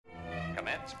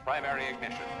Commence primary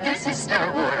ignition. This is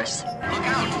Star Wars. Look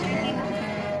out!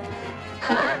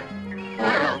 Core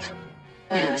World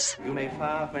News. You may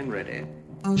fire when ready.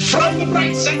 From the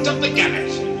bright center of the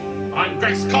galaxy, I'm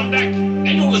Grax Kondak, and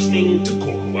you're listening to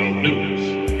Core World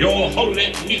News, your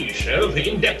whole-net news show for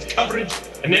in-depth coverage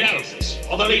and analysis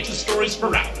of the latest stories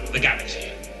from around the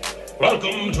galaxy.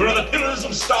 Welcome to another Pillars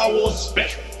of Star Wars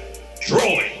special,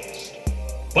 Droids.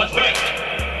 But first,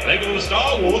 Lego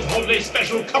Star Wars Holiday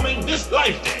Special coming this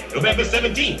Life Day, November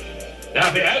 17th.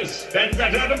 Now here's Ben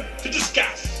Adam to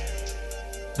discuss.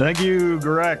 Thank you,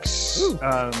 Grex.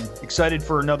 Excited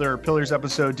for another Pillars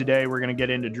episode today. We're going to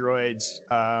get into Droids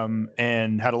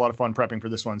and had a lot of fun prepping for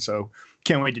this one, so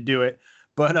can't wait to do it.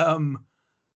 But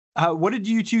what did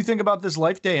you two think about this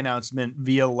Life Day announcement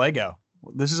via Lego?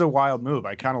 This is a wild move.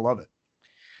 I kind of love it.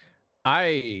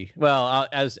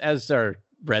 As our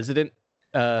resident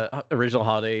original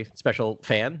holiday special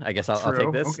fan, I guess I'll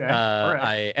take this. Okay.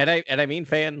 Right. I mean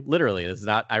fan literally. This is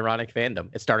not ironic fandom.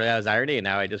 It started out as irony, and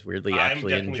now I just weirdly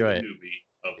actually enjoy it.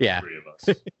 Of the three of us.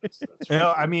 That's You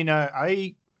know, I mean,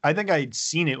 I think I'd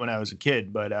seen it when I was a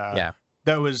kid, but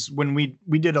that was when we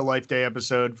did a Life Day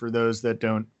episode for those that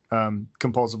don't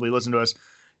compulsively listen to us.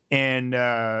 And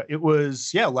it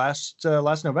was last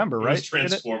November, right? It was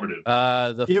transformative.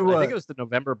 I think it was the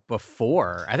November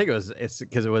before. I think it's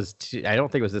because it was. I don't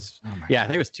think it was this. I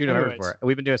think it was 2 November before.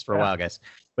 We've been doing this for a while, guys.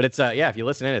 But it's if you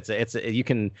listen in, it's you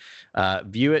can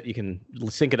view it. You can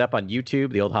sync it up on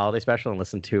YouTube, the old holiday special, and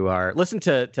listen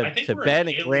to Ben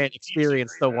and Grant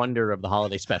experience the wonder of the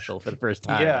holiday special for the first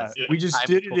time. Yeah, we just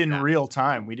did it in real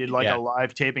time. We did a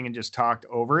live taping and just talked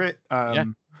over it. A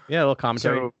little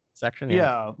commentary. Section,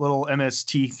 little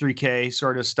MST3K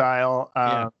sort of style,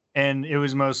 and it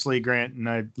was mostly Grant and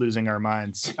I losing our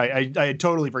minds. I had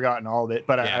totally forgotten all of it,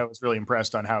 but I was really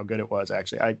impressed on how good it was.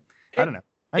 Actually, I don't know.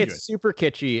 It's super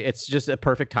kitschy. It's just a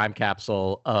perfect time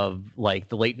capsule of like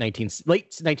the late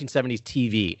 1970s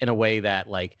TV in a way that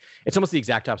it's almost the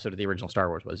exact opposite of the original Star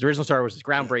Wars was. The original Star Wars is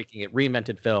groundbreaking. It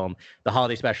reinvented film. The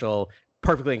holiday special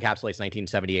perfectly encapsulates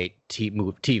 1978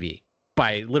 TV.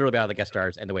 By literally all the guest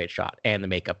stars and the way it's shot and the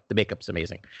makeup. The makeup's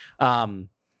amazing.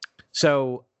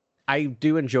 So I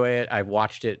do enjoy it. I've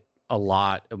watched it a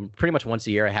lot. Pretty much once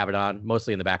a year I have it on,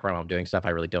 mostly in the background while I'm doing stuff. I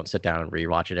really don't sit down and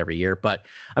rewatch it every year, but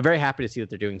I'm very happy to see that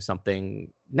they're doing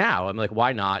something now. I'm like,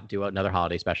 why not do another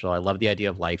holiday special? I love the idea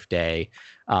of Life Day.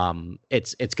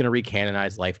 It's going to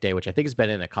recanonize Life Day, which I think has been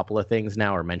in a couple of things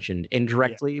now or mentioned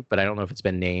indirectly, but I don't know if it's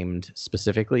been named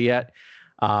specifically yet.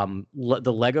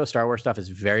 The Lego Star Wars stuff is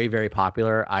very, very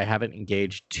popular. I haven't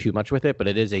engaged too much with it, but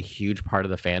it is a huge part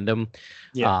of the fandom.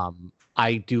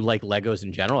 I do like Legos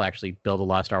in general. I actually build a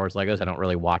lot of Star Wars Legos. I don't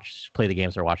really play the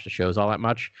games or watch the shows all that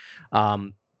much.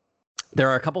 There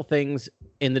are a couple things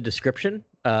in the description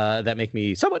that make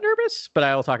me somewhat nervous, but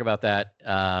I will talk about that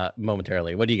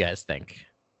momentarily. What do you guys think?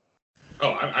 Oh,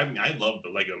 I love the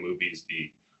Lego movies,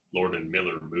 the Lord and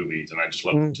Miller movies, and I just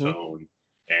love the tone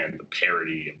and the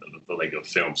parody of the Lego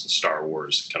films, the Star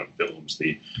Wars kind of films,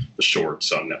 the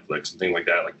shorts on Netflix and things like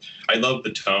that. Like, I love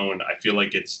the tone. I feel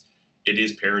like it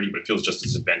is parody, but it feels just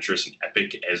as adventurous and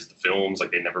epic as the films.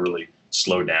 Like, they never really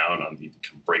slow down on the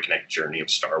breakneck journey of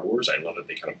Star Wars. I love that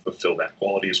they kind of fulfill that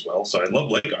quality as well. So I love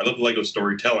Lego. I love Lego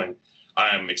storytelling.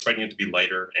 I'm expecting it to be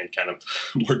lighter and kind of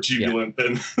more jubilant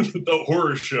than the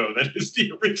horror show that is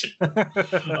the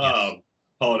original.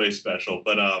 Holiday special,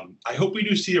 but I hope we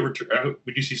do see a return. I hope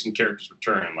we do see some characters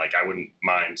return. Like, I wouldn't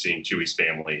mind seeing Chewie's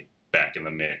family back in the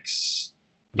mix,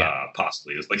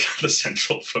 possibly as the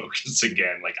central focus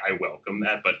again. Like, I welcome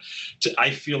that, but I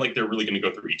feel like they're really going to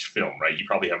go through each film, right? You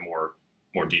probably have more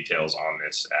details on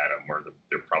this, Adam, where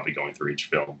they're probably going through each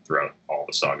film throughout all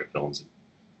the saga films,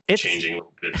 and changing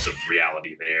little bits of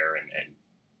reality there, and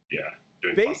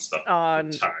doing fun stuff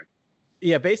on time.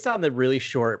 Yeah, based on the really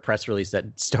short press release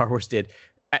that Star Wars did,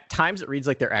 at times it reads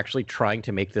like they're actually trying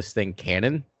to make this thing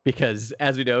canon, because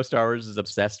as we know, Star Wars is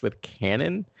obsessed with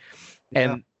canon.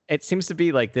 And it seems to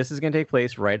be like this is going to take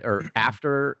place right or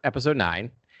after Episode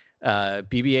 9.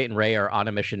 BB-8 and Rey are on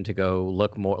a mission to go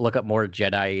look up more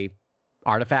Jedi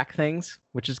artifact things,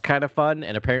 which is kind of fun.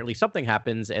 And apparently something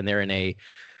happens and they're in a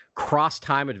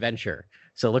cross-time adventure.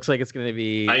 So it looks like it's going to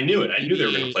be... I knew it. I knew they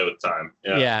were going to play with time.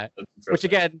 Yeah. Which,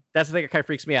 again, that's the thing that kind of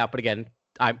freaks me out. But again,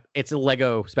 it's a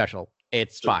Lego special.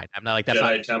 It's fine. I'm not like that.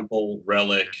 Jedi Temple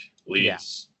relic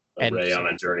leads Rey on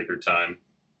a journey through time.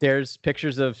 There's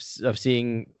pictures of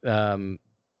seeing various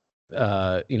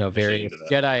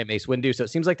Jedi and Mace Windu. So it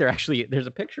seems like there's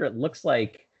a picture. It looks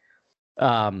like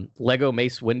Lego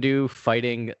Mace Windu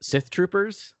fighting Sith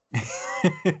troopers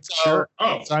Sure.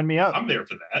 Oh, Sign me up. I'm there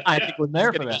for that. I Yeah. think we're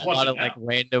there for getting that. a lot of Watch it like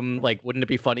random, like, wouldn't it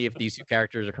be funny if these two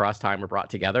characters across time were brought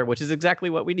together, which is exactly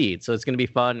what we need. So it's going to be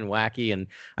fun and wacky, and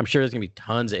I'm sure there's going to be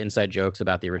tons of inside jokes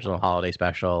about the original holiday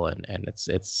special, and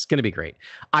it's going to be great.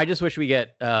 I just wish we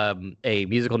get a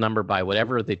musical number by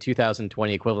whatever the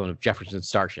 2020 equivalent of Jefferson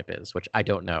Starship is, which I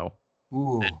don't know.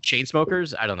 Ooh.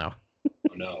 Chainsmokers? I don't know.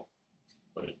 Oh, no.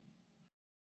 But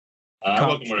I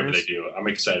welcome whatever they do. I'm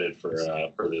excited for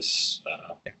this.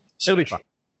 It'll be fun.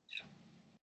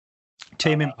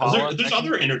 Tame Impala. There's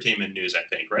other entertainment news, I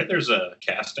think, right? There's a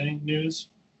casting news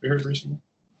we heard recently.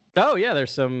 Oh yeah,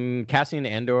 there's some Cassian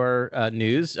Andor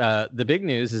news. The big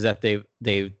news is that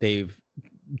they've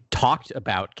talked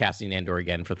about Cassian Andor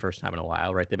again for the first time in a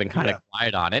while, right? They've been kind of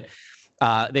quiet on it.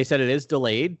 They said it is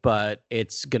delayed, but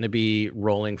it's going to be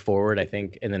rolling forward, I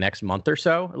think, in the next month or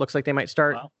so. It looks like they might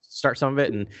start some of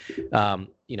it. And,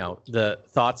 the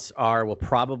thoughts are we'll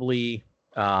probably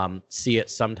see it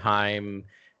sometime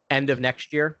end of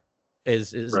next year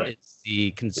is the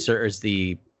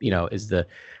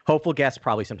hopeful guess,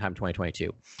 probably sometime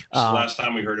 2022. Last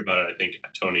time we heard about it, I think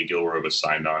Tony Gilroy was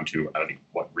signed on to,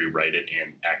 rewrite it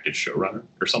and act as showrunner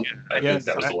or something. I think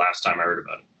that was the last time I heard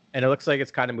about it. And it looks like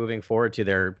it's kind of moving forward to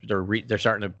they're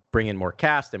starting to bring in more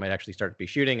cast. They might actually start to be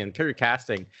shooting. And through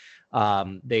casting,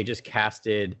 they just cast.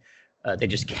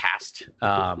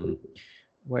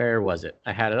 Where was it?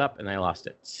 I had it up and I lost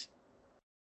it.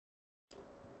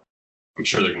 I'm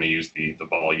sure they're going to use the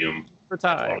volume For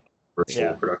time.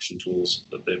 virtual production tools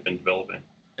that they've been developing.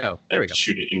 Oh, there we go.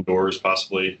 Shoot it indoors,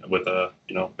 possibly with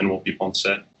minimal people on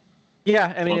set.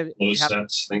 Yeah, I mean, closed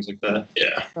sets, things like that.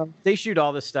 Yeah, they shoot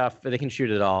all this stuff. They can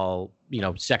shoot it all.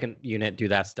 Second unit, do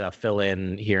that stuff, fill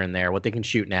in here and there what they can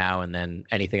shoot now, and then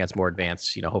anything that's more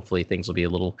advanced. Hopefully things will be a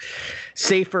little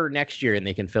safer next year, and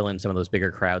they can fill in some of those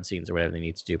bigger crowd scenes or whatever they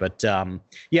need to do. But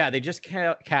they just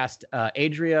cast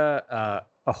Adria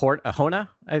Ahona,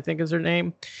 I think is her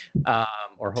name,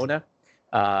 or Hona.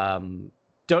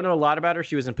 Don't know a lot about her.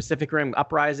 She was in Pacific Rim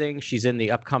Uprising. She's in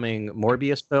the upcoming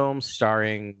Morbius film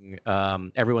starring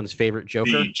everyone's favorite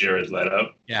Joker. The Jared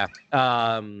Leto. Yeah.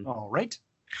 All right.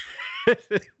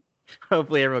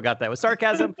 Hopefully everyone got that with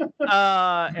sarcasm.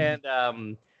 But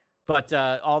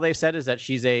all they've said is that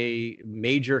she's a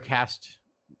major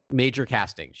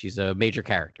casting. She's a major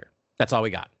character. That's all we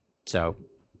got. So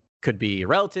could be a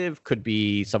relative, could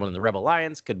be someone in the Rebel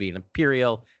Alliance, could be an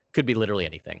Imperial, could be literally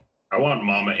anything. I want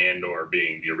Mama Andor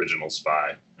being the original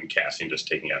spy and Cassian just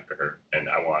taking after her. And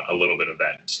I want a little bit of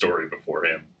that story before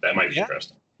him. That might be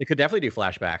interesting. They could definitely do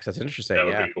flashbacks. That's interesting. That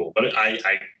would be cool. But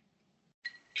I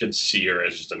could see her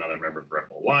as just another member of the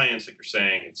Rebel Alliance, like you're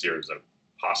saying. And see her as a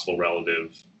possible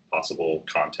relative, possible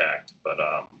contact. But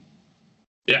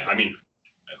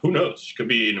who knows? She could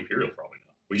be an Imperial for all we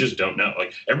know. We just don't know.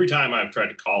 Like every time I've tried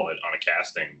to call it on a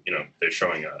casting, they're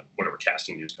showing whatever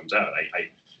casting news comes out.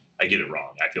 I get it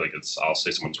wrong. I feel like I'll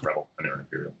say someone's a rebel and they're an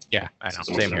Imperial. Yeah, I know.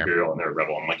 Someone's Same an here. Imperial and they're a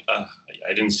rebel. I'm like, I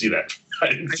didn't see that. I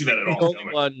didn't see that at all. The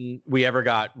only one we ever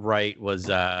got right was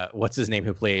what's his name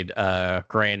who played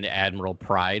Grand Admiral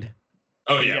Pride.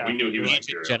 Oh yeah, we knew he was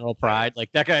Imperial. General Pride.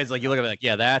 Like that guy's like, you look at it like,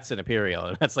 yeah, that's an Imperial.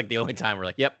 And that's like the only time we're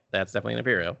like, yep, that's definitely an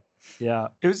Imperial. Yeah,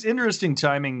 it was interesting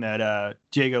timing that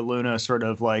Diego Luna sort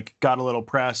of like got a little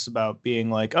press about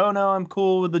being like, oh no, I'm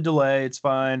cool with the delay, it's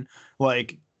fine.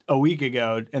 Like a week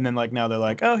ago, and then like now they're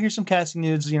like, oh, here's some casting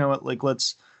news. You know what? Like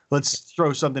let's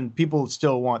throw something. People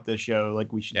still want this show.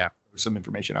 Like we should throw some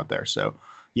information out there. So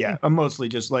yeah, I'm mostly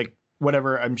just like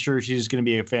whatever. I'm sure she's going to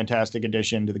be a fantastic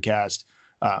addition to the cast.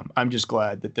 I'm just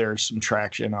glad that there's some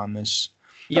traction on this.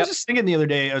 Yep. I was just thinking the other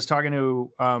day, I was talking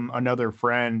to another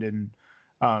friend,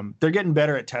 and they're getting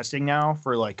better at testing now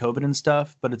for like COVID and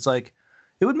stuff. But it's like,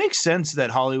 it would make sense that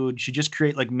Hollywood should just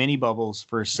create like mini bubbles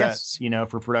for sets,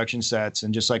 for production sets,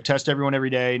 and just like test everyone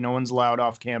every day. No one's allowed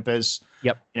off campus.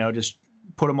 Yep. Just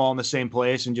put them all in the same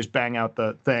place and just bang out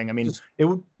the thing. I mean, it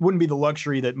wouldn't be the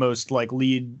luxury that most like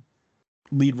lead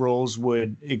roles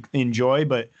would enjoy,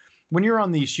 but when you're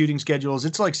on these shooting schedules,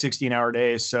 it's like 16-hour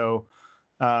days. So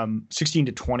 16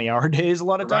 to 20-hour days a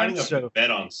lot of times. So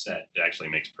bed on set, it actually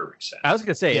makes perfect sense. I was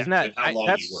gonna say, isn't that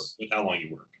with how long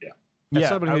you work? Yeah. As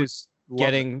someone who's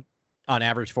getting on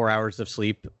average 4 hours of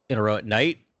sleep in a row at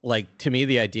night, like to me,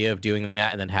 the idea of doing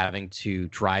that and then having to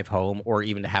drive home or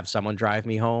even to have someone drive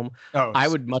me home, I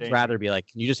would much rather be like,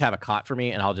 can you just have a cot for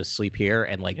me and I'll just sleep here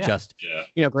and like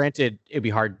granted, it'd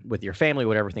be hard with your family,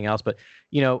 whatever, everything else. But,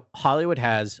 Hollywood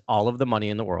has all of the money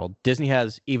in the world. Disney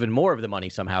has even more of the money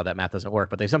somehow. That math doesn't work,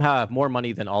 but they somehow have more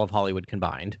money than all of Hollywood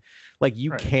combined. Like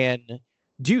you can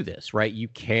do this, right? You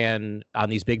can, on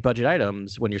these big budget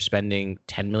items, when you're spending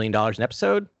 $10 million an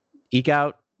episode, eke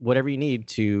out whatever you need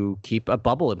to keep a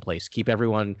bubble in place, keep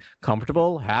everyone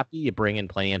comfortable, happy. You bring in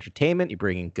plenty of entertainment, you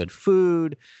bring in good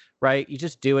food, right? You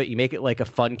just do it. You make it like a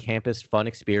fun campus, fun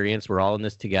experience. We're all in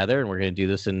this together, and we're going to do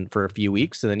this for a few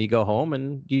weeks, and then you go home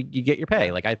and you get your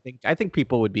pay. Like I think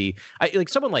people would be like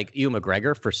someone like Ewan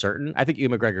McGregor for certain. I think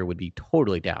Ewan McGregor would be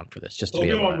totally down for this. Just to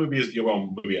be Obi-Wan movie is the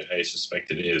Obi-Wan movie I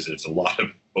suspect it is. It's a lot of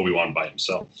Obi-Wan by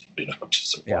himself,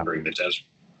 just wandering the desert.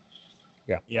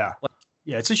 Yeah.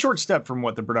 It's a short step from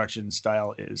what the production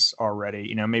style is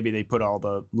already. Maybe they put all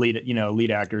the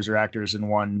lead actors or actors in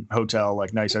one hotel,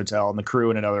 like nice hotel, and the crew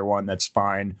in another one. That's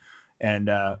fine. And,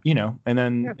 and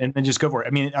then just go for it.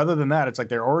 I mean, other than that, it's like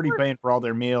they're already paying for all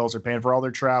their meals or paying for all their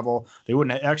travel. They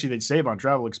wouldn't they'd save on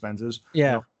travel expenses.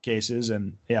 Yeah. Cases.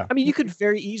 And yeah. I mean, you could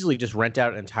very easily just rent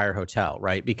out an entire hotel,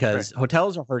 right? Because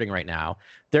hotels are hurting right now.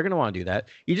 They're going to want to do that.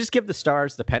 You just give the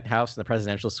stars the penthouse and the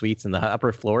presidential suites and the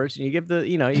upper floors, and you give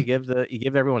you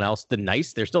give everyone else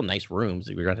they're still nice rooms.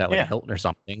 If we rent out like a Hilton or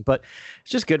something, but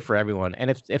it's just good for everyone. And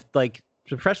if like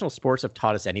professional sports have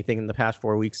taught us anything in the past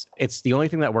 4 weeks, it's the only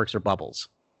thing that works are bubbles.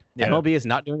 Yeah. MLB is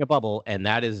not doing a bubble, and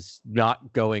that is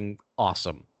not going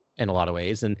awesome in a lot of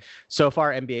ways. And so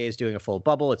far, NBA is doing a full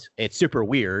bubble. It's super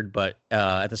weird, but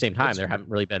at the same time, there haven't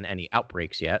really been any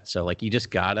outbreaks yet. So like, you just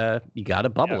gotta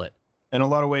bubble it. In a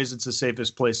lot of ways, it's the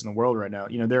safest place in the world right now.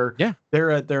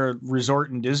 They're at their resort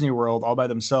in Disney World all by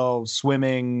themselves,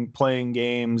 swimming, playing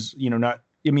games. They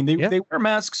wear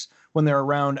masks when they're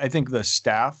around, I think, the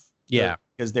staff. Yeah,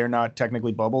 because they're not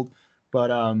technically bubbled, but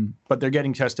they're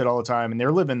getting tested all the time, and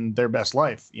they're living their best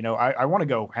life. I want to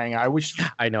go hang out.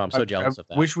 I know. I'm so jealous of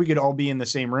that. Wish we could all be in the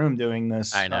same room doing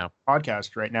this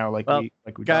podcast right now. Like we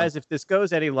guys, if this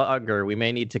goes any longer, we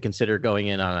may need to consider going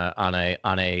in on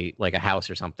a like a house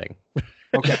or something.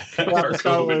 Okay.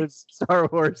 Star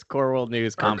Wars Core World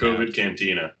News compound. COVID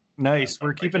cantina. Nice.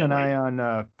 We're keeping an eye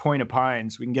on Point of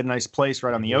Pines. We can get a nice place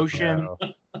right on the ocean.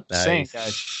 Nice. Saying,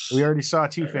 guys, we already saw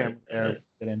two families there.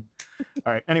 Get in.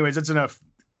 All right. Anyways, that's enough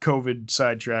COVID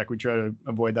sidetrack. We try to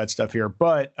avoid that stuff here,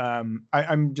 but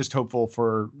I'm just hopeful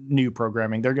for new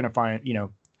programming. They're going to find,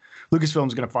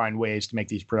 Lucasfilm's going to find ways to make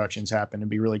these productions happen. It'd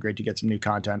be really great to get some new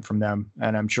content from them,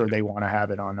 and I'm sure they want to have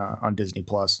it on Disney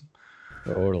Plus.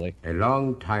 Totally. A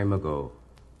long time ago,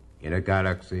 in a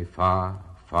galaxy far,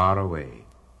 far away,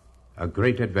 a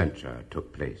great adventure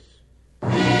took place.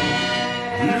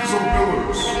 These are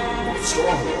pillars of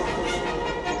Star Wars.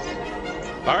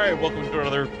 All right, welcome to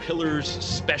another Pillars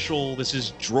special. This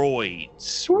is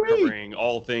Droids. We're covering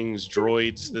all things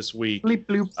droids this week. Bleep,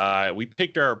 bloop. We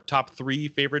picked our top 3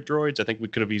 favorite droids. I think we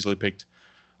could have easily picked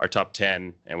our top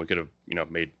 10, and we could have,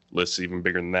 made lists even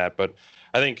bigger than that. But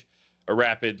I think a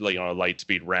rapid, a light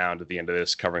speed round at the end of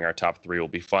this, covering our top 3 will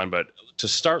be fun. But to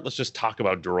start, let's just talk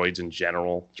about droids in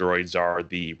general. Droids are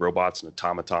the robots and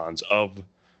automatons of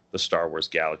the Star Wars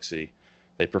galaxy.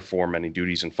 They perform many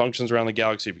duties and functions around the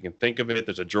galaxy. If you can think of it,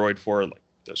 there's a droid for it. Like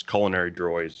there's culinary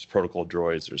droids, there's protocol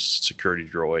droids, there's security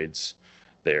droids,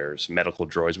 there's medical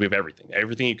droids. We have everything.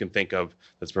 Everything you can think of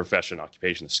that's a profession,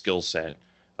 occupation, a skill set,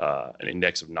 an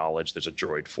index of knowledge, there's a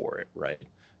droid for it, right?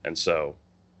 And so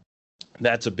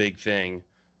that's a big thing.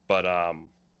 But I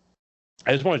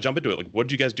just want to jump into it. Like, what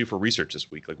did you guys do for research this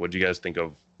week? Like, what did you guys think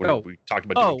of when we talked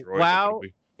about doing droids? Wow.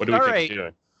 What do we think of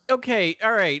doing? Okay,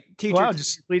 all right. Teacher,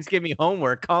 just please give me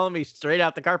homework. Calling me straight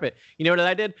out the carpet. You know what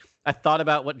I did? I thought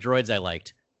about what droids I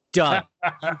liked. Done.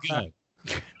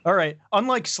 All right.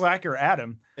 Unlike Slacker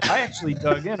Adam, I actually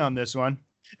dug in on this one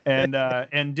and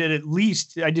did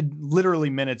I did literally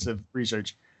minutes of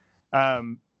research.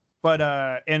 You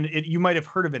might have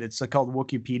heard of it. It's called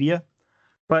Wikipedia.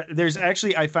 But there's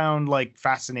actually, I found like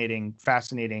fascinating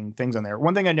things on there.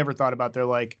 One thing I never thought about, they're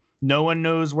like, no one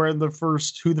knows who the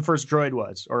first droid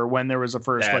was, or when there was a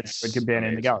first droid companion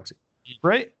in the galaxy.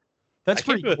 Right? That's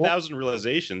I came to 1,000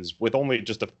 realizations with only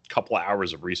just a couple of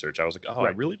hours of research. I was like, I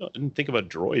really didn't think about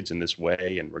droids in this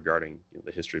way, and regarding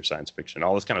the history of science fiction,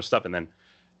 all this kind of stuff. And then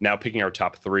now picking our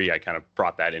top 3, I kind of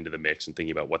brought that into the mix and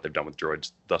thinking about what they've done with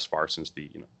droids thus far since the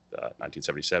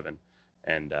 1977.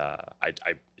 And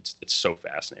it's so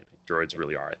fascinating. Droids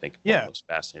really are, I think, one of the most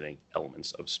fascinating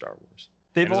elements of Star Wars.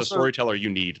 As a storyteller, you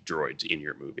need droids in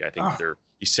your movie. I think they're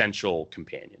essential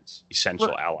companions,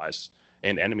 essential allies,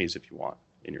 and enemies if you want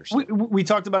in your story. We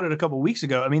talked about it a couple of weeks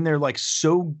ago. I mean, they're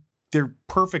they're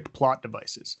perfect plot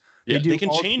devices. They can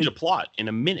change a plot in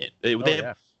a minute.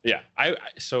 I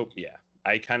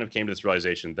kind of came to this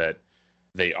realization that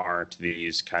they aren't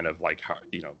these kind of like,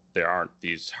 there aren't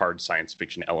these hard science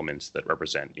fiction elements that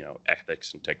represent,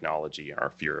 ethics and technology and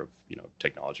our fear of,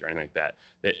 technology or anything like that.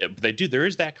 They do. There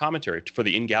is that commentary for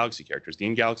the in-galaxy characters. The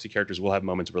in-galaxy characters will have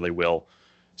moments where they will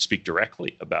speak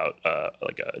directly about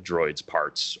like a droid's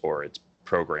parts or its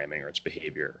programming or its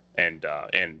behavior, and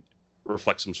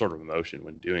reflect some sort of emotion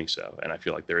when doing so. And I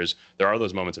feel like there are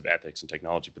those moments of ethics and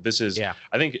technology, but this is,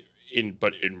 I think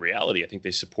in reality, I think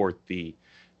they support the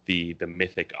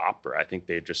mythic opera. I think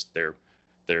they're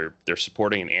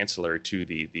supporting an ancillary to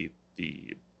the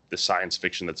science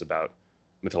fiction that's about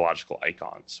mythological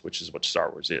icons, which is what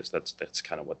Star Wars is. That's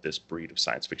kind of what this breed of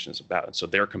science fiction is about. And so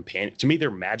they're to me,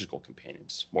 they're magical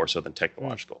companions more so than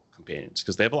technological companions,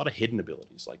 because they have a lot of hidden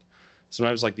abilities. Like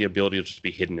sometimes like the ability to just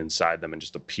be hidden inside them and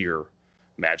just appear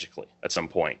magically at some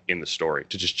point in the story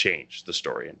to just change the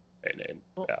story and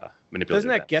manipulate. Doesn't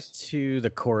that events. get to the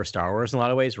core of Star Wars in a lot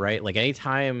of ways, right? Like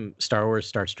anytime Star Wars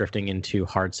starts drifting into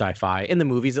hard sci-fi, in the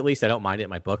movies at least, I don't mind it in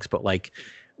my books, but like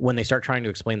when they start trying to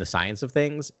explain the science of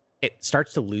things, it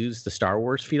starts to lose the Star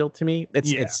Wars feel to me.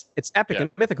 It's epic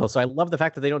and mythical. So I love the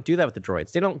fact that they don't do that with the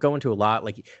droids. They don't go into a lot.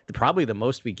 Like probably the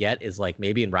most we get is like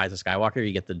maybe in Rise of Skywalker,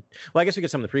 you get I guess we get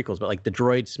some of the prequels, but like the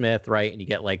droid smith, right? And you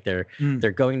get like they're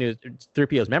going to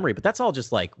 3PO's memory, but that's all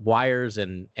just like wires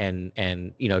and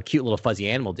you know, a cute little fuzzy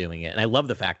animal doing it. And I love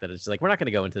the fact that it's like, we're not going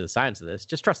to go into the science of this.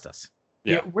 Just trust us.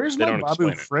 Yeah, where's my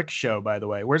Babu Frick show, by the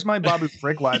way? Where's my Babu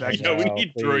Frick live action? We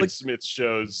need Droid Smith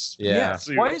shows. Yeah.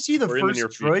 Why is he the first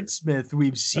Droid Smith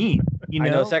we've seen? You know? I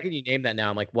know. Second you name that now,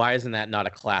 I'm like, why isn't that not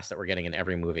a class that we're getting in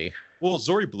every movie? Well,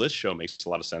 Zori Bliss show makes a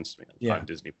lot of sense to me on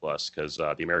Disney Plus, because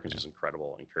The Americans is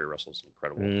incredible and Kerry Russell's an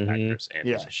incredible actress,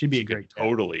 and she'd be a great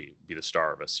totally be the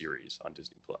star of a series on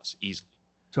Disney Plus easily.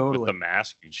 Totally. With The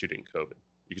Mask, you could shoot it in COVID.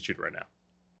 You could shoot it right now.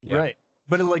 Yeah. Right.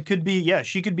 But it like could be,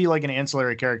 she could be like an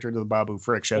ancillary character to the Babu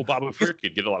Frick show. Well, Babu Frick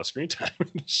could get a lot of screen time.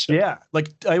 Yeah, like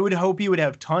I would hope he would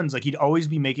have tons. Like he'd always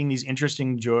be making these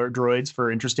interesting droids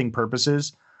for interesting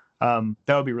purposes. That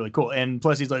would be really cool. And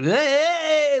plus, he's like,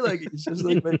 hey, like it's just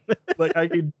like I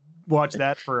could watch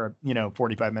that for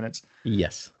 45 minutes.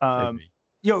 Yes.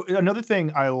 Another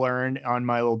thing I learned on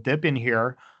my little dip in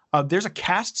here. There's a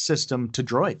caste system to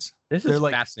droids. This is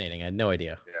fascinating. I had no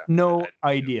idea. Yeah, no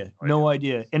idea.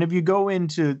 And if you go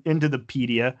into the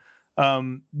pedia,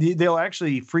 they'll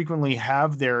actually frequently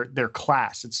have their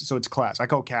class. It's class. I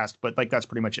call caste, but like that's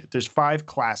pretty much it. There's 5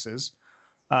 classes,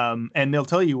 and they'll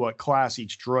tell you what class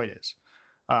each droid is.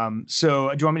 So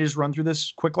do you want me to just run through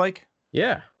this quick?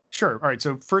 Yeah. Sure. All right.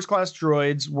 So first class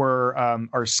droids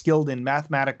are skilled in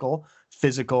mathematical,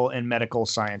 physical, and medical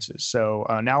sciences. So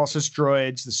analysis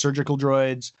droids, the surgical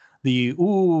droids, the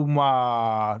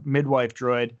midwife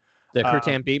droid, the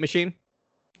Kurtan beat machine.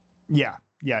 Yeah,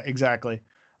 exactly.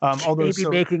 Maybe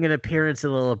making an appearance a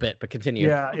little bit, but continue.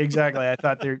 Yeah, exactly. I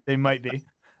thought they might be.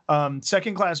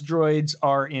 Second class droids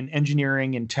are in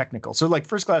engineering and technical. So like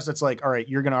first class, that's like, all right,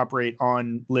 you're going to operate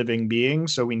on living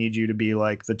beings, so we need you to be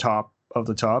like the top of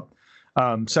the top.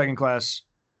 Second class,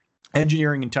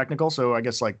 engineering and technical. So I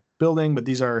guess like building, but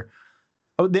these are,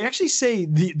 they actually say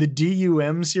the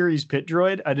DUM series pit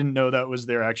droid. I didn't know that was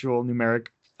their actual numeric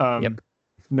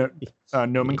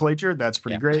nomenclature. That's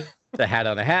pretty great. The hat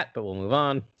on a hat, but we'll move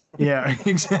on. Yeah,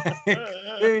 exactly.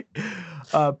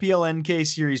 PLNK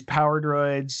series power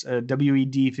droids,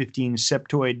 WED-15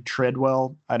 Septoid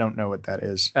Treadwell. I don't know what that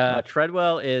is.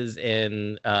 Treadwell is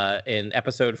in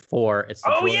episode 4. It's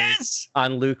the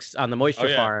on the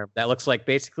moisture farm that looks like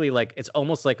basically like it's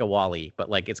almost like a Wally, but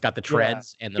like it's got the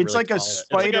treads and the it's really like a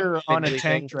spider on a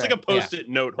tank tread. It's like a post-it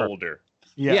note holder.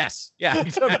 Yeah. Yes. Yeah.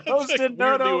 It's a post-it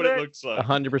note holder. What it looks like.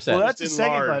 100%. Well, that's the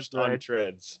second class droid. On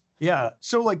treads. Yeah.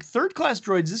 So like third class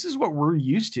droids, this is what we're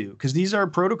used to because these are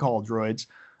protocol droids,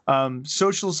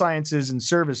 social sciences and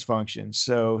service functions.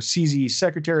 So CZ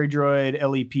secretary droid,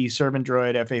 LEP servant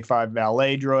droid, FA5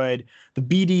 valet droid, the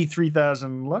BD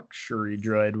 3000 luxury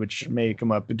droid, which may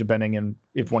come up depending on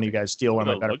if one of you guys steal one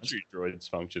of my luxury droids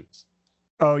functions.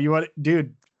 Oh, you want it?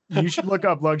 Dude, you should look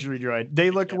up luxury droid. They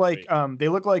look like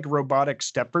robotic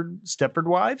Stepford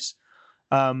wives.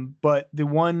 But the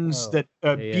ones that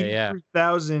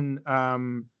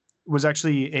BD3000 was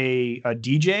actually a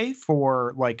DJ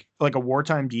for like a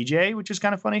wartime DJ, which is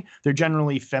kind of funny. They're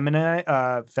generally feminine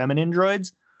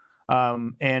droids.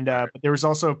 But there was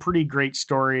also a pretty great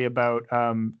story about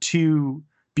 2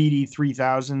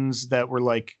 BD3000s that were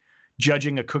like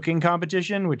judging a cooking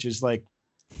competition, which is like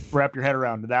wrap your head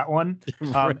around that one.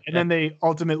 And then they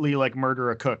ultimately like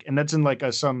murder a cook, and that's in like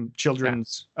some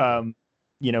children's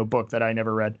book that I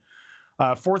never read.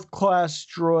 Fourth class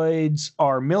droids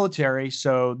are military,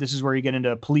 so this is where you get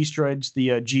into police droids,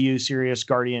 the GU Sirius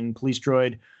Guardian police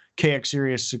droid,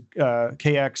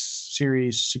 KX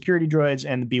series security droids,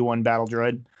 and the B1 battle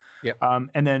droid. Yep.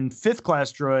 And then fifth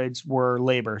class droids were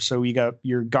labor, so we got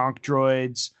your Gonk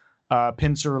droids,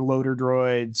 pincer loader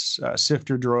droids,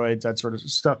 sifter droids, that sort of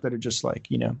stuff that are just like,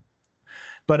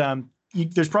 but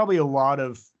there's probably a lot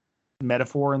of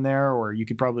metaphor in there, or you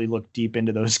could probably look deep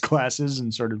into those classes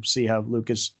and sort of see how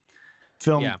Lucas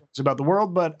film is about the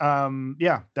world. But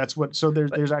that's what. So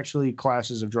there's actually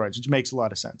classes of droids, which makes a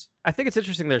lot of sense. I think it's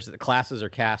interesting. There's the classes or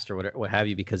cast or what have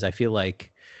you, because I feel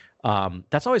like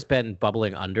that's always been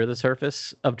bubbling under the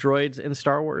surface of droids in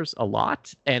Star Wars a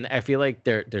lot, and I feel like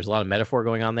there's a lot of metaphor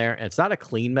going on there, and it's not a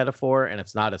clean metaphor, and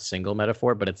it's not a single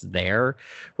metaphor, but it's there,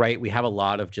 right? We have a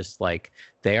lot of just like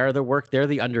they're the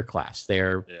underclass.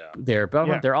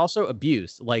 They're also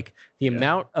abused. Like the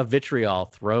amount of vitriol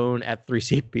thrown at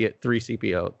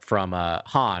 3CPO from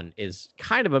Han is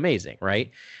kind of amazing,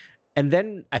 right? And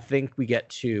then I think we get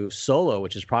to Solo,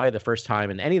 which is probably the first time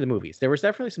in any of the movies. There was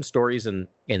definitely some stories in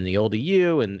the old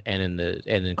EU and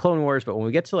in Clone Wars, but when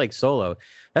we get to like Solo,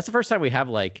 that's the first time we have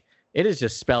like it is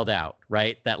just spelled out,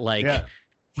 right? That like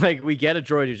we get a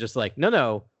droid who's just like,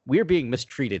 no, we're being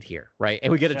mistreated here, right? And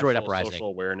we get a droid uprising, social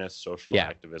awareness, social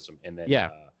activism, and then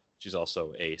she's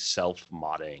also a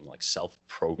self-modding, like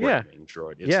self-programming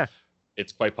droid.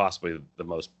 It's quite possibly the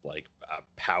most like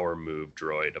power move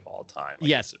droid of all time.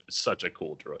 Like, it's such a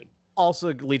cool droid.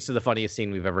 Also leads to the funniest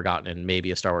scene we've ever gotten in maybe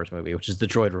a Star Wars movie, which is the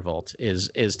droid revolt. Is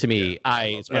to me,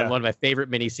 it's one of my favorite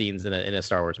mini scenes in a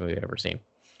Star Wars movie I've ever seen.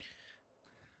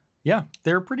 Yeah,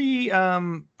 they're pretty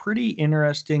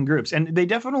interesting groups, and they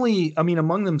definitely, I mean,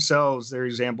 among themselves, they're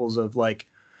examples of like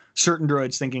certain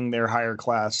droids thinking they're higher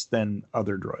class than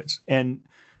other droids, and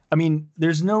I mean,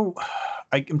 there's no.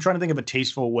 I'm trying to think of a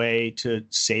tasteful way to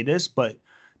say this, but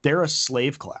they're a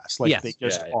slave class. Like they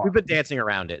just are. We've been dancing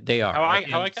around it. They are.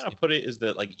 How I kind of put it is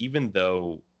that like even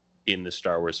though in the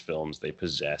Star Wars films they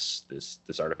possess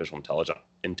this artificial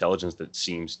intelligence that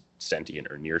seems sentient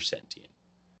or near sentient,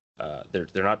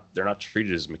 they're not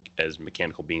treated as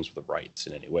mechanical beings with rights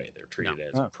in any way. They're treated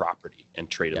as property and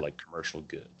traded like commercial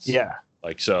goods. Yeah.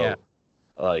 Like so. Yeah.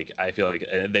 Like I feel like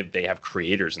they have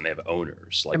creators and they have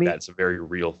owners. Like that's a very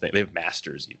real thing. They have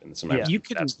masters even. Sometimes you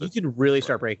can really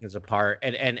start breaking this apart.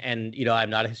 And I'm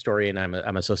not a historian. I'm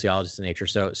a sociologist in nature.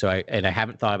 So I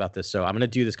haven't thought about this. So I'm going to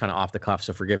do this kind of off the cuff.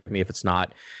 So forgive me if it's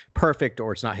not perfect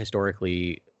or it's not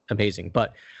historically amazing.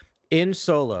 But in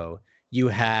Solo, you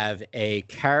have a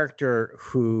character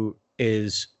who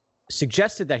is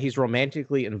suggested that he's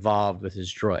romantically involved with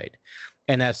his droid,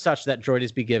 and as such, that droid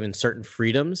is be given certain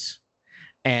freedoms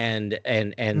and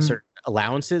certain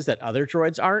allowances that other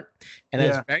droids aren't, and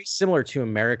it's very similar to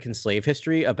American slave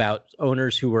history about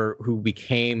owners who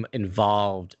became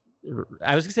involved.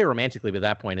 I was gonna say romantically, but at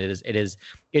that point it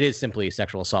is simply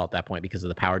sexual assault at that point because of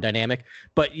the power dynamic.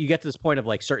 But you get to this point of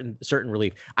like certain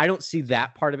relief. I don't see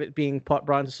that part of it being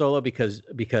brought into Solo because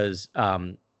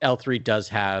L3 does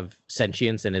have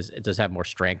sentience and it does have more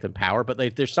strength and power, but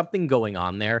like, there's something going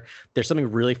on there. There's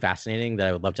something really fascinating that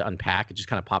I would love to unpack. It just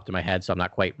kind of popped in my head, so I'm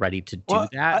not quite ready to do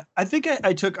that. I think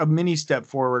I took a mini step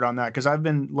forward on that because I've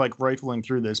been like rifling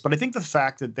through this, but I think the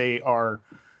fact that they are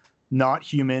not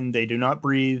human, they do not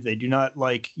breathe, they do not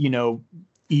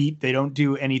eat, they don't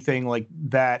do anything like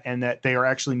that, and that they are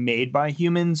actually made by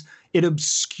humans, it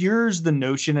obscures the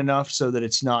notion enough so that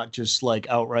it's not just like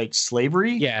outright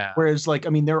slavery. Yeah. Whereas like, I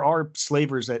mean, there are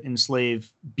slavers that enslave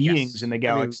beings in the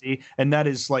galaxy, and that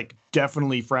is like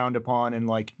definitely frowned upon and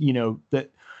like, that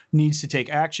needs to take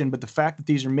action. But the fact that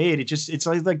these are made, it's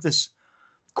like this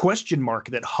question mark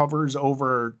that hovers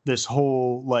over this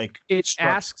whole like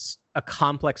asks a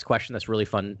complex question that's really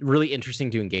fun, really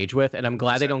interesting to engage with. And I'm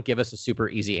glad they don't give us a super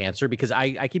easy answer, because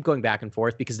I keep going back and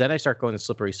forth, because then I start going the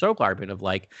slippery slope argument of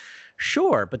like,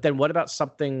 sure, but then what about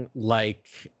something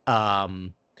like I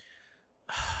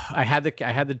had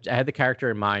the character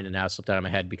in mind and now it slipped out of my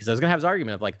head, because I was gonna have this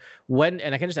argument of like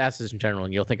and I can just ask this in general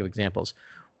and you'll think of examples.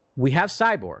 We have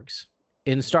cyborgs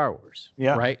in Star Wars,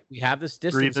 right? We have this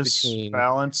distance between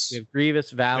Valance. We have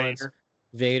Grievous, Valance,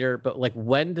 Vader, but like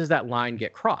when does that line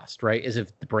get crossed, right? Is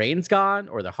it the brain's gone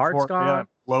or the heart's gone?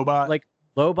 Lobot. Like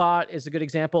Lobot is a good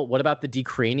example. What about the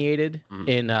decraniated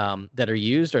in that are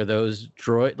used? Are those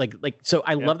droid like so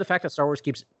I love the fact that Star Wars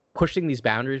keeps pushing these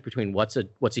boundaries between what's a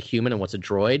human and what's a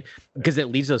droid, because it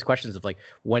leads to those questions of like,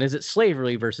 when is it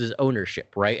slavery versus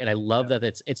ownership, right? And I love that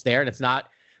it's there, and it's not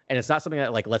something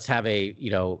that like, let's have a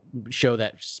show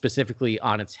that specifically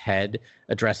on its head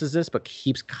addresses this, but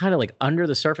keeps kind of like under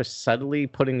the surface subtly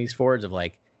putting these forwards of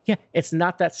like, it's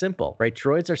not that simple, right?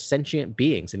 Droids are sentient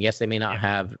beings, and yes, they may not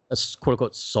have a quote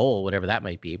unquote soul, whatever that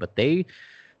might be, but they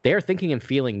are thinking and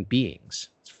feeling beings.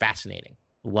 It's fascinating.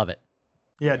 Love it.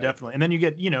 Yeah, definitely. And then you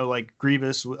get, like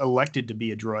Grievous elected to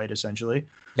be a droid essentially.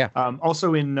 Yeah.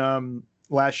 Also in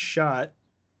Last Shot,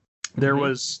 There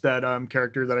was that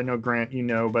character that I know, Grant, you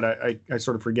know, but I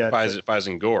sort of forget.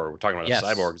 Faison Gore. We're talking about Yes.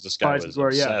 cyborgs. This guy Faison was Gore,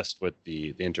 obsessed with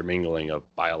the intermingling of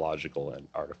biological and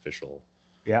artificial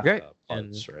Great.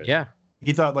 parts, right? Yeah.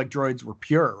 He thought like droids were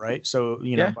pure, right? So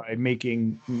you know, Yeah. by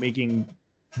making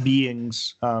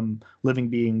beings, living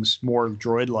beings, more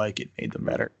droid-like, it made them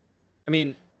better. I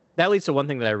mean, that leads to one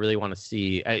thing that I really want to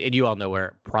see, and you all know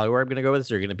probably where I'm going to go with this.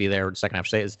 You're going to be there in the second half.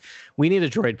 Say is we need a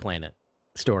droid planet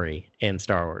story in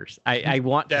Star Wars. I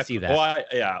want to see that.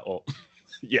 Well,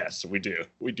 yes, we do.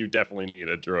 We do definitely need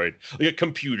a droid, like a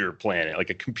computer planet, like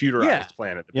a computerized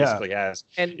planet that basically has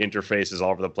interfaces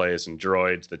all over the place and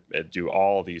droids that do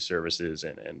all these services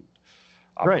and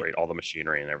operate all the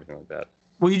machinery and everything like that.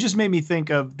 Well, you just made me think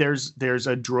of there's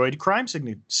a droid crime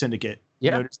syndicate.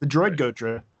 Yeah, you know, it's the Droid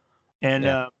Gotra. And,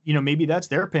 you know, maybe that's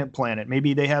their planet.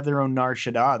 Maybe they have their own Nar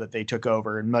Shaddaa that they took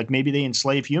over. And, like, maybe they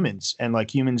enslave humans and,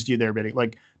 like, humans do their bidding.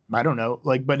 Like, I don't know.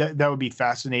 Like, but that would be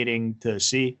fascinating to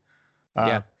see.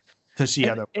 To see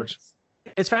how that works.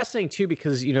 It's fascinating, too,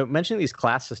 because, you know, mentioning these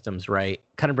class systems, right,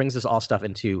 kind of brings this all stuff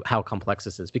into how complex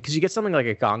this is. Because you get something like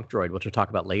a Gonk droid, which we'll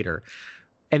talk about later.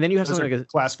 And then you have something like a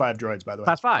Class 5 droids, by the way.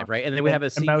 Class 5, right? And then we have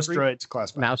a mouse droids, Class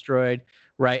 5. Mouse droid,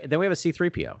 right? And then we have a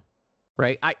C-3PO.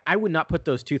 Right. I would not put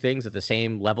those two things at the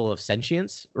same level of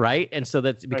sentience. Right. And so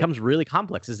that becomes really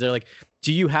complex. Is there like,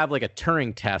 do you have like a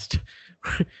Turing test,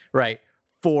 right,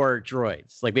 for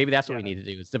droids? Like maybe that's what we need to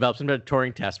do is develop some sort of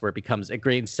Turing test where it becomes it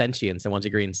gains sentience. And once it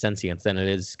gains sentience, then it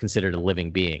is considered a living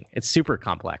being. It's super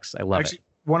complex. I love it.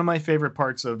 One of my favorite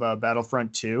parts of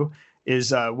Battlefront 2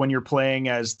 is when you're playing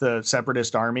as the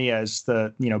Separatist army, as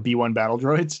the, you know, B-1 battle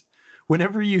droids.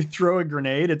 Whenever you throw a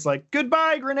grenade, it's like,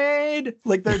 goodbye, grenade.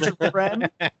 Like there's a friend.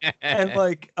 And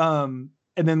like, and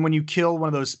then when you kill one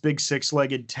of those big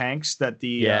 6-legged tanks that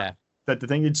the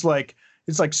thing, it's like,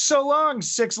 so long,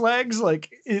 6 legs.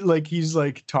 Like he's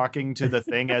like talking to the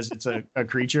thing as it's a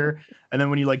creature. And then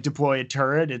when you like deploy a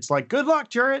turret, it's like, good luck,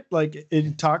 turret. Like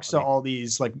it talks to all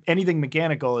these, like anything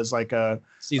mechanical is like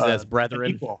sees as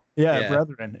brethren. Equal. Yeah,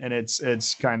 brethren. And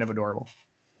it's kind of adorable.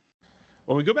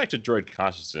 When we go back to droid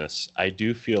consciousness, I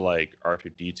do feel like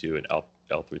R2-D2 and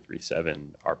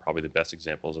L337 are probably the best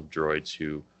examples of droids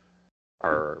who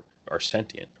are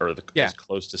sentient or as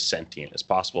close to sentient as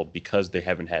possible because they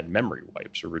haven't had memory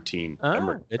wipes or routine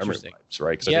memory wipes,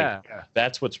 right? Because I think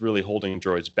that's what's really holding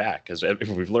droids back. Because if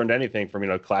we've learned anything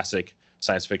from classic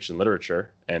science fiction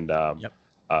literature and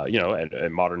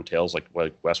and modern tales like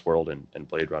Westworld and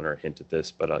Blade Runner hint at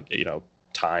this, but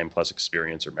time plus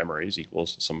experience or memories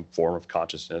equals some form of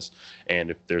consciousness.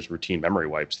 And if there's routine memory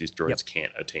wipes, these droids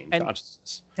can't attain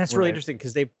consciousness. That's really interesting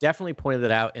because they've definitely pointed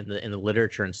it out in the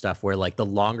literature and stuff where like the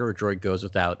longer a droid goes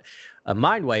without a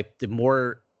mind wipe, the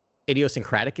more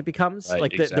idiosyncratic it becomes,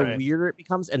 like the weirder it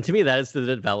becomes. And to me, that is the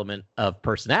development of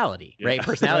personality, right?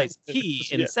 Personality is key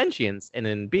in sentience and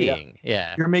in being.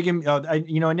 Yeah. You're making, I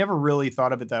never really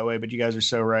thought of it that way, but you guys are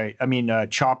so right. I mean,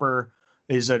 Chopper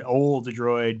is an old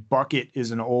droid. Bucket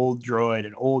is an old droid,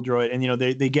 and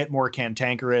they get more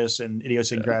cantankerous and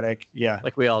idiosyncratic. Yeah,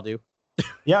 like we all do.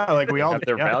 Yeah, like we all have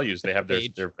their values. They have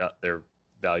their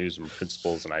values and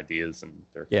principles and ideas and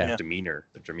their demeanor,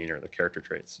 their character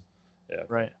traits. Yeah,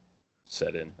 right.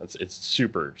 Set in. It's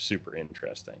super super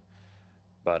interesting.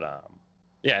 But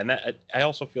and that I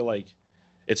also feel like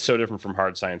it's so different from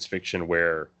hard science fiction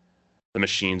where the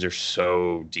machines are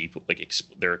so deep,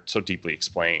 they're so deeply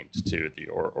explained to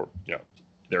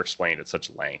they're explained at such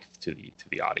length to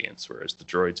the audience, whereas the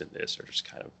droids in this are just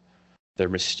kind of they're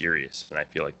mysterious, and I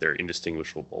feel like they're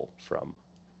indistinguishable from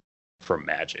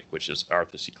magic, which is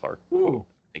Arthur C. Clarke. Ooh.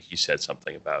 I think he said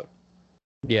something about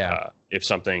if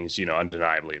something's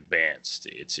undeniably advanced,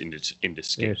 it's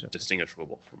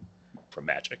indistinguishable from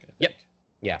magic. I think. Yep.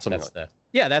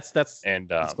 Yeah, that's and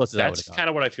that's kind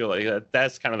of what I feel like.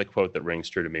 That's kind of the quote that rings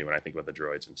true to me when I think about the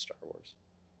droids in Star Wars.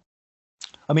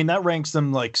 I mean, that ranks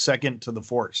them like second to the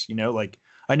Force. Like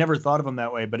I never thought of them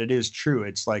that way, but it is true.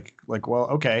 It's like well,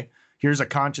 okay, here's a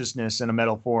consciousness in a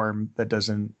metal form that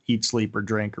doesn't eat, sleep, or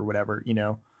drink or whatever.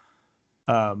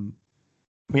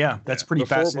 That's pretty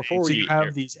fascinating. So you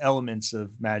have these elements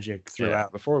of magic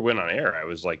throughout. Before we went on air, I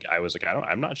was like,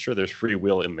 I'm not sure there's free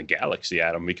will in the galaxy,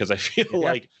 Adam, because I feel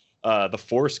like the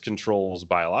Force controls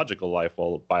biological life,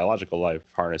 while biological life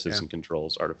harnesses and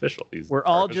controls artificial. We're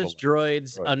all just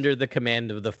droids under the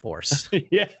command of the Force.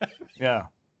 Yeah.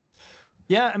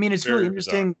 I mean, it's really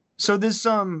interesting. So this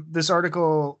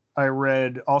article I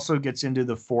read also gets into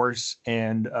the Force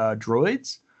and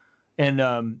droids. And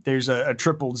there's a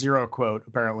 000 quote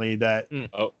apparently that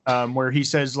where he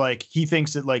says like he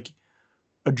thinks that like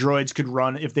a droids could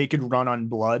run if they could run on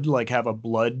blood, like have a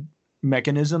blood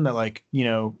mechanism that like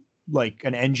like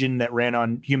an engine that ran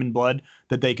on human blood,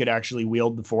 that they could actually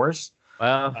wield the Force.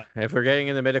 Well, if we're getting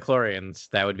into midichlorians,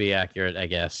 that would be accurate, I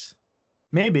guess.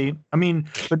 Maybe. I mean,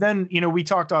 but then, we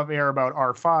talked off air about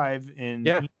R5 in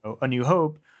A New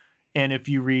Hope. And if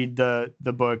you read the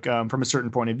book from a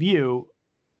certain point of view,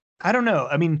 I don't know.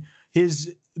 I mean,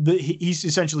 he's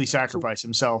essentially sacrificed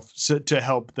himself to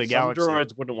help the galaxy. Some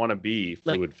droids wouldn't want to be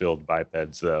fluid-filled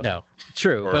bipeds, though. No,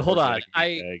 true. But hold on.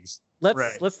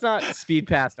 Let's not speed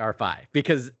past R5,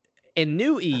 because in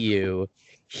New EU,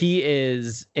 he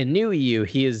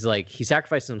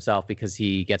sacrificed himself because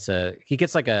he gets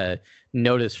like a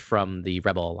notice from the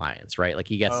Rebel Alliance, right? Like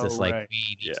he gets we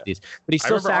need these, but he's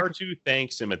still R2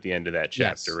 thanks him at the end of that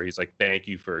chapter where he's like, "Thank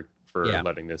you for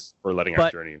letting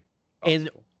our journey." In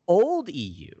old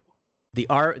EU, the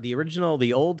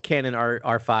old canon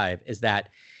R5 is that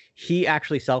he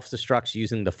actually self-destructs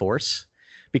using the Force,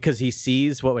 because he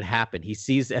sees what would happen. I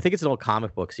think it's an old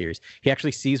comic book series. He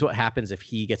actually sees what happens if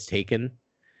he gets taken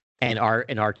and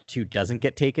R2 doesn't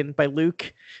get taken by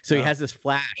Luke. So he has this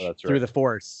flash through the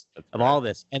Force of all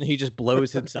this, and he just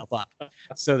blows himself up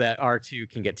so that R2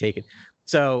 can get taken.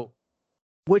 So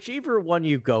whichever one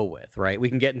you go with, right? We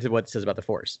can get into what it says about the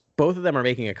Force. Both of them are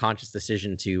making a conscious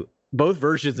decision both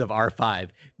versions of R5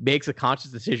 makes a conscious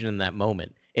decision in that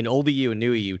moment, in old EU and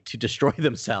new EU, to destroy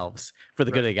themselves for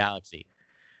the good of the galaxy.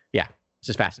 Yeah, it's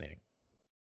just fascinating.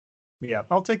 Yeah,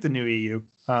 I'll take the new EU.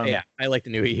 I like the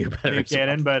new EU better.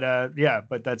 Canon, but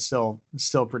that's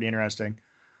still pretty interesting.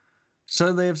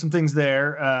 So they have some things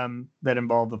there that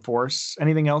involve the Force.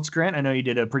 Anything else, Grant? I know you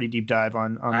did a pretty deep dive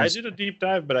on this. I did a deep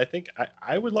dive, but I think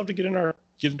I would love to get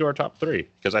into our top 3,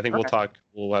 because I think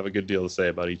we'll have a good deal to say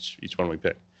about each one we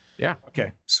pick. Yeah.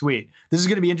 Okay, sweet. This is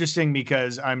going to be interesting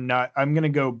because I'm going to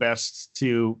go best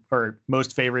to, or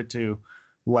most favorite to,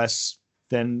 less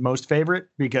than most favorite,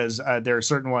 because there are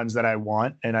certain ones that I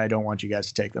want, and I don't want you guys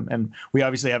to take them. And we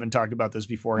obviously haven't talked about this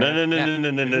before. No.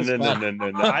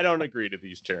 I don't agree to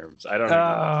these terms. I don't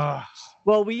agree.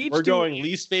 Well, we're going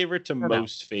least favorite to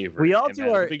most favorite. We all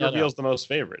do our... The big reveal's the most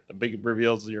favorite. The big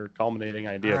reveal's your culminating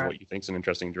idea of what you think's an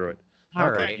interesting droid. All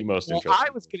right. I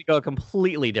was going to go a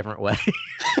completely different way.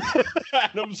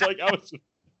 Adam's like,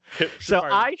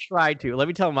 I tried to. Let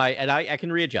me tell I can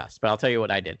readjust, but I'll tell you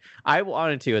what I did. I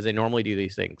wanted to, as I normally do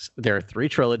these things. There are 3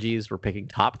 trilogies. We're picking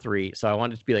top 3. So I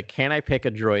wanted to be like, can I pick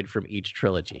a droid from each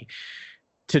trilogy?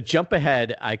 To jump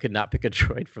ahead, I could not pick a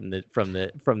droid from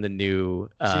the new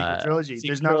trilogy.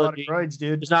 There's not a lot of droids,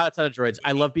 dude. There's not a ton of droids.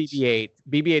 I love BB-8.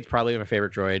 BB-8's probably my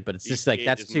favorite droid, but it's just like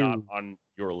that's too. Not on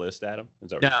your list, Adam?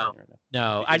 Is that what you're saying right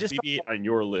now? No. I just BB-8 on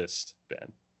your list,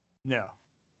 Ben. No.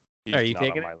 Are you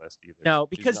taking on my list either? No,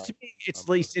 because to me it's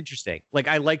least interesting. Like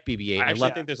I like BB-8. I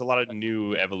think there's a lot of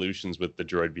new evolutions with the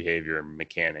droid behavior and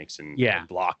mechanics and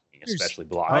blocking, especially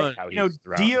blocking.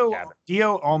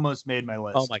 Dio almost made my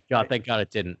list. Oh my god! Thank God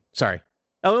it didn't. Sorry.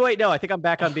 Oh wait, no. I think I'm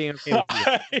back on being okay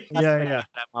with Dio. Yeah.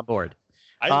 I'm on board.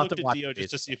 I looked at Dio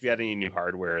just to see if you had any new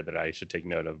hardware that I should take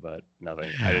note of, but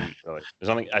nothing. I didn't really.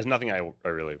 There's nothing I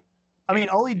really. I mean,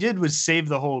 all he did was save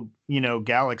the whole,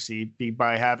 galaxy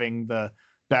by having the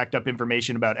backed up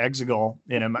information about Exegol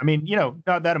in him. I mean,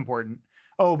 not that important.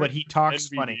 Oh, but he talks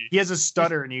funny. He has a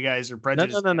stutter, and you guys are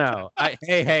prejudiced. No.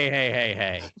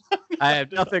 Hey. I have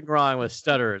nothing wrong with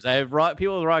stutterers. I have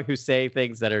people wrong who say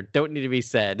things that don't need to be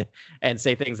said and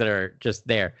say things that are just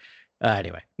there.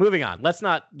 Anyway, moving on. Let's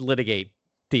not litigate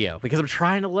Dio, because I'm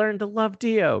trying to learn to love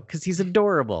Dio because he's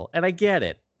adorable, and I get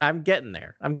it. I'm getting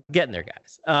there,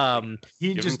 guys.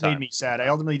 He just made me sad. I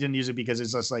ultimately didn't use it because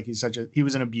it's just like he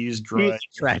was an abused droid.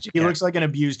 Tragic. He looks like an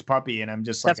abused puppy, and I'm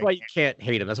just like, that's why you can't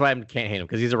hate him. That's why I can't hate him,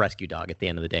 because he's a rescue dog at the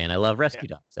end of the day, and I love rescue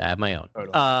dogs. I have my own.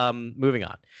 Totally. Moving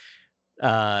on.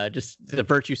 Just the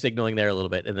virtue signaling there a little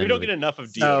bit, and then we don't get enough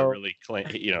of Dio to really claim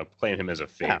him as a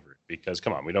favorite, because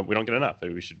come on, we don't get enough.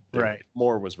 Maybe we should. Right.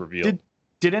 More was revealed.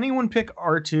 Did anyone pick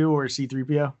R2 or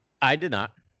C-3PO? I did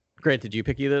not. Grant, did you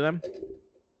pick either of them?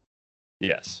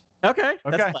 Yes. Okay.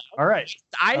 All right.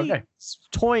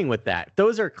 Toying with that.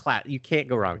 Those are you can't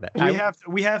go wrong with that.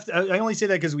 We have to. I only say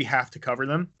that because we have to cover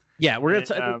them. Yeah, we're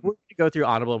gonna go through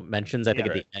honorable mentions. I think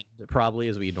at the end, probably,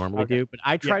 as we normally do. But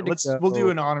I tried to. We'll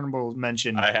do an honorable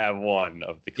mention. I have one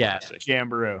of the classics.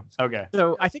 Jamboree. Okay.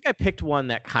 So I think I picked one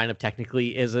that kind of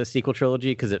technically is a sequel trilogy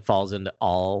because it falls into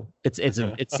all. It's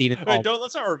seen in all.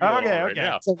 Let's not reveal it right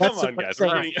now. So come on, guys. I'm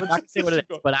not gonna say what it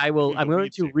is, but I'm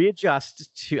going to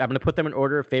readjust to. I'm going to put them in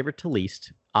order of favorite to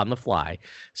least on the fly.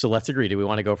 So let's agree. Do we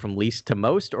want to go from least to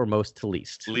most or most to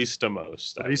least? Least to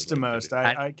most. Least to most.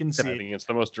 I can see. I think it's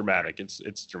the most dramatic.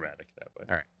 It's dramatic that way.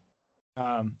 All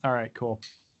right. All right. Cool.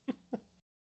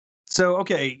 So,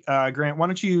 okay, Grant, why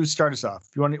don't you start us off?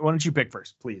 Why don't you pick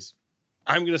first, please?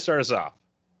 I'm going to start us off.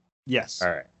 Yes. All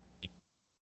right.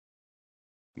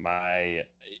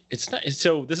 It's not,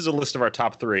 so this is a list of our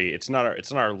top 3. It's not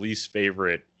our least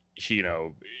favorite,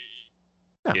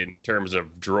 in terms of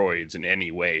droids in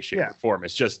any way, shape, or form.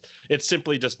 It's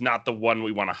simply just not the one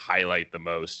we want to highlight the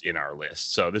most in our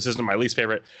list. So this isn't my least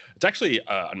favorite. It's actually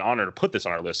an honor to put this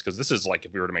on our list, because this is like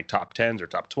if we were to make top 10s or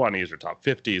top 20s or top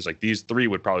 50s, like these 3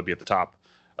 would probably be at the top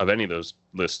of any of those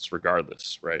lists,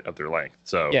 regardless, right, of their length.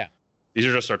 So these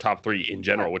are just our top 3 in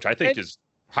general, which I think is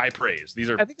high praise.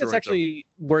 I think that's actually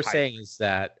worth saying is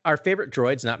that our favorite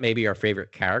droids, not maybe our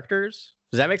favorite characters.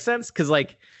 Does that make sense? Because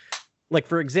like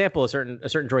for example, a certain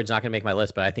droid's not going to make my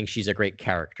list, but I think she's a great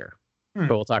character. But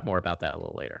we'll talk more about that a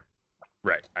little later.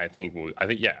 Right. I think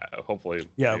hopefully.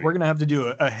 Yeah, we're gonna have to do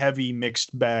a heavy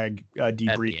mixed bag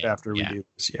debrief after we do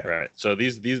this. Yeah. Right. So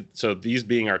these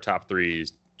being our top 3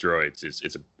 droids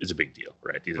is a big deal,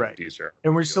 right? These are.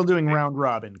 And we're still doing round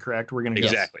robin, correct? We're gonna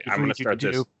exactly. I'm gonna start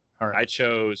this. All right. I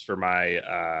chose for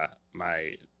my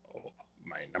my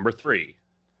number 3,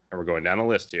 and we're going down the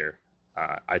list here.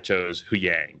 I chose Hu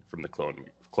Yang from the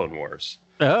Clone Wars.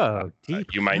 Oh,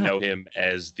 you might know him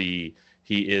as he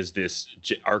is this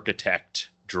architect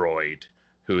droid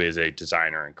who is a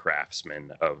designer and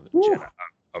craftsman of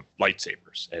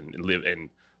lightsabers, and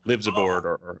lives aboard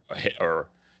or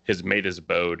has made his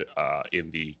abode in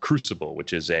the Crucible,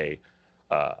 which is a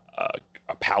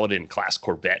Paladin class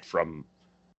corvette from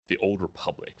the Old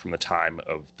Republic, from the time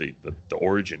of the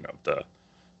origin of the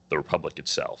Republic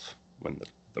itself, when the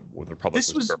Republic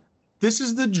was. This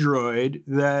is the droid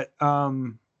that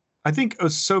I think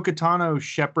Ahsoka Tano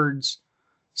shepherds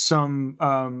some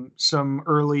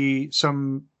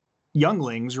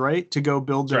younglings, right, to go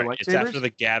build their lightsabers. It's after the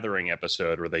Gathering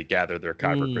episode where they gather their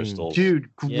kyber crystals.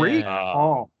 Dude, great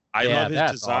call. I love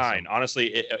his design. Awesome.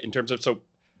 Honestly, in terms of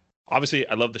obviously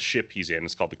I love the ship he's in.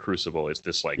 It's called the Crucible. It's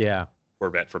this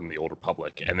Corvette from the Old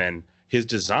Republic, and then his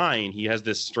design, he has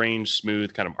this strange,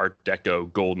 smooth kind of Art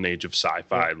Deco, golden age of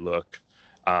sci-fi look.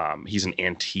 He's an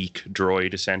antique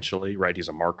droid, essentially, right? He's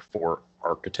a Mark IV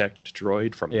architect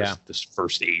droid from this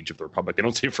first age of the Republic. They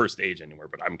don't say first age anywhere,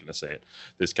 but I'm going to say it.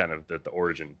 This kind of the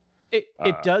origin.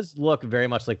 It does look very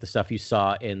much like the stuff you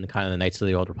saw in kind of the Knights of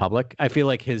the Old Republic. I feel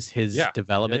like his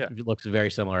development looks very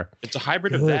similar. It's a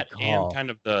hybrid of that and kind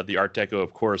of the Art Deco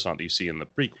of Coruscant that you see in the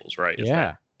prequels, right?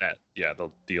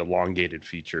 The elongated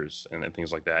features and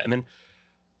things like that. And then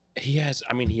he has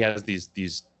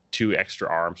these 2 extra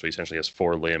arms, so he essentially has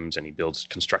 4 limbs, and he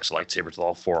constructs lightsabers with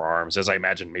all 4 arms, as I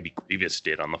imagine maybe Grievous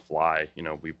did on the fly,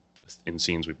 in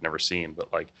scenes we've never seen.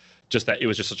 But like, just that, it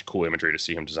was just such cool imagery to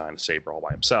see him design a saber all by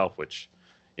himself, which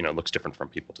looks different from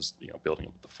people just building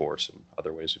it with the Force and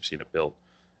other ways we've seen it built.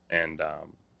 And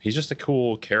he's just a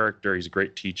cool character. He's a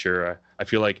great teacher. I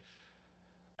feel like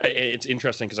it's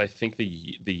interesting because I think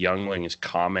the younglings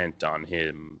comment on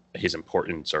his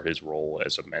importance or his role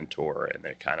as a mentor, and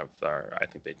they kind of I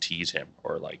think they tease him,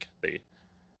 or like they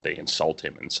insult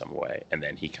him in some way, and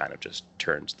then he kind of just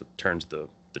turns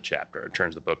the chapter,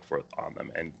 turns the book on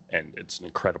them, and it's an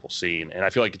incredible scene. And I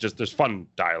feel like there's fun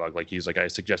dialogue. Like he's like, I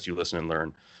suggest you listen and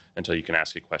learn until you can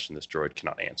ask a question this droid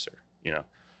cannot answer.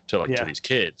 To these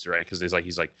kids, right? Because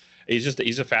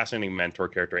he's a fascinating mentor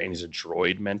character, and he's a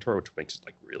droid mentor, which makes it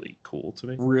like really cool to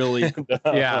me. Really,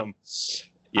 and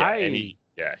he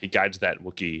guides that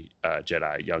Wookiee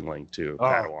Jedi youngling to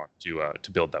Padawan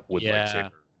to build that wood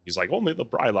lightsaber. He's like, only the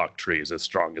Brylock tree is as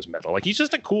strong as metal. Like, he's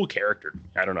just a cool character.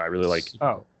 I don't know. I really like.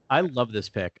 Oh, I love this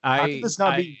pick. How could this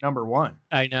not be number 1?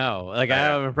 I know. Like,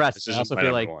 I'm impressed. I also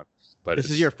feel like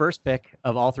this is your first pick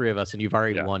of all 3 of us, and you've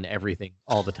already won everything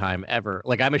all the time ever.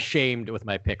 Like, I'm ashamed with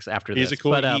my picks after this. He's a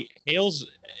cool. He hails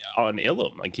on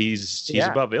Ilum. Like, he's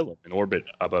above Ilum, in orbit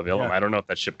above Ilum. I don't know if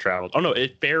that ship travels. Oh no,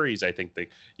 it ferries, I think, the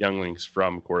younglings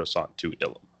from Coruscant to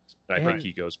Ilum. And I think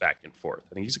he goes back and forth.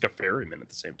 I think he's like a ferryman at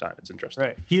the same time. It's interesting.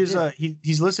 Right. He is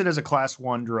he's listed as a class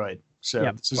 1 droid.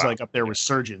 So this is like up there with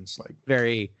surgeons. Like,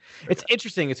 it's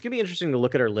interesting. It's gonna be interesting to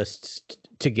look at our lists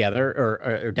together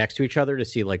or next to each other to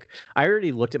see. Like, I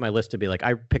already looked at my list to be like,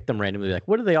 I picked them randomly. Like,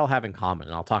 what do they all have in common?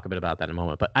 And I'll talk a bit about that in a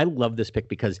moment. But I love this pick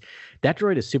because that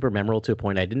droid is super memorable to a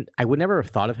point I would never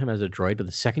have thought of him as a droid, but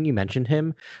the second you mentioned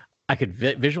him, I could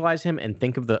visualize him and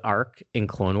think of the arc in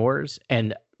Clone Wars.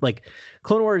 And like,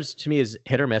 Clone Wars to me is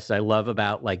hit or miss. I love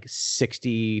about like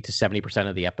 60 to 70%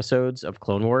 of the episodes of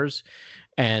Clone Wars.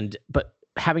 But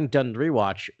having done the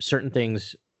rewatch, certain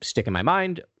things stick in my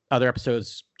mind. Other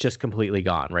episodes just completely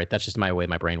gone, right? That's just my way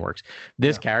my brain works.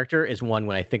 This character is one,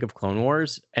 when I think of Clone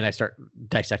Wars and I start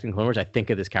dissecting Clone Wars, I think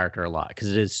of this character a lot because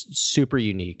it is super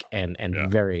unique and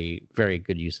very, very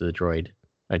good use of the droid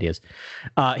ideas.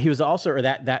 He was also, or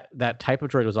that type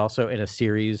of droid was also in a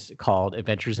series called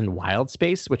Adventures in Wild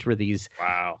Space, which were these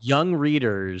young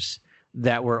readers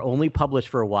that were only published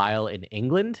for a while in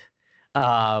England.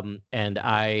 And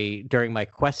I, during my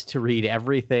quest to read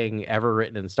everything ever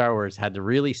written in Star Wars, had to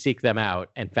really seek them out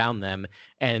and found them.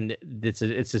 And it's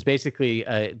just basically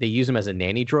they use them as a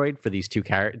nanny droid for these two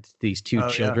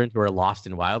children who are lost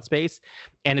in wild space.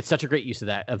 And it's such a great use of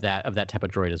that type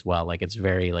of droid as well. Like it's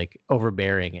very like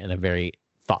overbearing in a very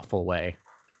thoughtful way.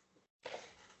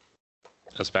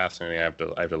 That's fascinating. I have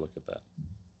to look at that.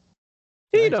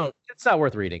 It's not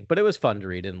worth reading, but it was fun to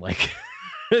read in like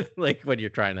like when you're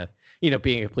trying to,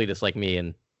 being a completist like me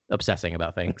and obsessing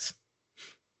about things.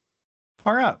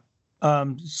 All right.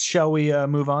 Shall we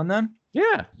move on then?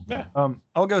 Yeah.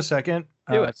 I'll go second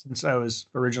since I was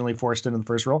originally forced into the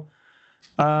first role.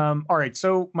 All right.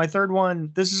 So my third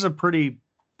one, this is a pretty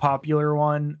popular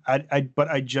one. But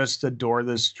I just adore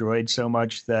this droid so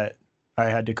much that I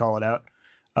had to call it out.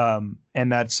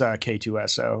 And that's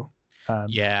K2SO.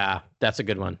 Yeah, that's a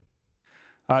good one.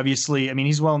 Obviously, I mean,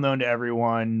 he's well known to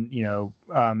everyone.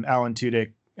 Alan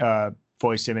Tudyk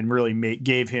voiced him and really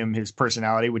gave him his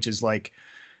personality, which is like,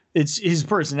 it's his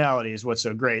personality is what's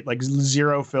so great. Like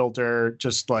zero filter,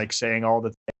 just like saying all the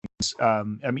things.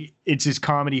 I mean, it's his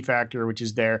comedy factor, which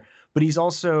is there, but he's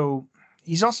also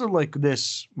like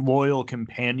this loyal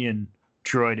companion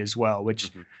droid as well, which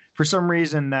for some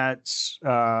reason that's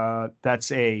a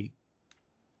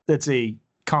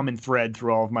common thread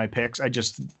through all of my picks.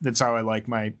 That's how I like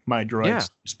my droids. Yeah.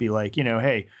 Just be like,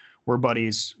 hey, we're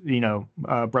buddies,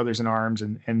 brothers in arms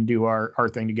and do our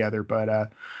thing together. But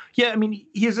I mean,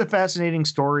 he has a fascinating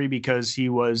story because he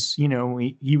was,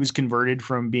 he was converted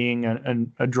from being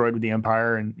a droid with the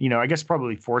Empire and, I guess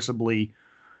probably forcibly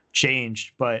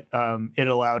changed, but it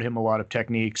allowed him a lot of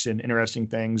techniques and interesting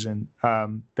things and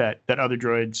that other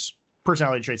droids,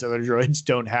 personality traits that other droids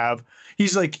don't have.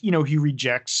 He's like, he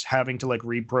rejects having to like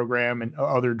reprogram and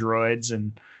other droids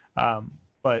and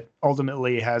but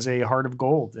ultimately has a heart of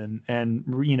gold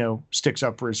and sticks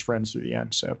up for his friends through the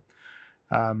end. So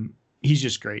he's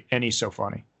just great and he's so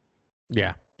funny.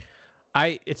 Yeah.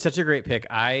 It's such a great pick.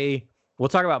 We'll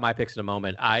talk about my picks in a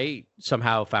moment. I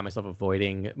somehow found myself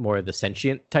avoiding more of the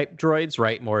sentient type droids,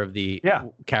 right? More of the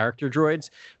character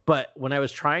droids. But when I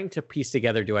was trying to piece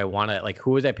together, do I want to, like,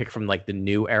 who would I pick from, like, the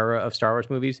new era of Star Wars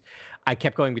movies? I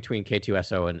kept going between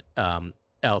K2SO and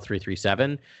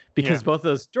L337 because both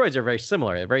those droids are very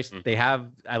similar.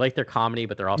 I like their comedy,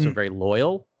 but they're also very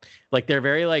loyal. Like, they're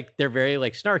very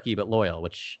snarky, but loyal,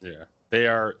 which... Yeah. They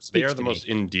are the most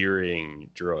endearing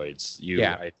droids.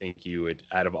 I think you would,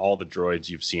 out of all the droids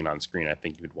you've seen on screen, I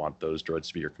think you would want those droids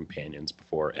to be your companions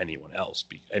before anyone else,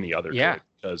 any other droid,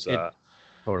 because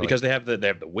they have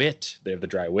the wit, they have the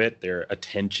dry wit, they're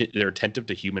attentive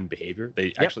to human behavior.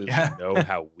 They actually know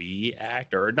how we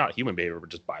act, or not human behavior, but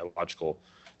just biological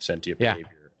sentient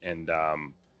behavior, and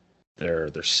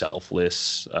they're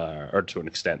selfless, or to an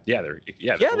extent, they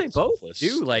both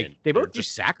do. Like they both do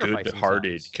sacrifice.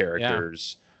 Good-hearted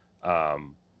characters.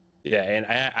 And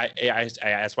I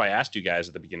that's why I asked you guys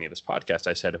at the beginning of this podcast.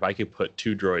 I said if I could put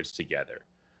two droids together,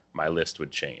 my list would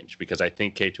change because I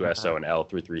think K2SO and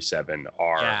L337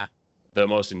 are the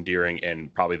most endearing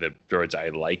and probably the droids I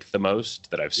like the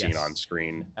most that I've seen on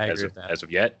screen as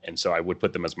of yet. And so I would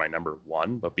put them as my number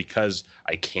one. But because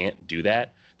I can't do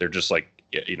that, they're just like,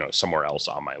 somewhere else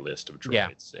on my list of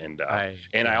droids. And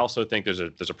I also think there's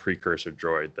a precursor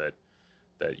droid that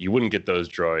you wouldn't get those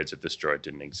droids if this droid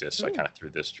didn't exist. So I kind of threw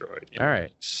this droid. All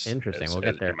right. Interesting. We'll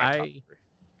get there. I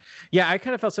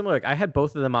kind of felt similar. Like I had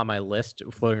both of them on my list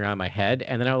floating around my head.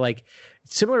 And then I was like,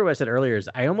 similar to what I said earlier, is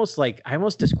I almost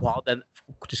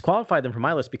disqualified them from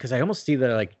my list because I almost see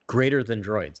they're like greater than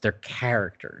droids. They're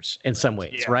characters in some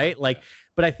ways, right? Like,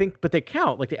 but they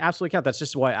count. Like they absolutely count. That's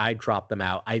just why I dropped them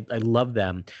out. I love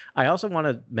them. I also want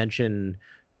to mention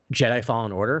Jedi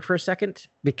Fallen Order for a second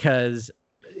because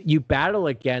you battle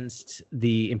against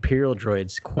the Imperial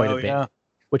droids quite a bit,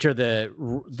 which are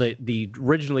the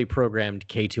originally programmed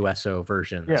K2SO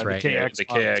versions, right? The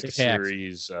KX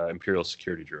series Imperial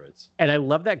security droids. And I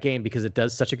love that game because it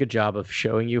does such a good job of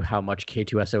showing you how much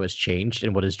K2SO has changed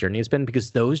and what his journey has been.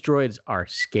 Because those droids are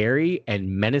scary and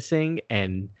menacing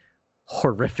and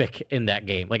horrific in that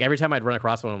game. Like every time I'd run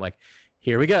across one, I'm like,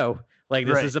 here we go. Like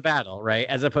this is a battle, right?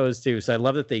 As opposed to, so I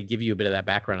love that they give you a bit of that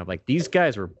background of like, these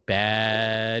guys were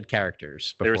bad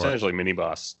characters before. They're essentially mini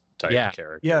boss type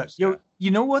characters. Yeah.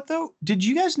 You know what though? Did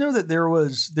you guys know that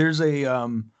there's a,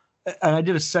 and I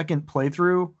did a second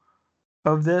playthrough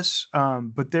of this,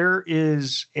 but there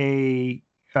is in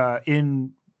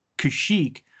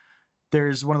Kashyyyk,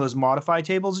 there's one of those modify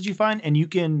tables that you find, and you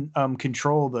can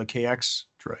control the KX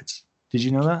droids. Did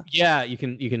you know that? Yeah, you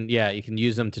can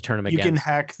use them to turn them You against.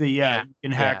 can hack the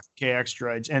KX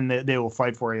droids, and they will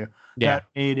fight for you. Yeah. That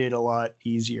made it a lot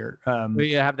easier. Well,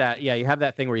 you have that. Yeah, you have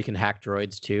that thing where you can hack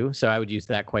droids too. So I would use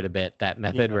that quite a bit. That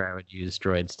method where I would use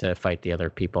droids to fight the other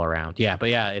people around. Yeah, but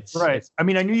yeah, it's right. I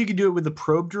mean, I knew you could do it with the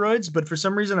probe droids, but for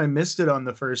some reason I missed it on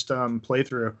the first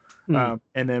playthrough.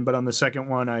 But on the second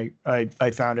one,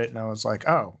 I found it and I was like,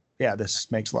 oh yeah, this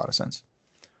makes a lot of sense.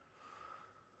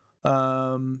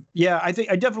 I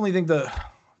definitely think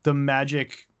the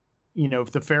magic,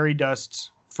 the fairy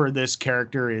dust for this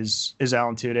character is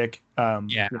Alan Tudyk.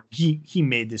 He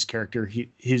made this character.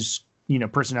 His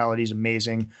personality is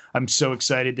amazing. I'm so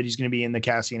excited that he's going to be in the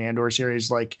Cassian Andor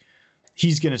series. Like,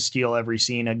 he's going to steal every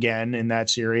scene again in that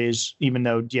series, even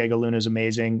though Diego Luna is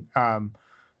amazing. That's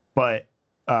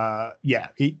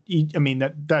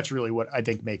really what I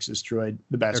think makes this droid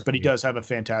the best. But he does have a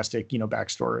fantastic,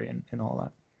 backstory and all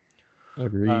that.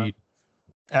 Agreed.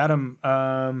 Adam,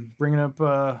 bringing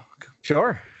up.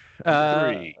 Sure.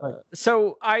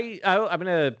 So I'm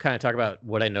gonna kind of talk about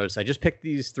what I noticed. I just picked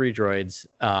these 3 droids.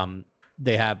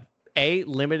 They have A,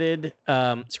 limited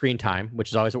screen time, which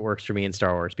is always what works for me in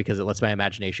Star Wars because it lets my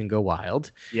imagination go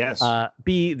wild. Yes.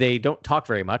 B, they don't talk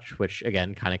very much, which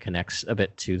again kind of connects a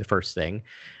bit to the first thing.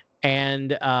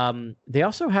 And they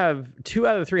also have 2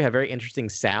 out of the 3 have very interesting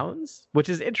sounds, which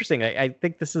is interesting. I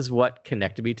think this is what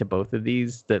connected me to both of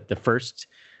these. The first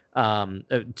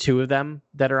 2 of them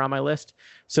that are on my list.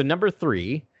 So number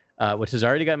 3, which has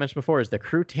already got mentioned before, is the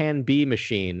Crutan B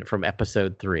machine from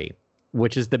Episode 3,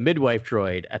 which is the midwife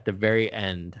droid at the very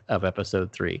end of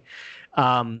Episode 3.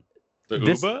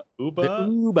 The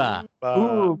Uba.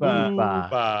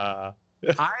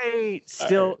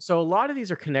 So a lot of these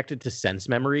are connected to sense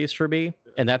memories for me,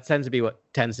 and that tends to be what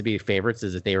tends to be favorites,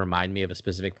 is that they remind me of a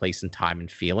specific place and time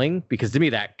and feeling, because to me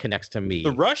that connects to me.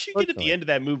 The rush you get at the end of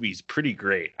that movie is pretty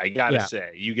great, I gotta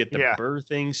say. You get the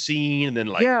birthing scene, and then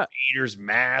Vader's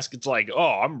mask. It's like,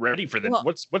 oh, I'm ready for this.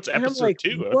 What's episode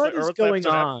 2? What is going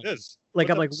on?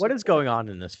 Like, I'm like, what is going on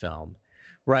in this film?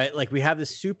 Right? Like, we have this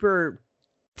super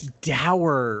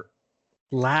dour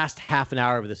last half an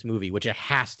hour of this movie, which it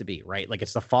has to be, right? Like,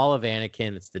 it's the fall of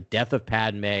Anakin, it's the death of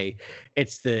Padme,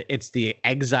 it's the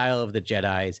exile of the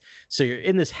Jedis. So you're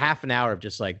in this half an hour of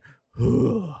just like,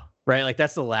 right? Like,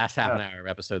 that's the last half an hour of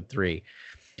Episode 3.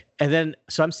 And then,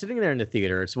 so I'm sitting there in the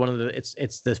theater. It's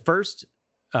it's the first.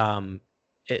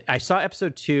 I saw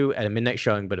Episode 2 at a midnight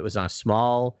showing, but it was on a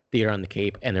small theater on the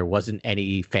Cape, and there wasn't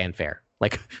any fanfare.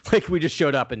 Like we just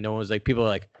showed up, and no one was like, people were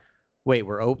like, wait,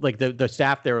 we're open. Like the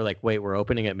staff there were like, wait, we're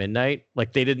opening at midnight.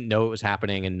 Like, they didn't know it was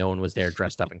happening, and no one was there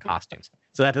dressed up in costumes.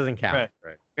 So that doesn't count.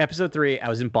 Right. Episode 3, I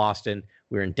was in Boston.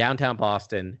 We were in downtown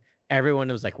Boston. Everyone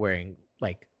was like wearing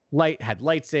had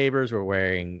lightsabers. We're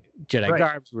wearing Jedi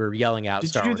garbs. We were yelling out. Did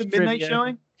Star you do Wars the midnight trivia.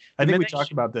 showing? I think we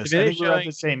talked about this. I think we were at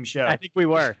the same show. I think we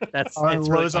were. That's on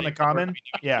Rose on the Common.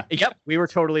 Yeah. Yep, we were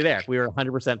totally there. We were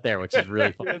 100% there, which is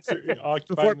really fun.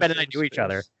 Before Ben and I knew each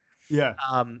other. Yeah.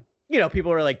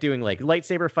 People were like doing like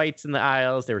lightsaber fights in the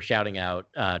aisles. They were shouting out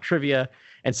trivia.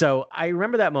 And so I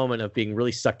remember that moment of being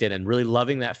really sucked in and really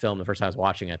loving that film the first time I was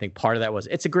watching it. I think part of that was,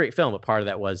 it's a great film, but part of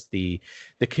that was the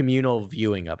communal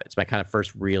viewing of it. It's my kind of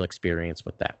first real experience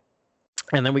with that.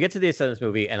 And then we get to the end of this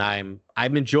movie, and I'm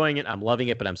enjoying it. I'm loving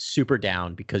it, but I'm super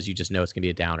down because you just know it's gonna be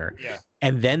a downer. Yeah.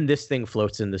 And then this thing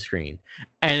floats in the screen,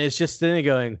 and it's just sitting there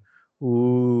going,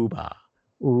 ooba,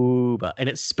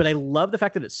 ooba. But I love the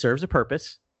fact that it serves a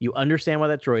purpose. You understand why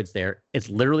that droid's there. It's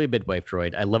literally a midwife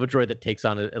droid. I love a droid that takes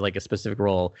on a specific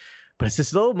role, but it's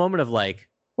this little moment of like,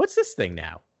 what's this thing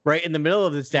now? Right in the middle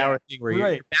of this dour thing where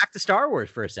you're back to Star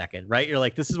Wars for a second, right? You're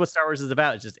like, this is what Star Wars is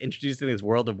about. It's just introducing this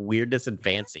world of weirdness and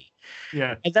fancy.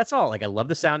 Yeah. And that's all. Like, I love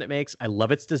the sound it makes. I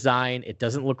love its design. It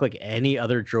doesn't look like any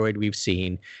other droid we've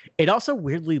seen. It also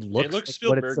weirdly looks. It looks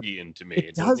Spielbergian to me.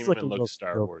 It does doesn't look even look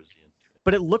Star Warsian.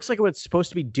 But it looks like what it's supposed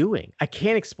to be doing. I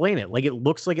can't explain it. Like, it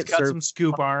looks like it's got some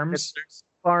scoop arms.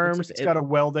 It's got a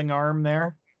welding arm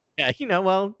there. Yeah,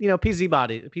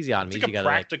 physiognomy. It's like a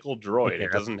practical droid.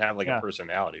 It doesn't have a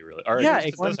personality, really. Or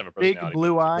it does have a big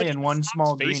blue eye and one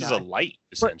small green eye. Face is a light,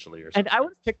 essentially. Or something. And I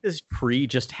would pick this pre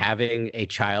just having a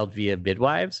child via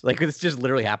midwives. Like, this just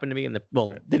literally happened to me. It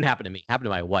didn't happen to me. It happened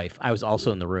to my wife. I was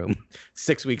also in the room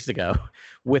 6 weeks ago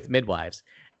with midwives.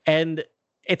 And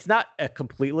it's not a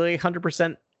completely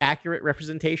 100% accurate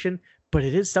representation, but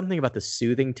it is something about the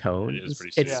soothing tone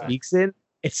it speaks in.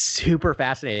 It's super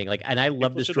fascinating. And I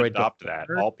love this droid. Adopt that.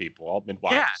 All people, all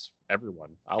midwives,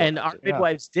 everyone. And our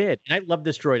midwives did. And I love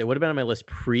this droid. It would have been on my list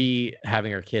pre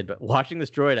having our kid, but watching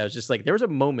this droid, I was just like, there was a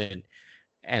moment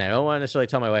and I don't want to necessarily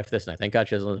tell my wife this, and I thank God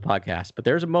she doesn't listen to the podcast, but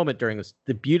there's a moment during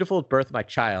the beautiful birth of my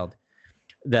child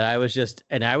that I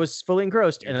was fully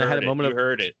engrossed, and I had a moment You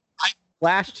heard it.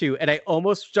 flash to, and I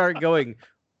almost started going,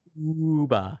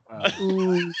 Ooba,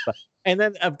 Ooba. And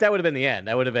then that would have been the end.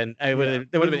 That would have been, that would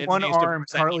have been one introduced to- arm.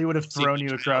 Harley would have thrown you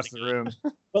across the room.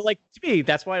 But like, to me,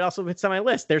 that's why it also hits on my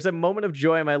list. There's a moment of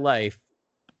joy in my life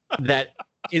that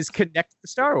is connected to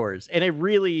Star Wars in a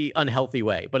really unhealthy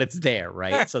way, but it's there,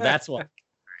 right? So that's why.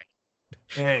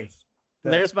 Hey,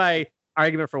 There's my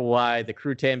argument for why the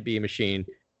Crew 10B machine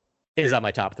is on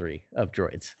my top 3 of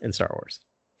droids in Star Wars.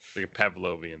 Like a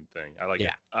Pavlovian thing. I like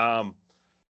Yeah. it.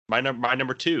 My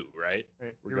number 2, right?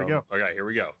 Here we go. Okay, here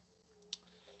we go.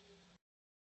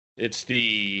 It's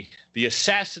the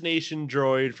assassination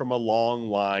droid from a long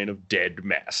line of dead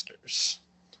masters.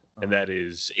 And that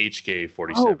is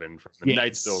HK-47 from the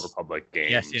Knights of the Old Republic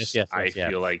games. Yes, I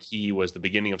feel like he was the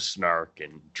beginning of snark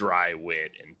and dry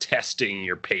wit and testing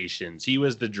your patience. He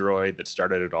was the droid that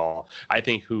started it all. I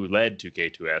think who led to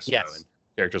K2SO and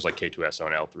characters like K2SO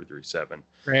and L337.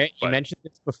 Right. But, you mentioned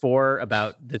this before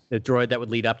about the droid that would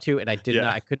lead up to, and I could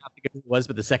not think of who it was,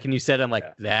 but the second you said it, I'm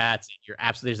like, that's it. You're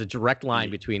absolutely, there's a direct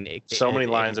line between so many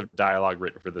lines of dialogue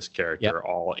written for this character are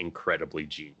all incredibly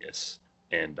genius.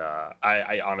 And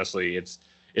I honestly, it's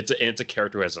a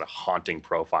character who has a haunting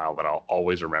profile that I'll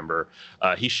always remember.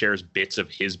 He shares bits of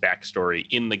his backstory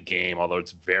in the game, although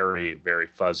it's very, very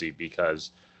fuzzy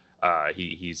because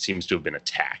he seems to have been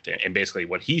attacked. And basically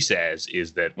what he says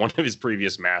is that one of his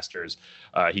previous masters,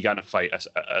 he got in a fight,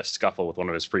 a scuffle with one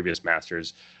of his previous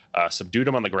masters, subdued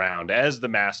him on the ground. As the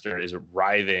master is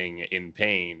writhing in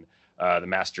pain, the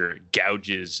master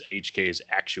gouges HK's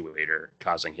actuator,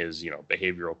 causing his,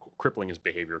 crippling his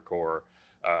behavior core,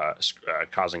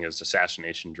 causing his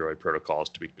assassination droid protocols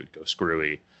to go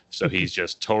screwy. So he's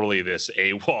just totally this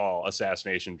AWOL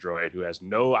assassination droid who has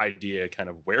no idea kind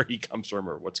of where he comes from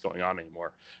or what's going on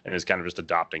anymore, and is kind of just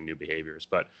adopting new behaviors.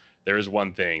 But there is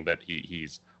one thing that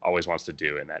he's always wants to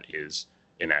do, and that is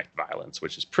enact violence,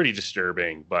 which is pretty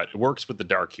disturbing, but it works with the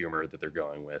dark humor that they're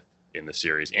going with in the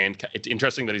series. And it's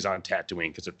interesting that he's on Tatooine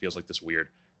because it feels like this weird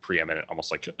preeminent,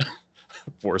 almost like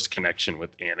Force connection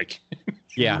with Anakin.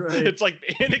 Yeah. Right. It's like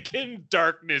Anakin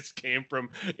darkness came from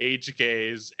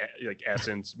HK's like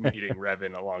essence meeting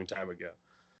Revan a long time ago.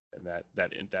 And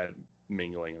that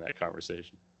mingling in that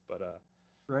conversation. But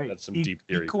that's some deep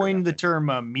theory. He coined the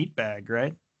term meat bag,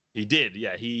 right? He did,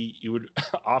 yeah. He would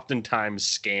oftentimes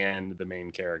scan the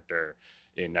main character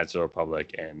in Knights of the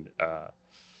Republic and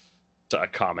to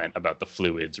comment about the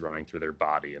fluids running through their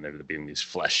body, and there being these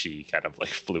fleshy, kind of like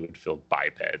fluid-filled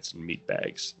bipeds and meat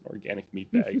bags, organic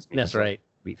meat bags. That's right.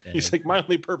 Meat bags. He's like, my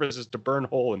only purpose is to burn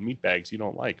hole in meat bags you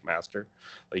don't like, Master.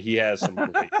 Like, he has some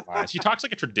great lines. He talks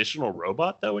like a traditional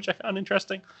robot, though, which I found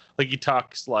interesting. Like, he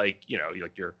talks like,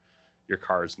 like your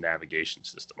car's navigation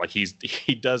system. Like,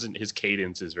 he doesn't, his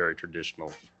cadence is very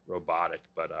traditional robotic,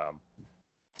 but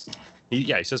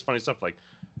he says funny stuff like,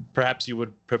 perhaps you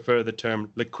would prefer the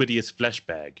term liquidious flesh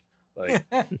bag. Like,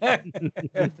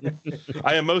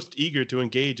 I am most eager to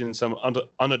engage in some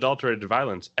unadulterated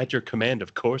violence at your command,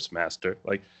 of course, Master.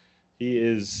 Like, he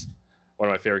is one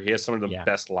of my favorite. He has some of the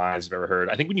best lines I've ever heard.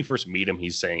 I think when you first meet him,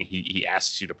 he's saying he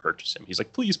asks you to purchase him. He's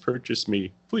like, please purchase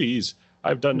me, please.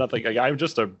 I've done nothing. I'm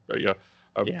just a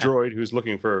droid who's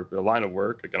looking for a line of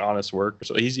work, like an honest work.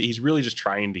 So he's really just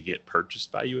trying to get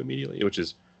purchased by you immediately, which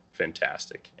is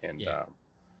fantastic. And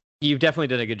you've definitely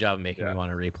done a good job of making me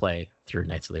want to replay through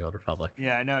Knights of the Old Republic.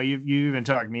 Yeah, I know. You even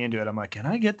talked me into it. I'm like, can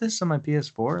I get this on my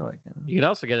PS4? Like, you can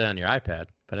also get it on your iPad.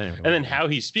 But anyway. And then how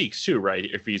he speaks too, right?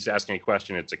 If he's asking a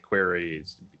question, it's a query,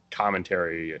 it's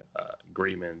commentary,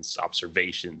 agreements,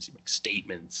 observations. He makes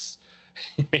statements.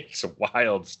 He makes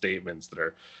wild statements that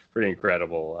are pretty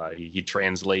incredible. He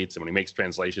translates, and when he makes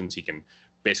translations, he can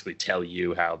basically tell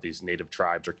you how these native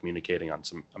tribes are communicating on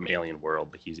some alien world.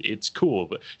 But it's cool,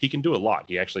 but he can do a lot.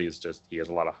 He actually he has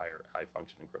a lot of high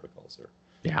functioning protocols there.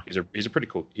 Yeah, he's a pretty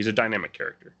cool. He's a dynamic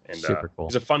character, and super cool.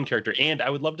 He's a fun character. And I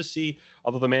would love to see,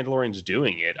 although the Mandalorian's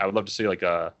doing it, I would love to see like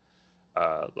the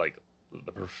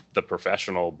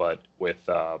professional, but with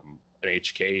an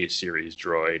HK series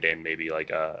droid and maybe like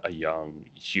a young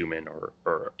human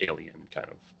or alien kind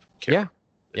of character.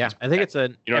 Yeah. I think it's a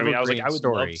what I mean? I was like, I would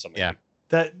love something. Yeah.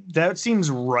 That seems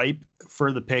ripe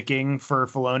for the picking for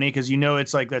Filoni, because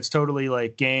it's like that's totally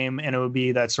like game, and it would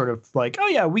be that sort of like, oh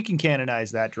yeah, we can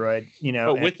canonize that droid,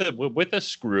 but with a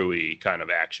screwy kind of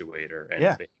actuator.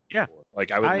 And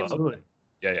like I would love it.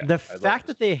 Yeah. The fact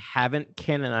that they haven't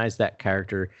canonized that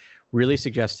character really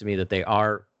suggests to me that they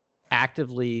are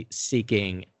actively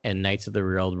seeking a Knights of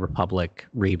the Old Republic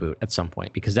reboot at some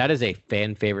point, because that is a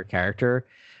fan favorite character.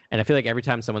 And I feel like every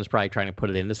time someone's probably trying to put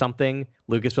it into something,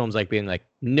 Lucasfilm's like being like,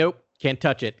 nope, can't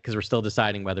touch it, because we're still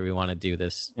deciding whether we want to do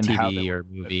this And TV or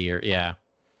movie or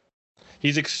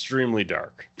He's extremely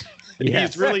dark.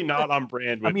 Yes. He's really not on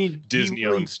brand with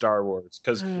Disney-owned Star Wars,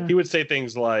 because he would say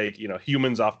things like,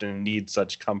 humans often need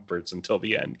such comforts until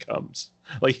the end comes.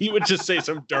 Like, he would just say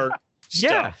some dark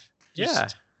stuff. Yeah.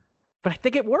 But I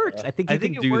think it works. I think you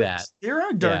can do that. There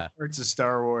are dark parts of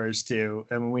Star Wars too,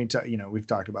 and we've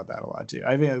talked about that a lot too.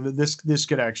 I mean, this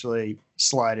could actually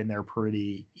slide in there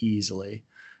pretty easily.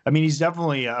 I mean, he's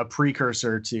definitely a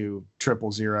precursor to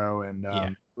 000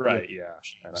 and right. Yeah,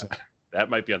 that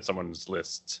might be on someone's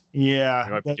list.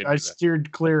 Yeah, I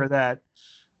steered clear of that.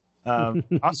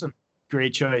 Awesome,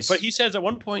 great choice. But he says at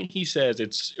one point,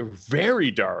 it's very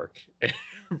dark and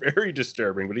very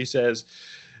disturbing. But he says,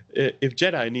 if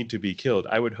Jedi need to be killed,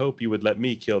 I would hope you would let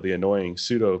me kill the annoying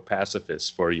pseudo-pacifists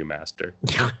for you, Master.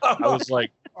 I was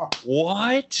like,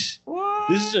 what?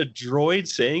 This is a droid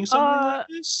saying something like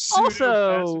this?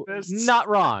 Also, not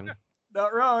wrong.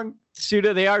 Not wrong.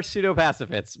 They are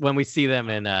pseudo-pacifists when we see them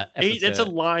in It's a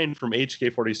line from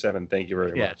HK-47. Thank you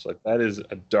very much. Like, that is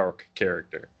a dark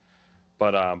character.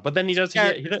 But then he does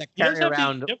have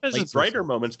his brighter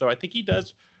moments, though. I think he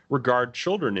does regard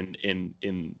children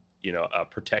in a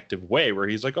protective way, where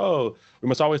he's like, oh, we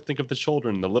must always think of the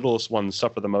children. The littlest ones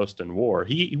suffer the most in war.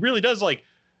 He really does, like,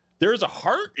 there's a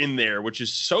heart in there, which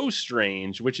is so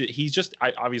strange, he's just,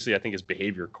 obviously I think his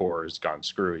behavior core has gone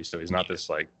screwy. So he's not this,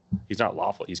 like, he's not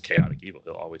lawful. He's chaotic evil.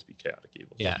 He'll always be chaotic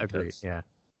evil. Yeah, agreed. Yeah.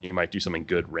 He might do something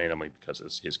good randomly because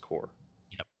it's his core.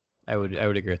 Yep. I would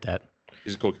agree with that.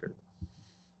 He's a cool character.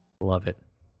 Love it.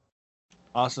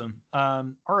 Awesome.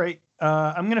 All right.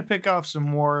 I'm going to pick off some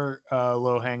more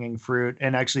low-hanging fruit.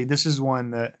 And actually, this is one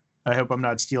that I hope I'm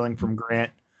not stealing from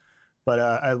Grant. But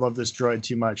I love this droid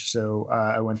too much, so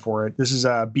I went for it. This is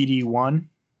BD1.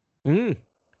 Mm.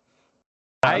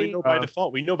 We know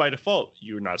by default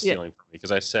you're not stealing from me,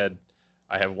 because I said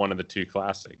I have one of the two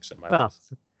classics in my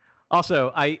list.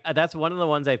 Also, that's one of the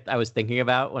ones I was thinking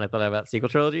about when I thought about sequel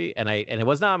trilogy, and it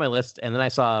was not on my list. And then I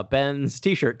saw Ben's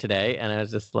T-shirt today, and I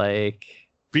was just like,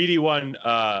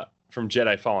 BD1 from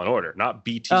Jedi Fallen Order, not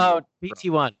BT. Oh,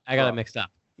 BT1. I got it mixed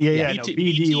up. Yeah,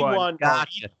 BD1.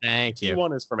 Gotcha. Thank you.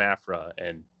 BT1 is from Afra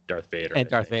and Darth Vader. And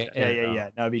Darth Vader. Yeah.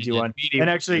 No, BT1. And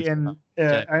actually,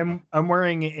 I'm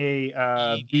wearing a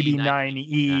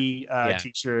BB9E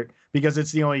T-shirt because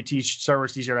it's the only Star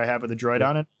Wars T-shirt I have with a droid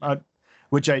on it.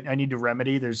 Which I need to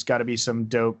remedy. There's got to be some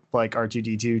dope like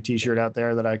R2D2 T-shirt out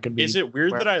there that I could be. Is it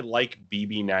weird that I like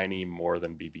BB9E more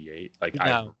than BB8? Like,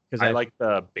 no, I like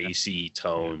the bassy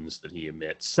tones that he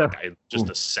emits. So, just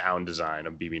the sound design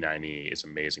of BB9E is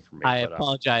amazing for me. I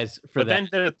apologize for that.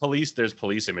 But then there's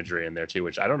police imagery in there too,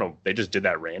 which I don't know. They just did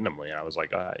that randomly, and I was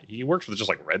like, he works with just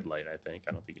like red light. I think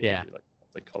I don't think he do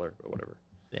like color or whatever.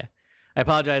 Yeah, I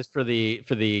apologize for the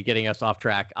getting us off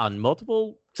track on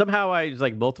multiple. Somehow I was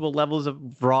like multiple levels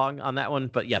of wrong on that one.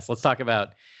 But yes, let's talk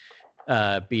about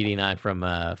BD9 from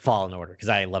Fallen Order, because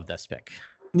I love this pick.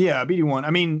 Yeah, BD1. I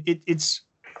mean, it's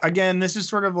again, this is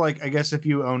sort of like, I guess if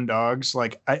you own dogs,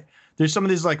 like there's some of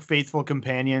these like faithful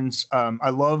companions.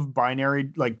 I love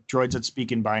binary, like droids that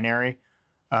speak in binary.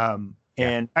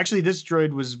 And actually this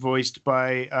droid was voiced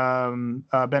by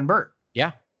Ben Burt.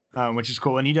 Yeah. Which is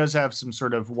cool. And he does have some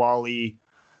sort of Wall-E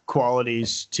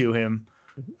qualities to him.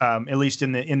 At least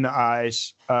in the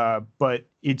eyes, but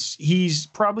he's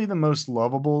probably the most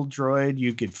lovable droid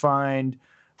you could find.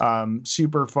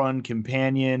 Super fun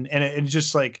companion, and it's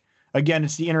just like, again,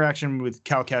 it's the interaction with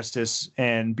Cal Kestis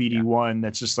and BD1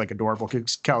 that's just like adorable.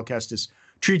 Because Cal Kestis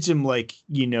treats him like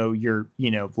your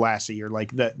Lassie, or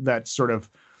like that sort of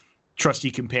trusty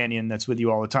companion that's with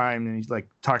you all the time, and he's like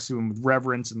talks to him with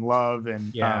reverence and love,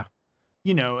 and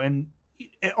and.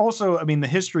 Also, I mean, the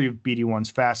history of BD1's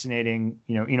fascinating.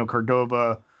 Eno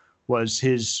Cordova was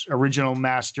his original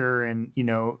master, and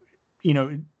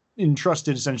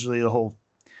entrusted essentially the whole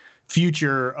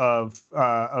future of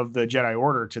the Jedi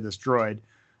Order to this droid.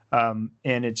 And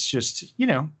it's just,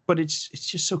 but it's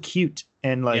just so cute,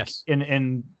 and like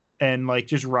and like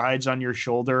just rides on your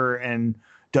shoulder and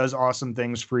does awesome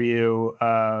things for you.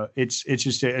 It's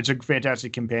a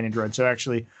fantastic companion droid. So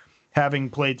actually, having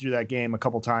played through that game a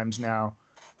couple times now,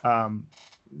 how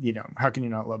can you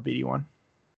not love BD1?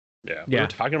 Yeah, we were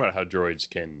talking about how droids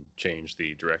can change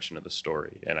the direction of the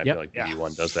story, and I feel like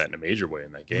BD1 does that in a major way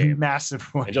in that game.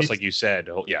 Massive way. And just like you said,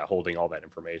 holding all that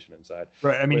information inside.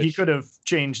 Right. I mean, he could have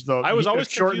changed the. I was always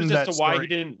confused as to why he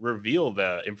didn't reveal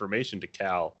the information to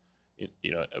Cal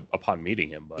upon meeting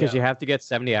him. Because you have to get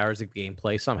 70 hours of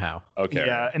gameplay somehow. Okay.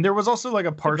 Yeah, and there was also like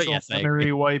a partial yes,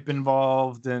 memory wipe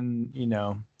involved, and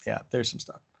there's some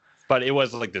stuff. But it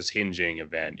was like this hinging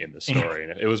event in the story,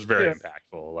 and it was very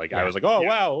impactful. Like I was like,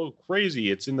 wow,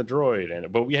 crazy! It's in the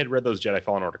droid, but we had read those Jedi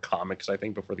Fallen Order comics, I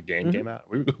think, before the game came out.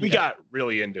 We got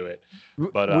really into it.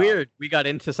 But weird, we got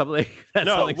into something. That's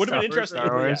no, like would have been Star interesting.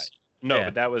 Wars.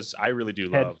 But that was I really do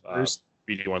love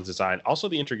BD1's design. Also,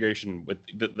 the integration with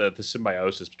the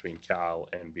symbiosis between Cal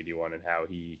and BD1 and how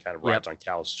he kind of rides on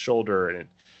Cal's shoulder, and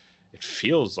it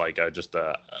feels like just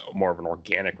a more of an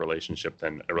organic relationship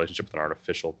than a relationship with an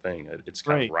artificial thing. It's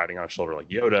kind of riding on a shoulder like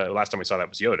Yoda. Last time we saw that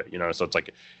was Yoda, so it's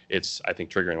like it's I think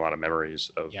triggering a lot of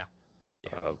memories of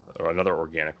another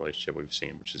organic relationship we've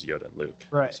seen, which is Yoda and Luke.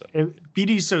 Right. So.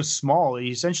 BD's so small, he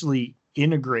essentially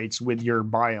integrates with your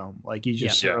biome. Like he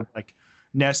just sort of like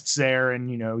nests there, and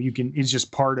he's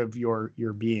just part of your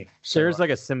being. So there's like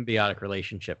a symbiotic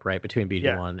relationship, right, between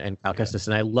BD1 and Cal Kestis,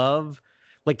 and I love,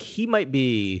 like, he might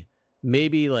be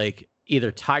maybe like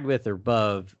either tied with or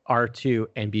above R2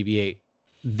 and BB-8,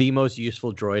 the most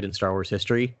useful droid in Star Wars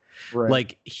history. Right.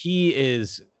 Like, he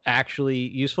is actually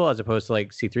useful as opposed to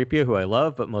like C-3PO, who I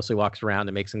love, but mostly walks around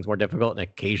and makes things more difficult and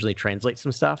occasionally translates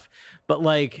some stuff. But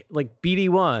like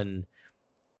BD-1,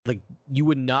 like, you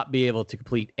would not be able to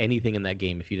complete anything in that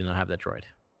game if you did not have that droid.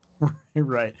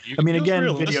 Right. I mean, again,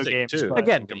 video games too.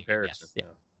 Again, comparison. Yes,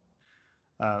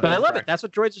 but I love it. That's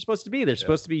what droids are supposed to be. They're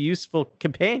supposed to be useful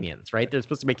companions, right? They're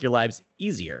supposed to make your lives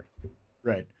easier.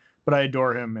 Right. But I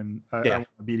adore him, and I want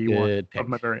a BD1 of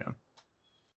my very own.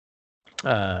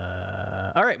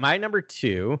 All right, my number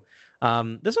 2.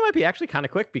 This one might be actually kind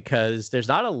of quick because there's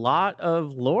not a lot of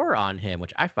lore on him,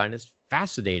 which I find is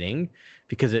fascinating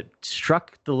because it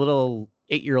struck the little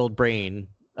 8-year-old brain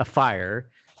afire,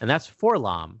 and that's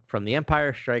Forlom from The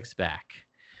Empire Strikes Back.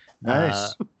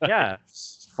 Nice.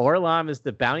 Forlom is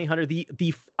the bounty hunter, the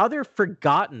other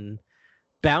forgotten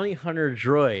bounty hunter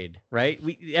droid, right?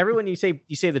 Everyone you say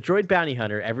the droid bounty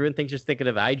hunter, everyone thinks you're thinking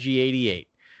of IG-88,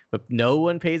 but no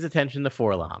one pays attention to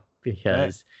Forlom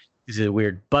because he's a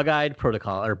weird bug-eyed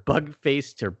protocol or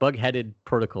bug-faced or bug-headed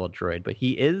protocol droid, but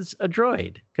he is a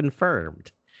droid,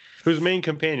 confirmed. Whose main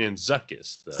companion,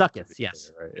 Zuckuss. Zuckuss,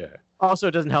 yes. Right, yeah. Also,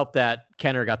 it doesn't help that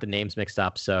Kenner got the names mixed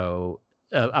up, so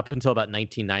up until about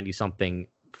 1990-something,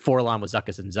 Forlom was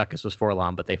Zuckuss and Zuckuss was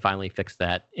Forlom, but they finally fixed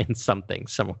that in something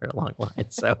somewhere along the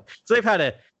line. So they've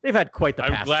had quite the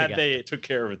past. I'm glad together. they took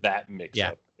care of that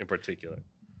mix-up in particular.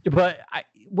 But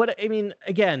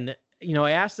again,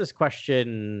 I asked this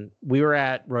question. We were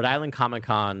at Rhode Island Comic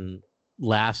Con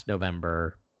last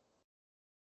November.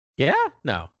 Yeah,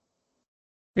 no.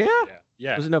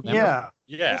 Yeah. Was it November?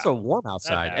 Yeah. It's so warm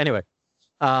outside. Anyway,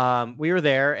 we were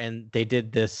there and they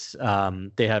did this.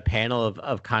 They had a panel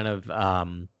of kind of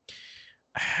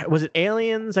was it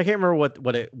aliens? I can't remember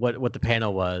what the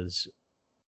panel was,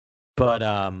 but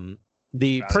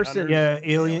the Bounty person, hunters?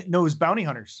 alien. No, it was bounty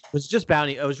hunters. it was just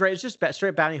bounty. It was right. It's just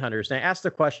straight bounty hunters. And I asked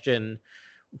the question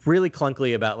really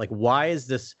clunkily about like why is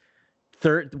this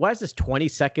 20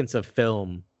 seconds of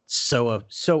film so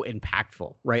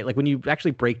impactful, right? Like when you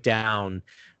actually break down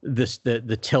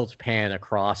the tilt pan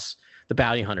across the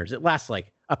bounty hunters, it lasts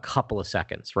like a couple of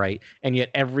seconds, right? And yet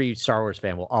every Star Wars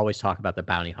fan will always talk about the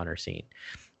bounty hunter scene.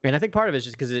 And I think part of it is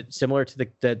just because it's similar to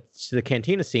the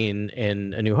cantina scene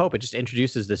in A New Hope. It just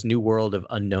introduces this new world of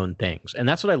unknown things. And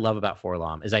that's what I love about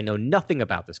Forlom is I know nothing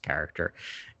about this character.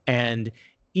 And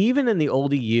even in the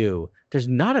old EU, there's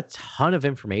not a ton of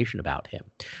information about him.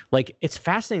 Like, it's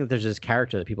fascinating that there's this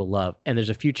character that people love, and there's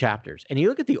a few chapters. And you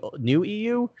look at the new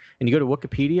EU, and you go to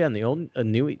Wikipedia and the old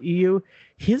new EU,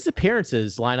 his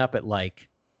appearances line up at, like,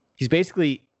 he's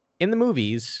basically in the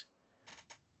movies,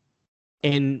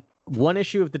 in one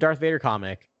issue of the Darth Vader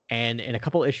comic, and in a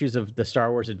couple issues of the Star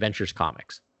Wars Adventures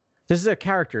comics. This is a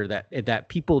character that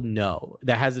people know,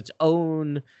 that has its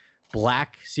own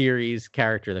Black Series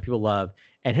character that people love.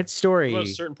 And his story. From a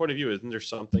certain point of view, isn't there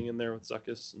something in there with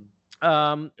Zuckuss?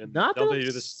 Not don't they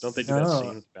do this? Don't they do that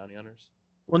scene with bounty hunters?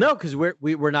 Well, no, because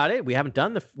we're not it. We haven't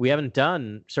done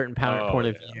certain point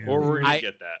of view. Or we're gonna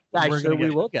get that. We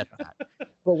will get that.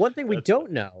 But one thing we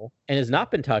don't know and has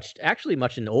not been touched actually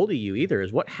much in old EU either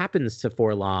is what happens to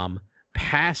Forlom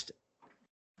past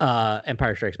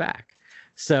Empire Strikes Back.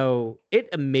 So it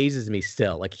amazes me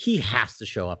still. Like, he has to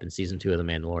show up in season 2 of The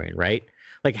Mandalorian, right?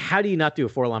 Like, how do you not do a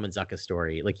Forlom and Zuckuss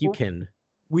story? Like, you can.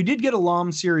 We did get a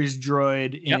LOM series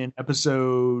droid in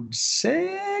episode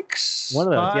 6.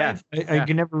 One of those, 5? I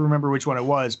can never remember which one it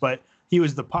was, but he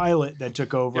was the pilot that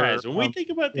took over. Guys, when we think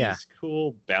about these yeah.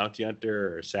 cool bounty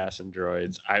hunter or assassin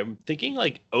droids, I'm thinking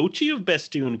like Ochi of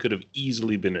Bestoon could have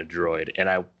easily been a droid, and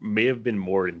I may have been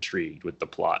more intrigued with the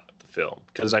plot of the film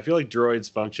because I feel like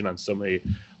droids function on so many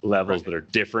levels that are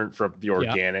different from the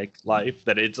organic life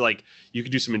that it's like you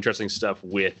could do some interesting stuff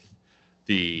with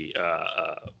the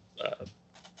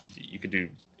you could do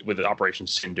with the Operation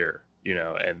Cinder, you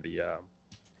know, and the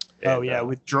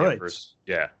with droids. Empress.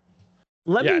 Yeah.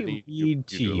 Let I me think you read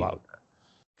do to a lot you. with that.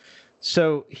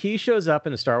 So he shows up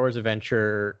in the Star Wars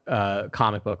Adventure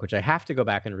comic book, which I have to go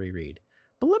back and reread.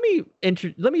 But let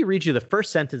me read you the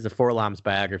first sentence of 4-LOM's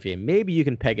biography, and maybe you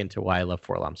can peg into why I love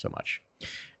 4-LOM so much.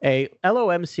 A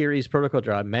LOM series protocol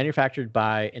droid manufactured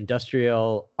by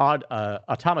Industrial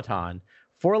Automaton,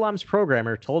 4-LOM's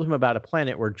programmer told him about a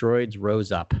planet where droids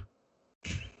rose up.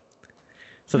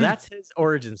 So that's his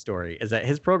origin story, is that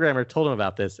his programmer told him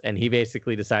about this, and he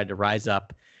basically decided to rise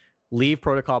up, leave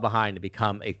protocol behind, to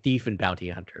become a thief and bounty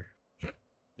hunter.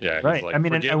 Yeah, he's Right. like, I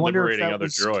mean, and forget I wonder if liberating that other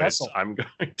was droids. Kessel. I'm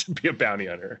going to be a bounty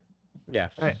hunter. Yeah.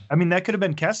 Right. I mean, that could have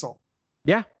been Kessel.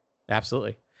 Yeah,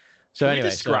 absolutely. So Can anyway,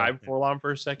 you describe 4-LOM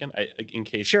for a second, in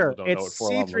case sure, people don't know what it's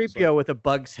 4-LOM looks like? C-3PO with a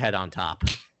bug's head on top.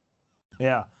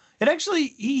 Yeah. It actually,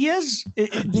 he has,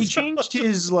 they changed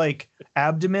his like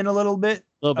abdomen a little bit.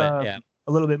 A little bit, yeah.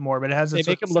 A little bit more, but it has They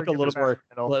make him look a little more,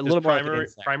 a little more like an primary,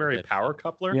 insect, primary but- power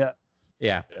coupler. Yeah.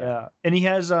 Yeah. Yeah. And he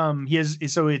has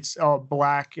so it's all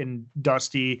black and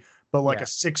dusty, but like Yeah. a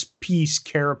 6-piece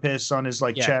carapace on his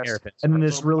like Yeah, chest. carapace. And then So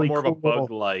this really more of cool a little-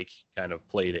 bug-like kind of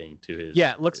plating to his.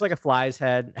 Yeah, it looks like a fly's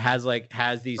head. Has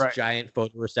these Right. giant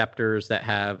photoreceptors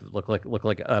that look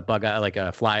like a bug eye, like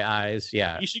a fly eyes.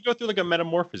 Yeah. You should go through like a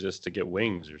metamorphosis to get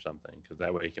wings or something, because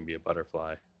that way it can be a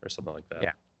butterfly or something like that.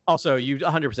 Yeah. Also, you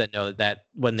 100% know that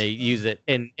when they use it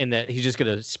in that he's just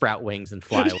gonna sprout wings and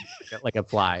fly like a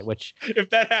fly, which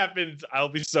If that happens, I'll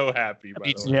be so happy.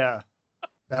 By the way. Yeah.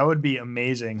 That would be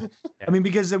amazing. Yeah. I mean,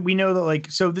 because we know that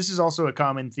like, so this is also a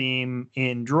common theme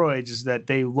in droids is that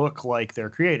they look like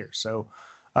their creators. So,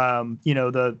 you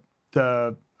know,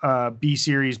 the B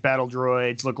series battle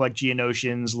droids look like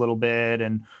Geonosians a little bit,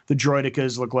 and the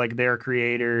droidicas look like their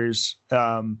creators.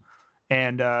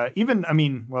 And even, I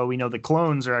mean, well, we know the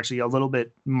clones are actually a little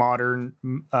bit modern,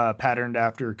 patterned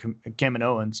after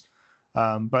Kaminoans.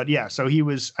 But yeah, so he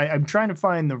was, I'm trying to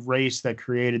find the race that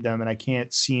created them, and I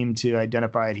can't seem to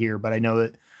identify it here, but I know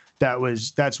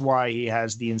that's why he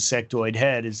has the insectoid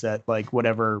head, is that like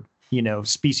whatever, you know,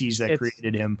 species that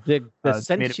created him, the made it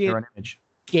sentient their own image.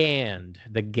 Gand,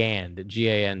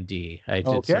 G-A-N-D. I did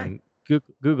Okay. some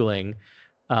Googling.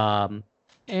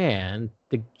 And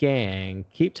the gang,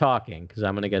 keep talking, because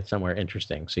I'm going to get somewhere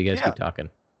interesting. So you guys keep talking.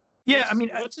 Yeah, I mean,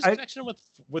 what's his I connection with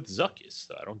Zuckus?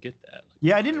 Though I don't get that.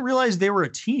 yeah, I didn't realize they were a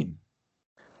team.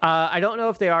 I don't know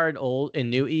if they are in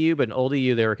new EU, but in old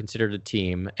EU they were considered a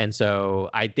team, and so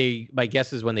my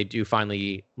guess is when they do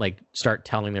finally like start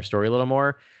telling their story a little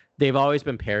more, they've always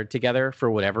been paired together for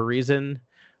whatever reason.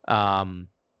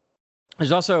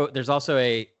 There's also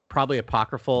a probably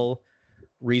apocryphal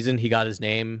reason he got his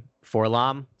name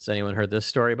 4-LOM. Has anyone heard this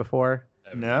story before?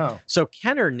 No. So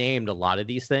Kenner named a lot of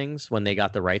these things when they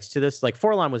got the rights to this. Like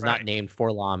 4-LOM was not Right. named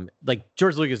 4-LOM. Like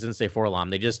George Lucas didn't say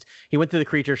 4-LOM. He went to the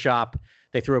creature shop.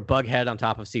 They threw a bug head on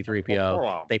top of C-3PO.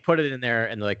 4-LOM. They put it in there,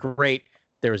 and they're like, great.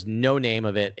 There was no name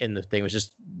of it in the thing. It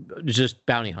was just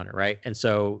bounty hunter, right? And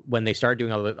so when they started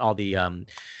doing all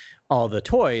the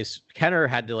toys, Kenner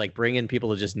had to like bring in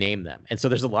people to just name them. And so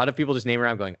there's a lot of people just name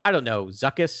around going, I don't know,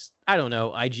 Zuckus. I don't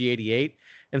know, IG-88.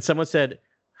 And someone said,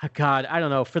 oh, God, I don't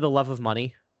know, for the love of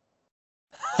money.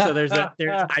 So there's I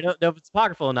don't know if it's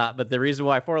apocryphal or not, but the reason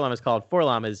why 4-LOM is called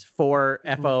 4-LOM is for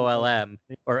FOLM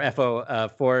or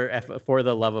for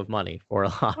the love of money.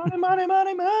 4-LOM. Money.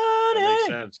 That makes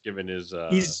sense given his.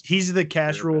 He's the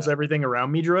cash rules everything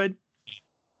around me droid.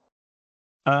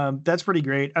 That's pretty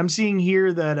great. I'm seeing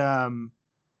here that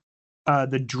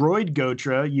the droid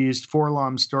Gotra used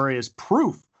 4-LOM's story as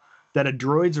proof that a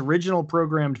droid's original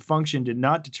programmed function did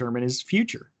not determine his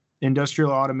future.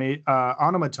 Industrial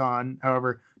Automaton,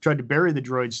 however, tried to bury the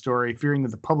droid story, fearing that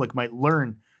the public might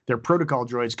learn their protocol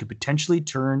droids could potentially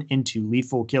turn into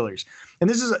lethal killers. And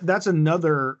that's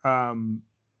another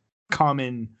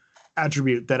common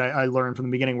attribute that I learned from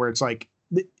the beginning, where it's like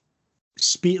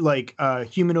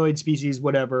humanoid species,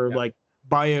 whatever, like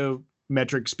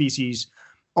biometric species,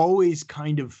 always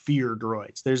kind of fear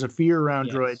droids. There's a fear around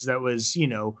droids that was,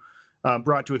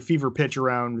 brought to a fever pitch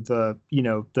around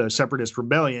the Separatist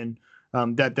rebellion,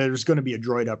 that there's going to be a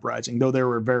droid uprising, though there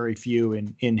were very few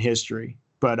in history.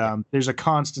 But there's a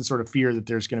constant sort of fear that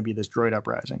there's going to be this droid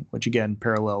uprising, which again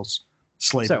parallels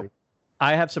slavery.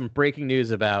 I have some breaking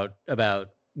news about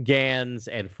Gans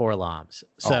and Forloms.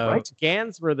 So All right.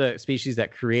 Gans were the species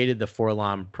that created the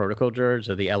Forlom protocol droids,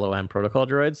 or the LOM protocol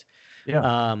droids.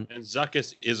 Yeah. And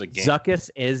Zuckuss is a Gand. Zuckuss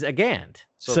is a Gand.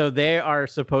 So they are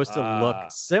supposed to look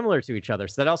similar to each other.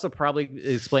 So that also probably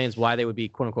explains why they would be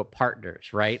quote unquote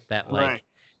partners, right? That like, Right.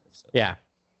 yeah.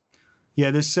 Yeah,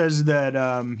 this says that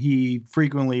he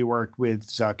frequently worked with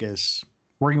Zuckuss,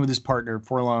 working with his partner,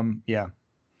 Forlom. Yeah.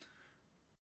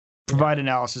 Provide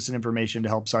analysis and information to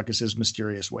help Zuckuss's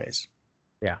mysterious ways.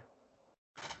 Yeah.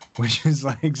 Which is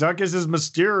like, Zuckuss is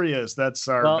mysterious. That's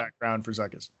our background for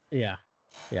Zuckuss. Yeah.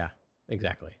 Yeah,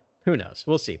 exactly. Who knows?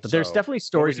 We'll see. But there's definitely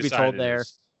stories to be told there.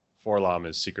 Forlom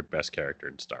is secret best character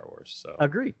in Star Wars. So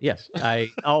agreed. Yes, I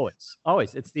always.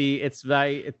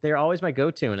 They're always my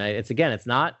go-to, and it's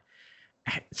not.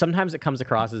 Sometimes it comes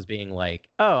across as being like,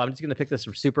 oh, I'm just going to pick this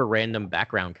super random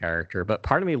background character, but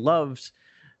part of me loves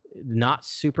not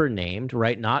super named,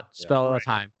 right? Not spelled all the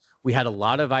time. We had a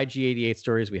lot of IG-88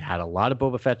 stories. We had a lot of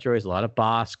Boba Fett stories, a lot of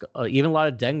Bosk, even a lot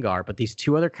of Dengar. But these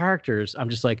two other characters, I'm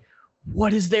just like,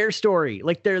 what is their story?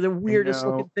 Like, they're the weirdest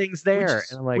looking things there.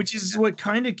 Which is what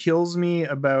kind of kills me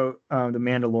about The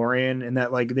Mandalorian, and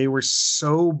that like they were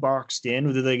so boxed in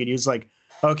with it. They could use like,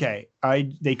 okay,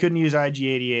 they couldn't use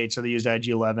IG-88, so they used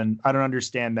IG-11. I don't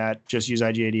understand that. Just use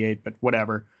IG-88, but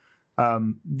whatever.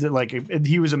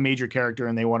 He was a major character,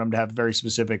 and they want him to have very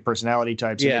specific personality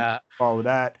types. Yeah, follow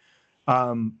that.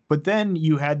 But then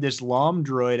you had this LOM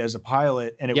droid as a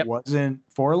pilot, and it wasn't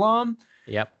Forlom.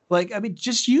 Yep. Like, I mean,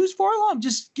 just use Forlom.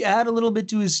 Just add a little bit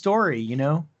to his story, you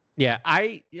know? Yeah,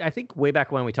 I think way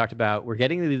back when we talked about, we're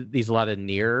getting these a lot of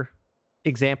near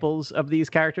examples of these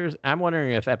characters. I'm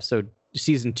wondering if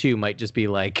season 2 might just be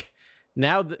like,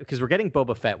 now, because we're getting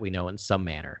Boba Fett, we know, in some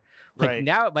manner. Like, right.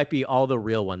 Now it might be all the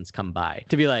real ones come by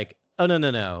to be like, oh,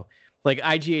 no. Like,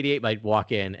 IG-88 might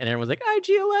walk in, and everyone's like,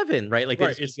 IG-11, right? Like,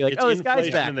 right. It's be like, oh, this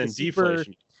guy's back. And then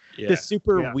deflation. This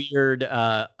super weird,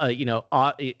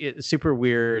 super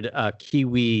weird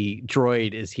Kiwi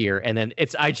droid is here, and then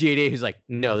it's IG-88 who's like,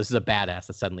 no, this is a badass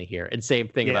that's suddenly here. And same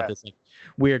thing about this like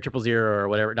weird 000 or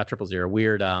whatever, not 000,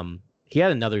 weird. He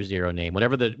had another zero name,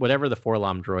 whatever the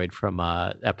Forlom droid from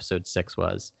episode 6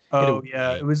 was.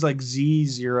 It was like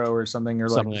Z0 or something, or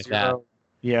something like that.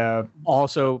 Yeah.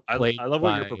 Also played. I love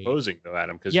what you're proposing, though,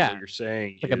 Adam, because what you're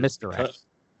saying like a misdirect.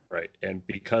 Right, and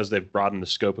because they've broadened the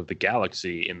scope of the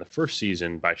galaxy in the first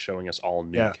season by showing us all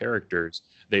new characters,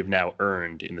 they've now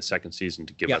earned in the second season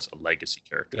to give us a legacy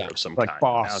character of some kind.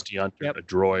 Bosk. Bounty Hunter, a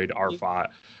droid, R5,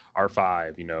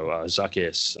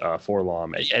 Zuckuss,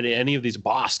 Forlom, and any of these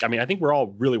Bosk. I mean, I think we're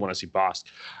all really want to see Bosk.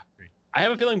 I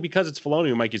have a feeling because it's Filoni,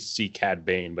 we might get to see Cad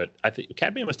Bane, but I think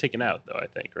Cad Bane was taken out, though. I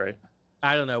think, right?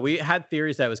 I don't know. We had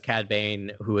theories that it was Cad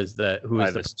Bane who was the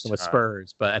person with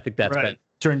Spurs, but I think that's been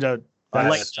turned out.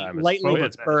 Lightly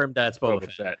confirmed that it's Boba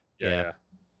Fett.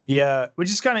 Yeah, which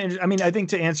is kind of interesting. I mean, I think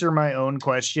to answer my own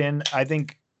question, I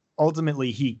think ultimately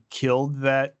he killed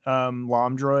that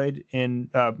LOM droid in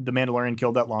The Mandalorian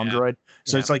killed that LOM droid.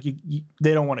 So it's like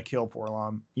they don't want to kill poor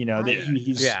LOM. You know,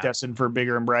 he's destined for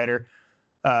bigger and brighter.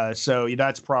 So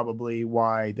that's probably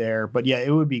why there. But yeah, it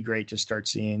would be great to start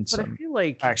seeing some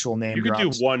actual name You could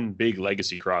drops. do one big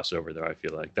legacy crossover, though. I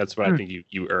feel like that's what I think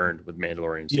you earned with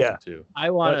Mandalorian season 2.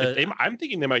 I'm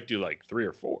thinking they might do like 3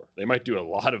 or 4. They might do a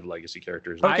lot of legacy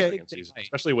characters in the second season,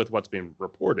 especially with what's been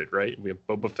reported. Right? We have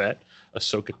Boba Fett,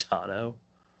 Ahsoka Tano.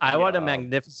 I want a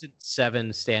Magnificent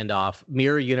 7 standoff,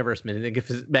 mirror universe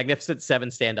Magnificent 7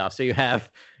 standoff. So you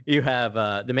have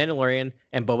the Mandalorian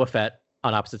and Boba Fett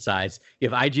on opposite sides. You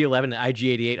have IG-11 and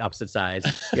IG-88 opposite sides.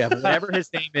 You have whatever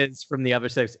his name is from the other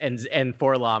 6 and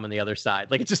Forlom on the other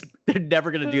side. Like, it's just, they're never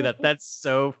going to do that. That's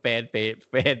so fan.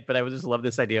 But I would just love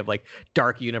this idea of like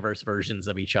dark universe versions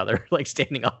of each other, like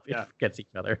standing up against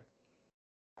each other.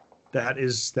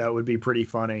 That would be pretty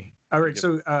funny. All right.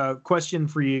 So question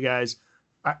for you guys.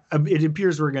 It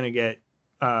appears we're going to get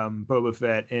Boba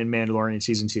Fett in Mandalorian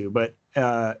season 2, but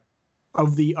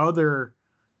of the other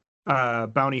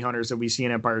bounty hunters that we see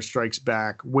in Empire Strikes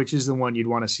Back, which is the one you'd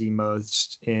want to see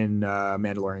most in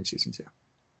Mandalorian season 2?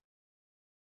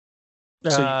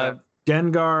 So you have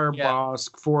Dengar,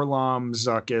 Bosk, Forlom,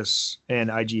 Zuckuss, and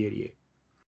IG-88.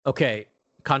 Okay,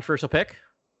 controversial pick.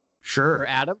 Sure. For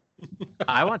Adam,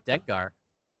 I want Dengar.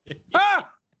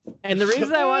 And the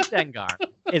reason I want Dengar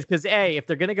is because if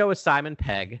they're gonna go with Simon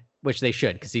Pegg, which they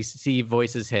should, because he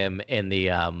voices him in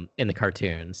the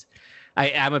cartoons.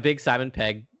 I'm a big Simon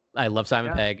Pegg. I love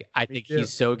Simon Pegg. I think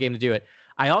he's so game to do it.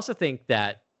 I also think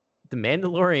that The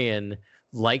Mandalorian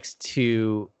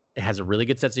has a really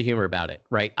good sense of humor about it,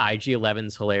 right?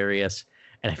 IG-11's hilarious.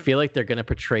 And I feel like they're going to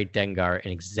portray Dengar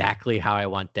in exactly how I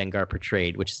want Dengar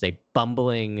portrayed, which is a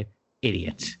bumbling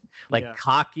idiot, like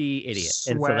cocky idiot.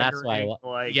 And so that's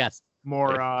why, yes,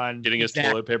 moron, getting his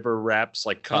toilet paper wraps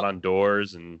like cut on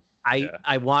doors, and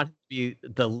I want him to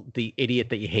be the idiot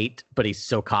that you hate, but he's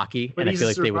so cocky. But and he's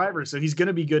I feel a like survivor, so he's going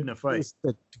to be good in a fight. He's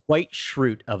the Dwight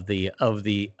Schrute of the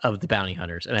bounty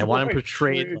hunters, and I want him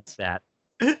portrayed like that.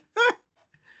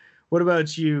 What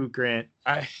about you, Grant?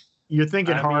 You're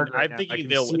thinking hard. I'm thinking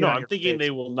they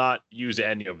will not use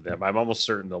any of them. I'm almost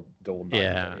certain they will not.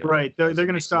 Yeah, right. They're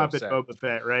going to stop at Boba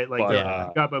Fett, right? Like,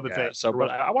 got Boba Fett. So, but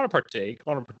I want to partake.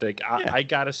 I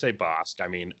gotta say, Bosk. I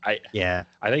mean, I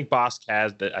think Bosk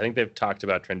has that. I think they've talked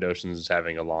about Trandoshans as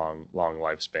having a long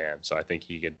lifespan. So I think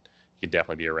he could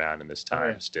definitely be around in this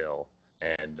time still.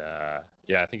 And I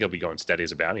think he'll be going steady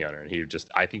as a bounty hunter. And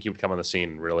I think he would come on the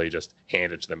scene and really just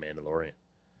hand it to the Mandalorian.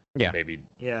 Yeah, maybe.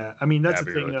 Yeah, I mean that's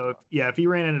the thing though. If he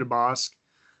ran into Bosk,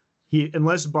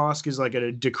 unless Bosk is like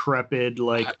a decrepit,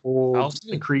 like old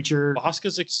creature. Bosk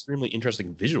is extremely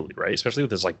interesting visually, right? Especially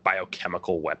with his like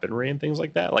biochemical weaponry and things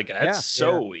like that. Like that's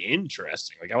so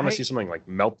interesting. Like I want to see something like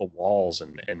melt the walls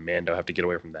and Mando have to get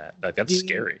away from that. Like that's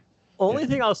scary. Only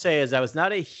thing I'll say is I was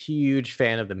not a huge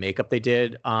fan of the makeup they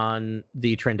did on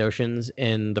the Trandoshans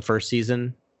in the first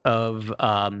season of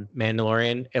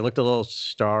Mandalorian. It looked a little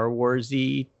Star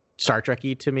Wars-y, Star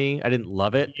Trek-y to me. I didn't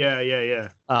love it. Yeah.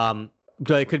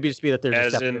 But it could just be that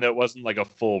there's it wasn't like a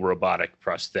full robotic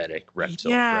prosthetic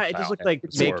reptile. Yeah, it just looked like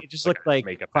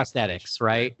prosthetics,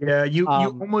 right? Yeah,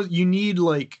 you need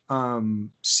like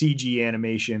CG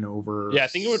animation over. Yeah, I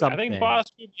think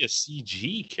Bosk would be a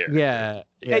CG character. Yeah.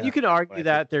 And you can argue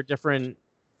that they're different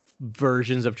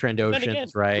versions of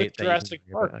Trandoshans, right? With Jurassic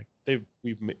Park,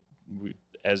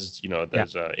 as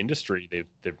an industry,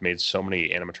 they've made so many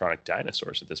animatronic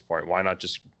dinosaurs at this point. Why not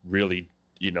just really,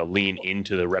 lean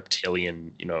into the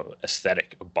reptilian,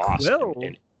 aesthetic of Bosk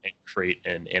and create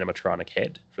an animatronic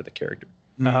head for the character?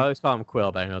 I always call him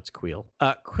Quill, but I know it's Quill.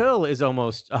 Quill is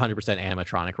almost 100%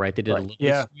 animatronic, right? They did a little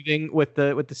bit smoothing with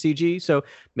the CG, so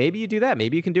maybe you do that.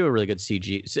 Maybe you can do a really good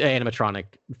CG animatronic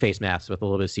face mask with a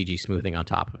little bit of CG smoothing on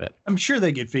top of it. I'm sure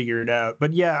they could figure it out,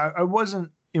 but I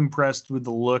wasn't impressed with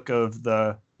the look of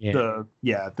the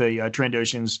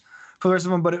Trandoshans for the rest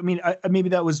of them. But I mean, maybe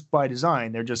that was by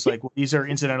design. They're just like, well, these are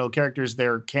incidental characters.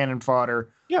 They're cannon fodder.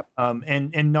 Yep.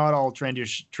 And not all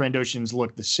Trandoshans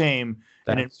look the same.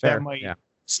 That might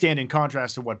stand in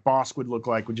contrast to what Bosk would look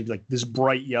like, which would be like this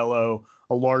bright yellow,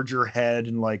 a larger head,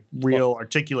 and like real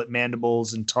articulate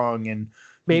mandibles and tongue. And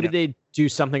maybe they do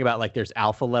something about like there's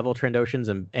alpha level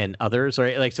Trandoshans and others,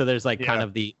 right? Like, so there's like kind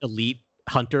of the elite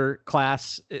hunter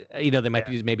class. They might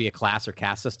use maybe a class or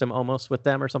caste system almost with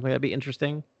them or something. That'd be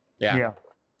interesting. Yeah.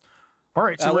 All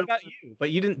right. So what about you?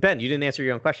 But you didn't answer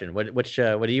your own question. What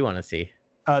do you want to see?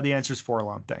 The answer is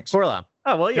Forlom. Thanks. Forlom.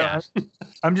 Oh, well, yeah.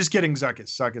 I'm just kidding. Zuckus.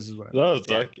 Zuckus is what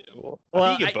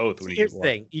Well, you get both. Here's the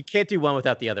thing. You can't do one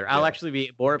without the other. I'll actually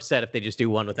be more upset if they just do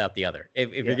one without the other.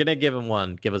 If you're going to give them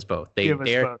one, give us both.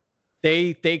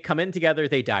 They come in together.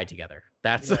 They die together.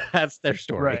 That's their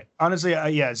story. Right. Honestly,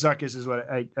 Zuckus is what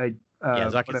I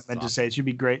meant to say. It should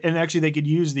be great. And actually, they could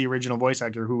use the original voice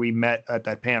actor who we met at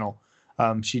that panel.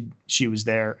 She was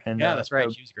there. And that's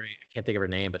right. She was great. I can't think of her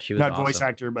name, but she was not awesome. Voice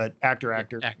actor, but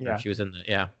actor. Yeah. She was in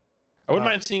the I wouldn't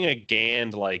mind seeing a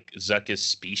Gand like Zuckus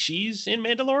species in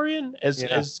Mandalorian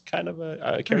as kind of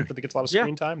a character that gets a lot of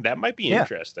screen time. That might be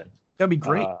interesting. That'd be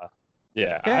great.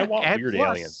 I want weird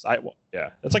aliens.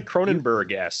 That's like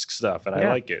Cronenberg-esque stuff, and I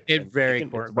like it. It's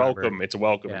welcome. It's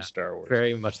welcome in Star Wars.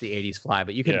 Very much the 80s fly,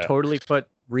 but you can totally put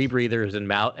rebreathers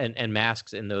and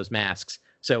masks in those masks.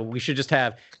 So it should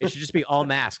just be all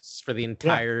masks for the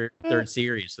entire third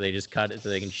series. So they just cut it so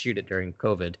they can shoot it during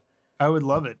COVID. I would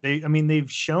love it.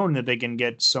 They've shown that they can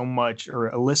get so much or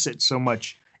elicit so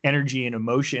much energy and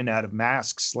emotion out of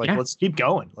masks. Like, let's keep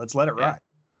going. Let's let it ride.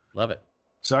 Love it.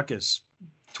 Suckus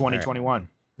 2021.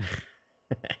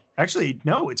 Actually,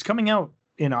 no, it's coming out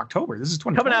in October. This is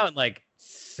 2020. Coming out in like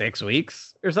 6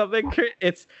 weeks or something.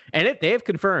 They have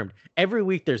confirmed every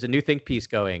week there's a new think piece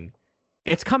going.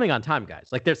 It's coming on time, guys.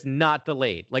 Like, there's not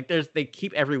delayed. Like, they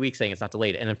keep every week saying it's not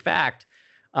delayed. And in fact,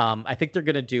 I think they're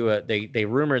going to do they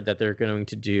rumored that they're going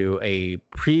to do a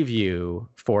preview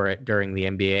for it during the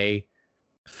NBA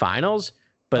finals,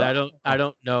 but I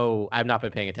don't know. I've not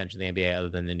been paying attention to the NBA other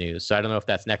than the news. So I don't know if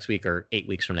that's next week or 8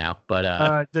 weeks from now, but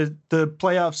the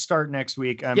playoffs start next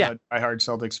week. I'm a diehard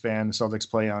Celtics fan. The Celtics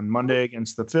play on Monday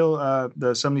against the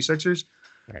 76ers.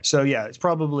 Right. So it's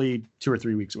probably 2 or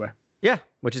 3 weeks away. Yeah,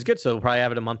 which is good. So we'll probably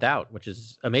have it a month out, which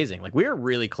is amazing. Like we're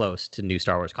really close to new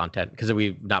Star Wars content because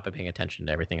we've not been paying attention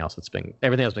to everything else that's been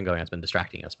going on. Has been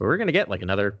distracting us. But we're gonna get like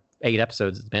another 8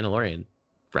 episodes of The Mandalorian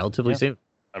relatively soon.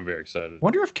 I'm very excited.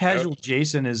 Wonder if Casual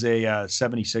Jason is a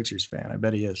 76ers fan. I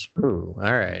bet he is. Ooh,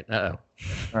 all right. Uh-oh.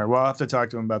 All right, well, I'll have to talk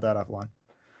to him about that offline.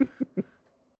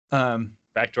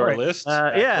 Back to our list.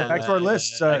 Back to our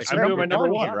list. I'm doing my number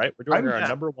one, right? We're doing our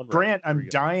number one. Grant, I'm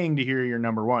dying to hear your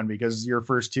number one because your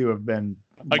first two have been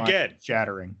again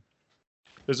shattering.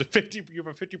 You have a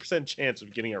 50% chance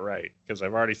of getting it right because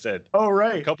I've already said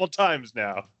a couple times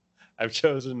now. I've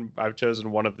chosen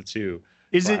one of the two.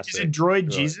 Is it Droid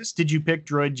Jesus? Did you pick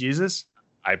Droid Jesus?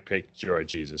 I picked Droid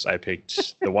Jesus. I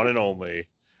picked the one and only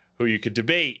who you could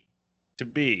debate to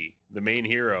be the main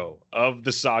hero of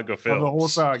the saga film. Of the whole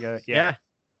saga. Yeah.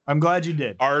 I'm glad you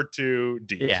did.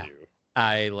 R2-D2. Yeah.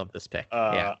 I love this pick.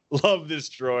 Love this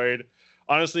droid.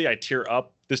 Honestly, I tear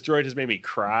up. This droid has made me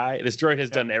cry. This droid has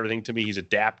done everything to me. He's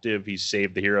adaptive. He's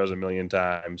saved the heroes a million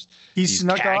times. He's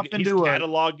snuck off into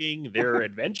cataloging their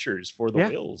adventures for the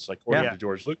Wills, like according to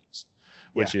George Lucas,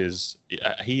 which is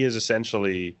he is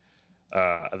essentially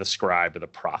the scribe or the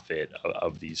prophet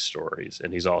of these stories,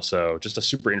 and he's also just a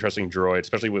super interesting droid.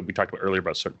 Especially when we talked about earlier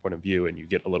about a certain point of view, and you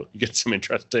get some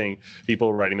interesting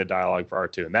people writing the dialogue for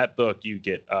R2. In that book, you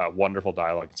get wonderful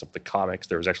dialogue in some of the comics.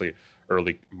 There was actually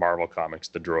early Marvel comics,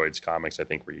 the Droids comics.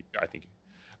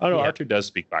 R2 does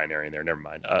speak binary in there. Never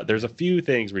mind. There's a few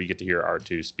things where you get to hear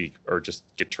R2 speak or just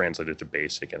get translated to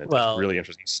basic, and it's really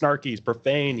interesting. He's snarky, he's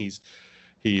profane, he's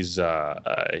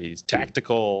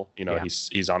tactical.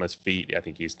 He's on his feet. I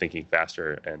think he's thinking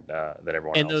faster and than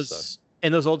everyone else.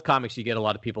 In those old comics, you get a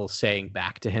lot of people saying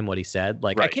back to him what he said.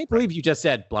 Like, I can't believe you just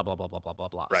said blah blah blah blah blah blah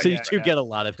blah. Right. So you get a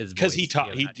lot of his because he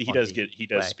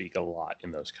does speak a lot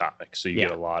in those comics. So you get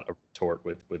a lot of retort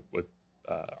with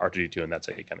R2-D2, and that's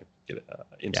how you kind of get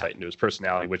insight into his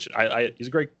personality. Which he's a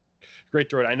great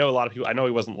droid. I know a lot of people. I know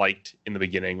he wasn't liked in the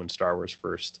beginning when Star Wars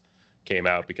first came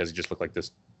out because he just looked like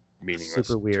this meaningless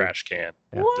trash can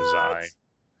design.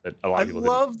 That a lot of people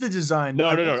love the design. No.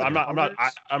 I'm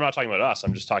not talking about us.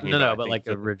 I'm just talking about. But like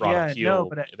there was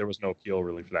no appeal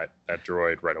really for that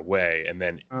droid right away, and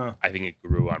then I think it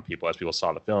grew on people as people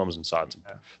saw the films and saw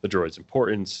the droid's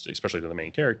importance, especially to the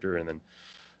main character, and then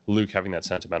Luke having that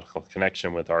sentimental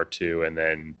connection with R2, and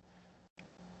then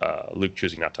Luke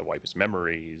choosing not to wipe his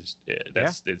memories.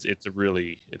 It's a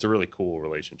really cool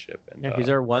relationship. And he's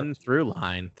our one through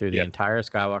line through the entire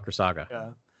Skywalker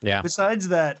saga. Yeah. Besides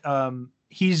that,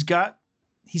 he's got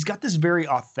this very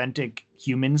authentic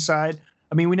human side.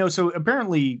 I mean, we know, so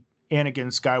apparently Anakin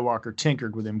Skywalker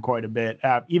tinkered with him quite a bit,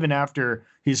 even after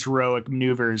his heroic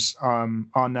maneuvers on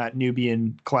that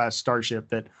Nubian class starship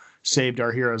that saved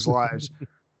our heroes' lives.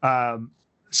 But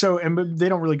they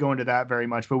don't really go into that very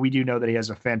much, but we do know that he has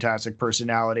a fantastic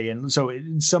personality, and so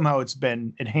somehow it's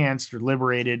been enhanced or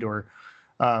liberated or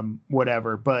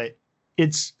whatever. But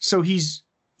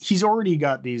he's already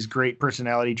got these great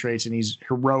personality traits, and he's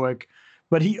heroic,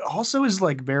 but he also is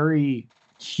like very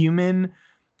human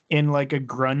in like a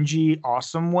grungy,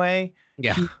 awesome way.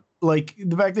 Yeah. Like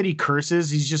the fact that he curses,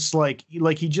 he's just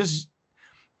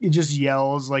he just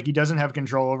yells, like he doesn't have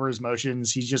control over his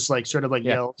emotions. He's just like sort of like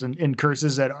yells and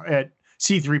curses at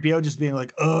C-3PO, just being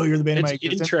like, "Oh, you're the bane of my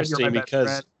existence." It's interesting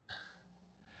because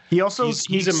he also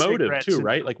he's emotive too,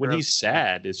 right? Like when he's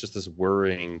sad, it's just this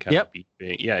whirring kind of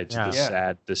beeping. Yeah, it's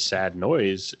this sad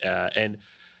noise, and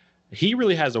he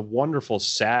really has a wonderful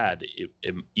sad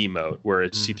emote where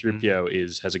it's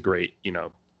C-3PO has a great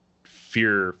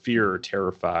fear or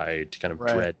terrified kind of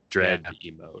dread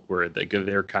emote where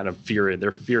they're kind of fear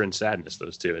and sadness,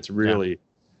 those two. It's really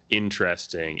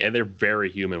interesting, and they're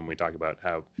very human when we talk about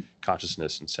how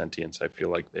consciousness and sentience. I feel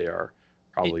like they are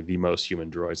probably the most human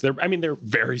droids. They're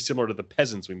very similar to the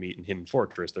peasants we meet in Hidden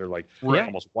Fortress. They're like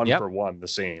almost one for one the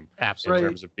same, absolutely, in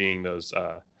terms of being those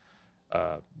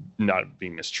not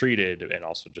being mistreated and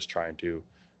also just trying to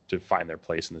find their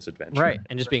place in this adventure, right?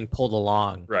 And just being pulled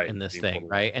along in this thing,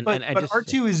 right? But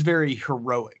R2 is very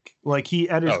heroic. Like he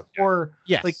at his core,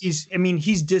 like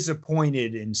he's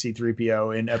disappointed in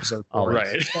C-3PO in Episode 4,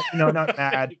 right? Not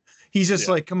mad. He's just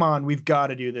like, come on, we've got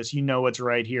to do this. What's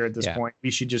right here at this point.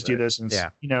 We should just do this. And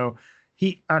I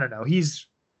don't know. He's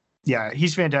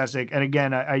fantastic. And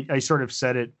again, I sort of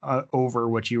said it over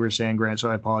what you were saying, Grant, so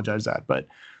I apologize that, but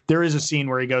there is a scene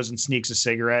where he goes and sneaks a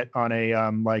cigarette on a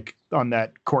on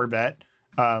that Corvette,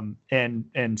 and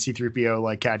C-3PO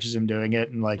like catches him doing it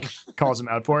and like calls him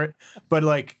out for it. But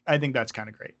like I think that's kind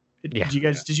of great. Did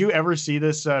you ever see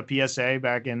this PSA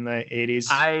back in the 80s?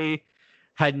 I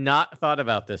had not thought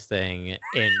about this thing,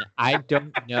 and I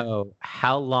don't know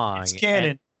how long. It's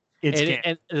canon. it's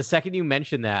and the second you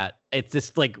mention that, it's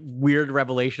this like weird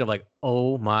revelation of like,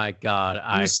 oh my god,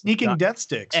 he was sneaking death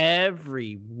sticks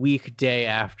every weekday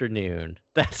afternoon.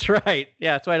 That's right.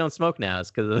 Yeah, that's why I don't smoke now.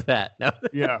 Is because of that. No.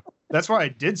 Yeah, that's why I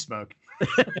did smoke.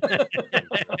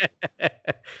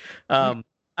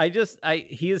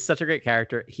 He is such a great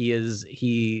character.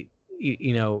 He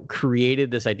created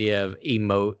this idea of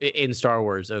emote in Star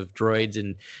Wars of droids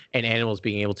and animals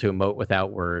being able to emote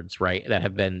without words, right? That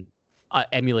have been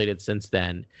emulated since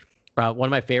then. One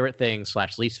of my favorite things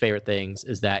 / least favorite things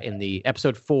is that in the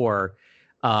episode 4,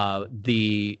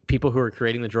 the people who were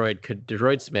creating the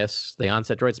droidsmiths, the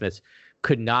onset droidsmiths,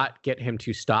 could not get him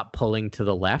to stop pulling to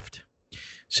the left.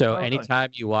 So anytime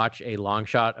you watch a long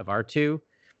shot of R2,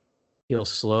 he'll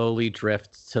slowly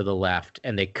drift to the left,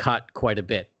 and they cut quite a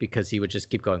bit because he would just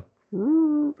keep going,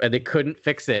 and they couldn't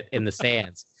fix it in the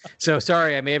stands. So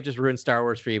sorry, I may have just ruined Star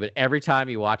Wars for you, but every time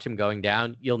you watch him going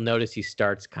down, you'll notice he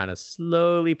starts kind of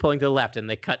slowly pulling to the left, and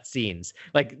they cut scenes.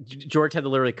 Like George had to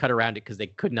literally cut around it because they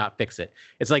could not fix it.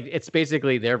 It's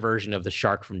basically their version of the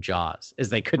shark from Jaws, is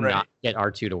they could not get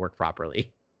R2 to work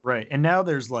properly. Right. And now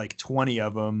there's like 20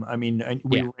 of them. I mean,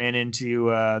 we ran into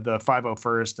the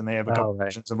 501st, and they have a couple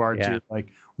versions of R2, like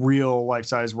real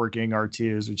life-size working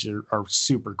R2s, which are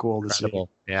super cool to see.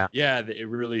 Yeah. Yeah,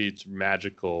 it's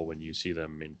magical when you see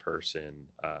them in person,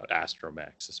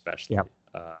 astromechs especially. Yep.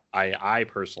 I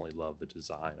personally love the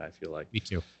design. I feel like me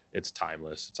too. It's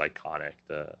timeless. It's iconic.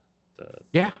 The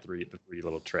three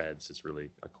little treads is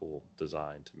really a cool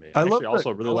design to me. I really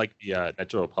like the Knights of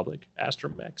the Republic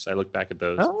astromechs. I look back at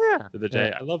those the other day.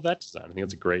 Yeah. I love that design. I think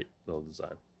it's a great little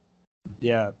design.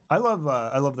 Yeah, I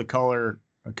love the color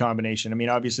combination. I mean,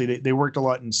 obviously they worked a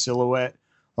lot in silhouette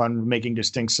on making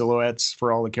distinct silhouettes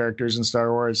for all the characters in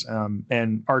Star Wars.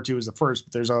 And R2 is the first,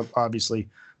 but there's obviously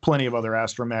plenty of other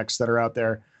astromechs that are out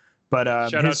there. But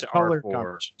shout out to color R4.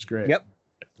 combination is great.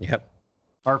 Yep.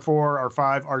 R4,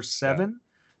 R5, R7.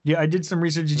 Yeah, I did some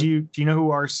research. Do you know who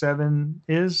R7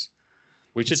 is?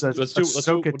 We should let's do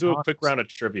a quick round of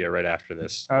trivia right after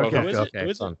this. Okay. Who is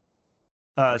it?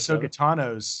 Ahsoka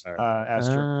Tano's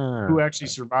Astro, who actually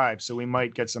survived. So we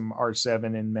might get some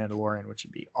R7 in Mandalorian, which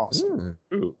would be awesome.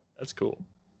 Ooh, that's cool.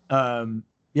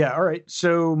 Yeah. All right.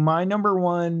 So my number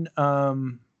one.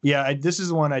 This is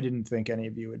the one I didn't think any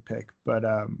of you would pick, but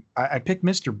I picked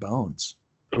Mr. Bones.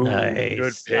 Ooh, nice.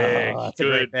 Good pick. That's a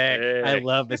great pick. I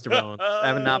love Mr. Bones. I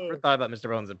have not thought about Mr.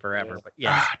 Bones in forever, but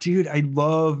yeah. Dude, I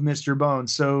love Mr.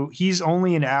 Bones. So he's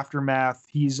only in Aftermath.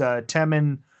 He's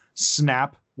Temmin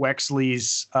Snap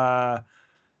Wexley's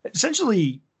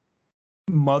essentially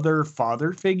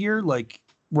mother-father figure, like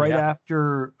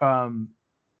after I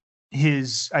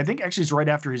think actually it's right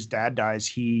after his dad dies,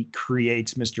 he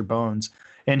creates Mr. Bones,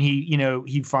 and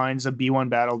he finds a B1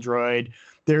 battle droid.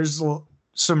 There's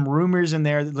some rumors in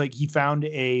there that like he found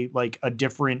a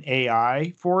different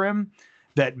AI for him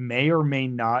that may or may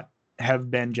not have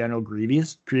been General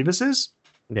Grievous's.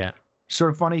 Yeah.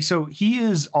 Sort of funny. So he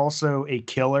is also a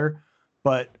killer,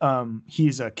 but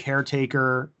he's a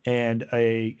caretaker and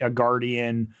a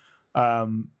guardian.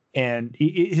 And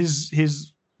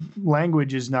his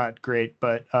language is not great,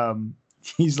 but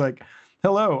he's like,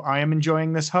 hello, I am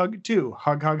enjoying this hug too.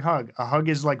 Hug, hug, hug. A hug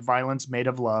is like violence made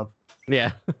of love.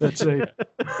 Yeah. That's a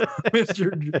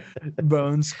Mr.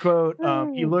 Bones quote.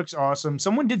 He looks awesome.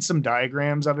 Someone did some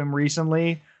diagrams of him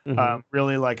recently,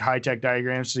 really like high-tech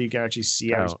diagrams, so you can actually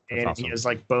see how he's made. Awesome. He has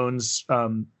like bones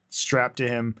strapped to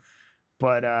him.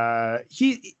 But I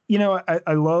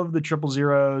love the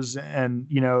 000s and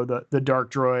the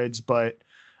dark droids, but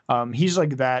he's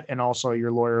like that and also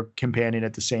your loyal companion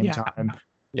at the same time.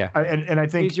 Yeah. And I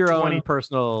think he's your own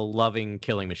personal loving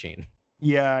killing machine.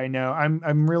 Yeah, I know.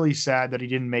 I'm really sad that he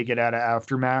didn't make it out of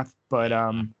Aftermath, but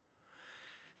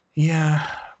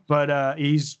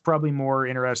he's probably more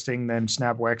interesting than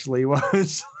Snap Wexley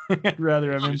was. I'd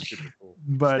rather have him.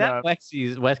 But Snap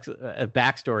Wexley's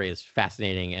backstory is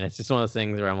fascinating, and it's just one of those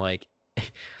things where I'm like,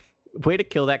 way to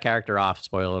kill that character off,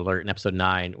 spoiler alert, in episode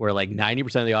 9, where like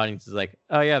 90% of the audience is like,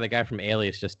 oh yeah, the guy from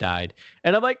Alias just died.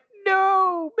 And I'm like,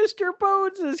 no, Mr.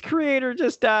 Bones' creator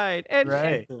just died. And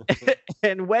right.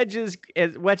 and Wedge's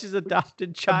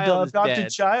adopted child is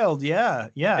dead. Yeah.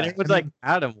 And everyone's like,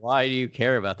 Adam, why do you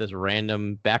care about this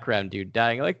random background dude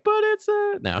dying? Like, but it's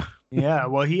no. Yeah,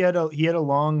 well, he had a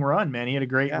long run, man. He had a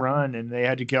great run, and they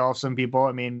had to kill off some people.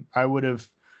 I mean, I would have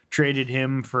traded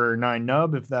him for 9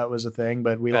 Nub if that was a thing,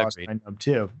 but we lost 9 Nub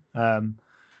too. But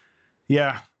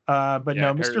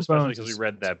no, Mr. Bones. Because we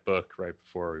read that book right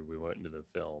before we went into the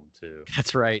film too.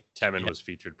 That's right. Temmin was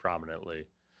featured prominently,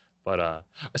 but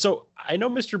so I know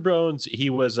Mr. Bones. He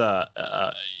was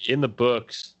in the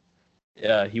books.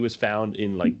 He was found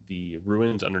in like the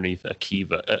ruins underneath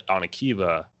Akiva on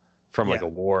Akiva from like a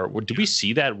war. Did we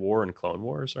see that war in Clone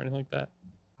Wars or anything like that?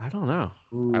 I don't know.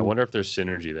 Ooh. I wonder if there's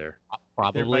synergy there.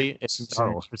 Probably.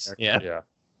 Yeah. Yeah.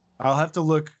 I'll have to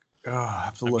look. Oh, I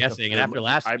have to I'm look. guessing. And after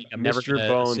last week, I'm never Mr. gonna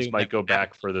Bones assume might that- go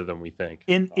back further than we think.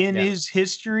 In Yeah. his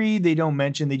history, they don't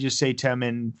mention. They just say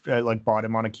Temin like bought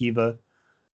him on Akiva.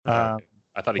 Okay.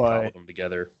 I thought he but- cobbled them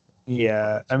together.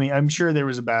 Yeah, I mean, I'm sure there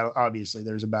was a battle. Obviously,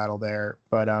 there's a battle there,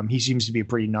 but he seems to be a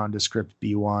pretty nondescript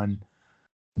B1.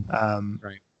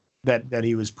 Right. That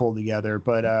he was pulled together,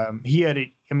 but he had it.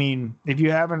 I mean, if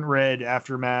you haven't read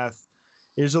Aftermath,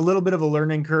 there's a little bit of a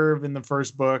learning curve in the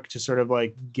first book to sort of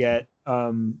like get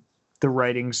the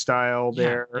writing style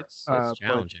there. It's but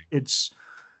challenging.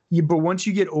 But once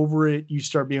you get over it, you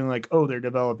start being like, oh, they're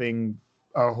developing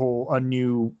a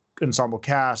new ensemble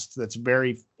cast that's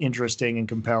very interesting and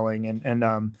compelling, and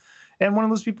one of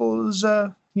those people is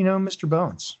Mr.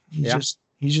 Bones. He's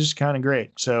just kind of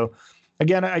great. So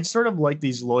again, I sort of like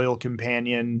these loyal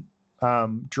companion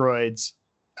droids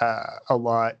a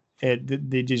lot.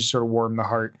 They just sort of warm the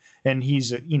heart, and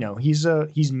he's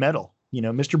metal.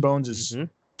 Mr. Bones is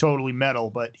totally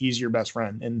metal, but he's your best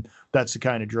friend, and that's the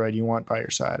kind of droid you want by your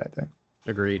side, I think.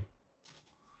 Agreed.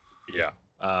 Yeah.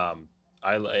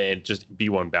 And just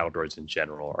B1 battle droids in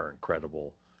general are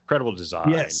incredible design.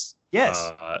 Yes.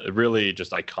 Really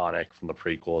just iconic from the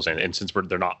prequels, and since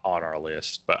they're not on our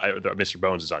list, but Mr.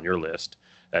 Bones is on your list.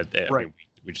 I mean,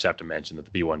 we just have to mention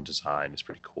that the B1 design is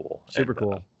pretty cool. Super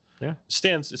cool. Yeah, it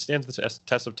stands the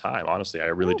test of time. Honestly, I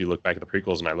really do look back at the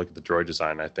prequels and I look at the droid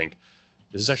design. And I think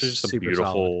this is actually just a Super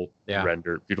beautifully solid.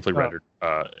 rendered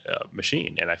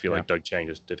machine, and I feel like Doug Chiang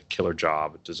just did a killer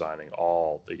job at designing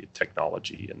all the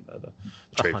technology and the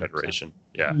Trade 100%. Federation.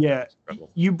 Yeah. Incredible.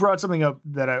 You brought something up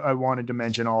that I wanted to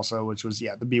mention also, which was the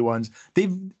B1s.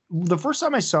 The first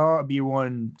time I saw a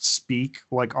B1 speak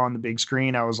like on the big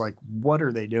screen, I was like, what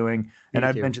are they doing? And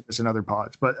I've mentioned this in other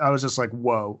pods, but I was just like,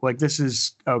 whoa, like this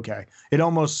is okay. It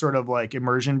almost sort of like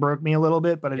immersion broke me a little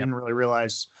bit, but I didn't really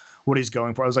realize what he's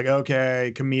going for. I was like,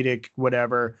 okay, comedic,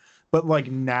 whatever. But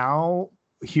like now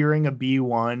hearing a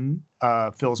B1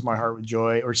 fills my heart with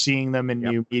joy, or seeing them in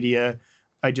new media.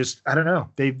 I don't know.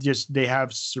 They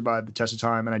have survived the test of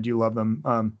time, and I do love them.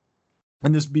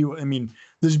 And this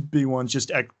B1's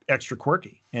just extra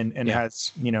quirky and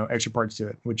has, extra parts to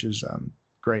it, which is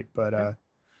great. But the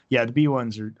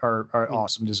B1s are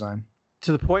awesome design.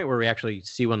 To the point where we actually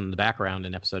see one in the background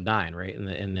in episode 9, right? In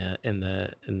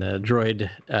the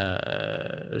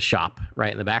droid shop,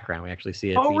 right in the background, we actually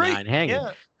see a B9 hanging,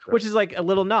 which is like a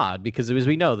little nod, because as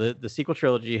we know, the sequel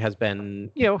trilogy has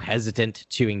been hesitant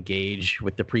to engage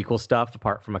with the prequel stuff,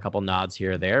 apart from a couple nods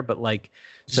here or there. But like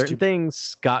certain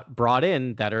things got brought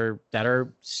in that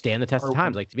are stand the test of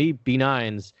times. Like to me,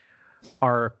 B9s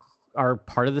are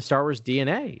part of the Star Wars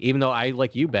DNA, even though I,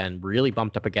 like you, Ben, really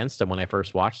bumped up against them when I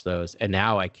first watched those. And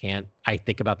now I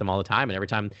think about them all the time. And every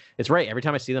time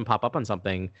I see them pop up on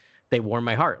something, they warm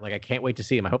my heart. Like I can't wait to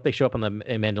see them. I hope they show up in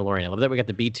Mandalorian. I love that we got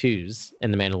the B2s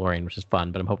in the Mandalorian, which is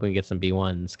fun, but I'm hoping we get some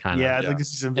B1s I'd like to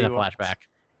see some in a flashback.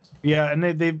 Yeah. And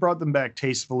they've brought them back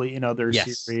tastefully in other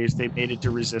series. They made it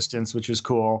to Resistance, which is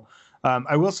cool.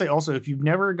 I will say also, if you've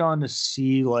never gone to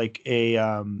see like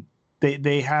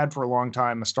they had for a long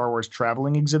time a Star Wars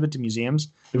traveling exhibit to museums.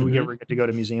 If we ever get to go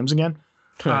to museums again,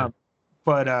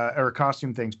 or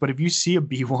costume things. But if you see a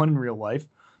B1 in real life,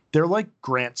 they're like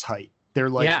Grant's height. They're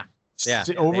like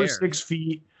over 6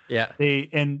 feet. Yeah,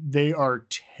 they are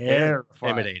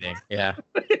terrifying. Intimidating. Yeah,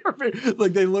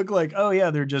 like they look like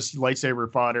they're just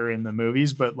lightsaber fodder in the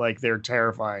movies, but like they're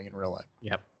terrifying in real life.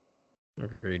 Yep,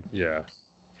 agreed. Yeah.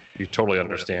 You totally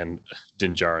understand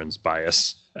Din Djarin's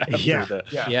bias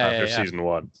after season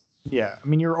 1. Yeah, I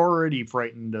mean, you're already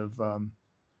frightened of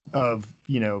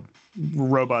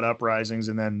robot uprisings,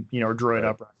 and then or droid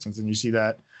uprisings, and you see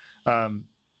that.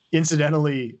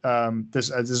 Incidentally, this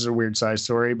is a weird side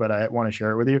story, but I want to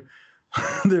share it with you.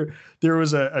 there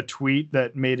was a tweet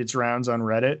that made its rounds on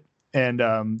Reddit, and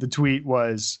the tweet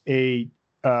was a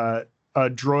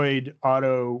droid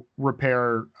auto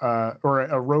repair or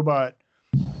a robot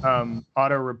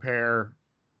auto repair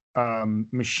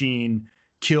machine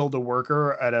killed a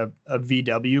worker at a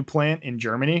VW plant in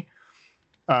Germany.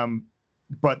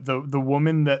 But the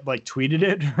woman that like tweeted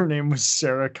it, her name was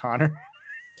Sarah Connor.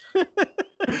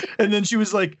 And then she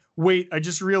was like, wait, I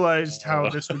just realized how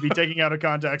this would be taken out of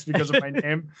context because of my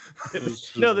name.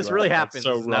 No, this really happened.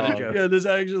 So it's not a joke. Yeah, this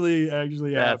actually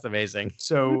happened. That's amazing.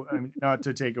 So not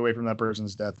to take away from that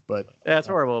person's death, but that's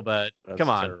horrible. But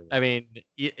come on, terrible. I mean,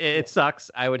 it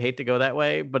sucks. I would hate to go that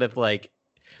way, but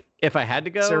if I had to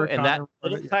go, Sarah and that Connor,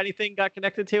 little tiny thing got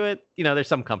connected to it, there's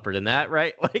some comfort in that,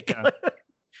 right? Like,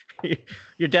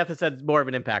 your death has had more of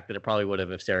an impact than it probably would have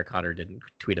if Sarah Connor didn't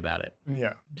tweet about it.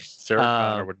 Yeah. Sarah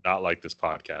Connor would not like this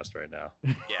podcast right now.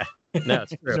 Yeah. No,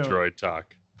 it's true. Droid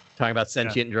talk. Talking about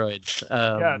sentient droids.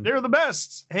 Yeah, they're the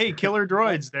best. Hey, killer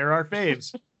droids. They're our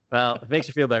faves. Well, it makes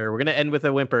you feel better. We're going to end with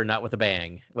a whimper, not with a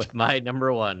bang, with my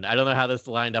number one. I don't know how this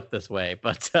lined up this way,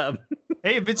 but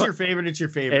hey, if it's your favorite, it's your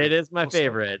favorite. It is my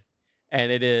favorite. And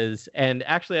it is, and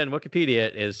actually on Wikipedia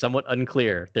it is somewhat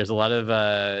unclear. There's a lot of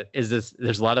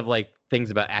there's a lot of like things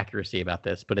about accuracy about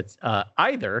this, but it's I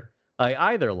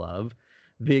either love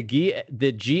the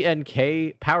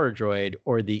GNK power droid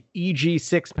or the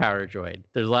EG6 power droid.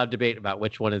 There's a lot of debate about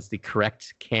which one is the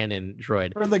correct canon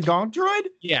droid. Or the Gonk droid?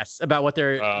 Yes, about what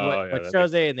they're what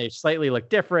shows they, and they slightly look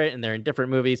different and they're in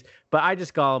different movies, but I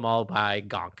just call them all by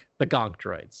Gonk, the Gonk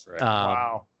droids. Right.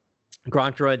 Wow.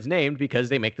 Gonk droids named because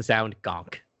they make the sound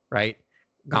gonk, right?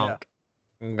 Gonk,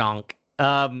 gonk.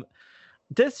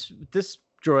 This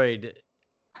droid,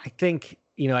 I think,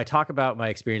 I talk about my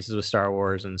experiences with Star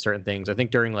Wars and certain things. I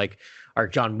think during like our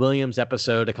John Williams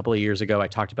episode a couple of years ago, I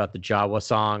talked about the Jawa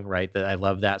song, right? That I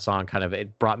love that song. Kind of,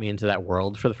 it brought me into that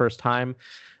world for the first time.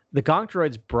 The Gonk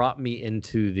droids brought me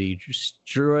into the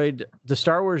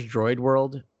Star Wars droid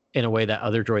world in a way that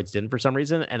other droids didn't for some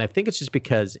reason. And I think it's just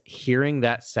because hearing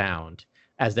that sound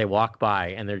as they walk by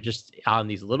and they're just on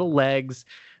these little legs,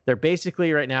 they're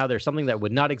basically right now, they're something that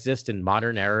would not exist in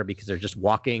modern era because they're just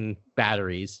walking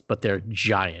batteries, but they're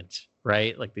giant,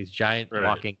 right? Like these giant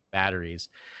walking batteries.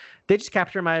 They just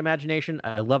capture my imagination.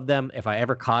 I love them. If I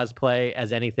ever cosplay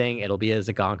as anything, it'll be as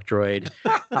a Gonk droid.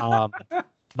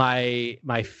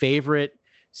 My favorite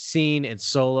scene in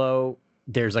Solo,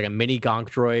 there's like a mini Gonk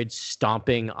droid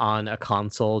stomping on a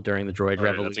console during the droid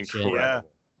revolution. That's incredible. Yeah.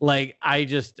 Like, I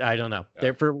don't know.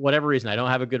 Yeah. For whatever reason, I don't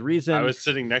have a good reason. I was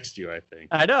sitting next to you, I think.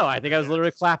 I know. I think I was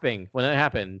literally clapping when it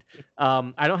happened.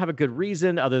 I don't have a good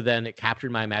reason other than it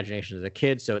captured my imagination as a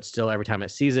kid. So it's still, every time it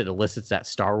sees it, it elicits that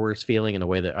Star Wars feeling in a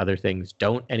way that other things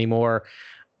don't anymore.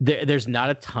 There's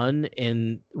not a ton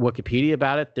in Wikipedia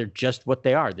about it. They're just what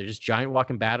they are. They're just giant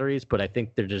walking batteries, but I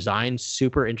think their design's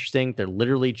super interesting. They're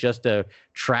literally just a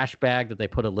trash bag that they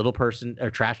put a little person,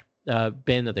 or trash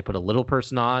bin that they put a little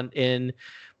person in,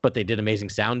 but they did amazing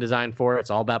sound design for it. It's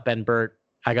all about Ben Burtt.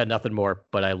 I got nothing more,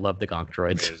 but I love the Gonk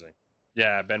droids. Amazing.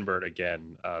 Yeah, Ben Burtt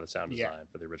again, the sound design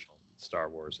for the original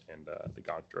Star Wars and the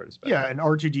Gonk droid especially. Yeah, and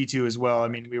R2D2 as well. I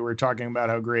mean, we were talking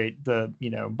about how great the,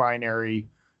 binary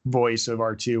voice of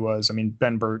R2 was. I mean,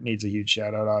 Ben Burtt needs a huge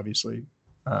shout out, obviously.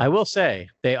 I will say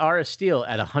they are a steal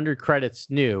at 100 credits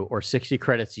new or 60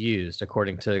 credits used,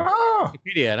 according to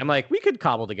Wikipedia. And I'm like, I could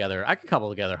cobble together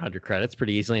 100 credits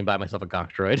pretty easily and buy myself a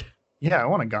Gonk droid. Yeah, I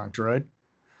want a Gonk droid.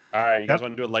 All right, you guys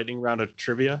want to do a lightning round of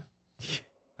trivia?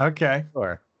 Okay.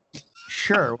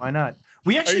 Sure, why not?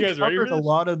 We actually covered a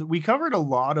lot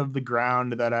of the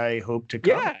ground that I hoped to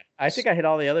cover. Yeah, I think I hit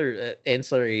all the other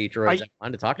ancillary droids I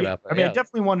wanted to talk about. I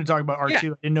definitely wanted to talk about R2. Yeah.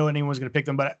 I didn't know anyone was going to pick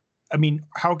them, but I mean,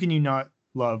 how can you not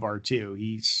love R2?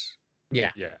 He's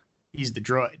the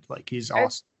droid. Like, he's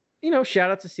awesome.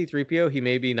 Shout out to C-3PO. He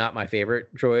may be not my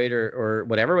favorite droid or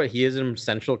whatever, but he is an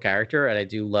essential character, and I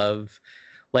do love,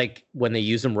 like, when they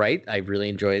use him right. I really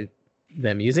enjoy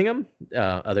them using him.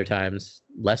 Other times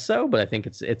less so, but I think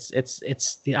it's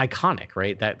the iconic,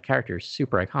 right? That character is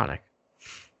super iconic.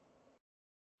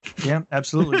 Yeah,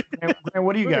 absolutely.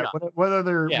 What do you got?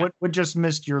 What just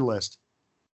missed your list?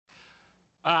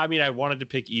 I mean, I wanted to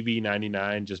pick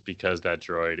EV-99 just because that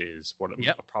droid is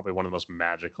probably one of the most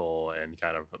magical and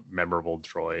kind of memorable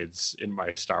droids in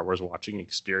my Star Wars watching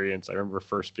experience. I remember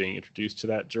first being introduced to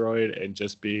that droid and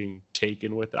just being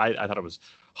taken with it. I thought it was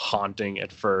haunting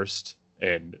at first,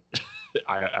 and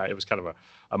it was kind of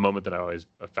a moment that I always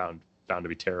found to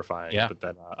be terrifying. Yeah. But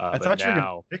then I thought you were going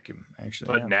to pick him, actually.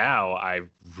 But now I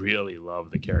really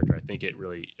love the character. I think it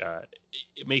really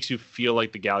it makes you feel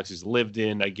like the galaxy's lived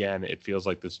in again. It feels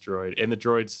like this droid, and the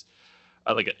droid's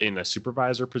like in a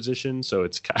supervisor position, so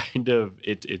it's kind of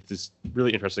it's this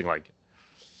really interesting like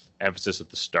emphasis of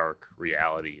the stark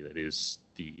reality that is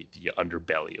the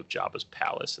underbelly of Jabba's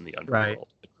palace and the underworld,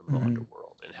 the criminal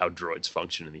underworld, and how droids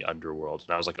function in the underworld.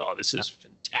 And I was like, oh, this is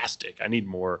fantastic. I need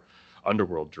more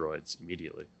underworld droids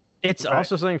immediately. It's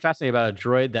also something fascinating about a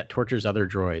droid that tortures other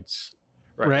droids.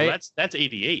 Right. Well, that's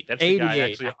 88. That's the guy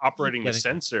actually operating the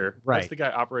sensor. Right. That's the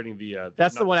guy operating the.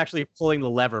 That's the one actually pulling the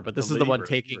lever, but this is the one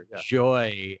taking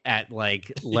joy at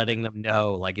like letting them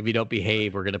know, like, if you don't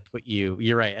behave, we're gonna put you.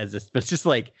 You're right. As this, but it's just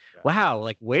like, wow,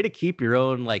 like way to keep your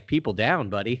own like people down,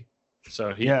 buddy.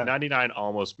 So 99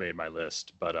 almost made my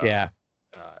list, but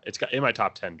it's got in my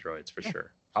top 10 droids for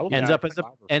sure. Probably ends not up as a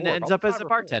five or four, and ends probably up as five a or four.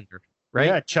 bartender, right?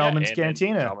 Yeah, Chalmers and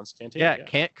Cantina. Chalmers Cantina. Yeah,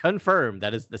 can't confirm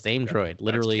that is the same droid. That's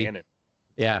Literally, canon.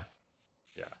 yeah.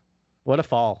 Yeah. What a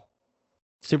fall.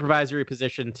 Supervisory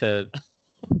position to,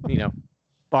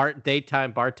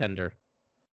 daytime bartender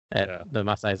at the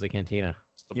Mos Eisley Cantina.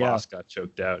 The boss got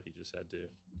choked out. He just had to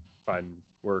find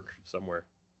work somewhere.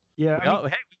 Yeah. Hey,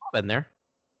 we've all been there.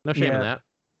 No shame in that.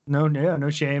 No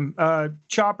shame.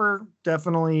 Chopper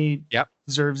definitely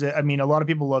deserves it. I mean, a lot of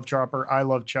people love Chopper. I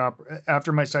love Chopper.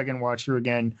 After my second watch through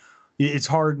again, it's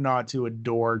hard not to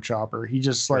adore Chopper. He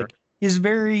just is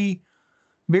very,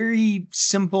 very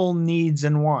simple needs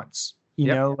and wants. You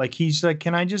know, like he's like,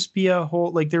 can I just be a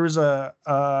whole? Like there was a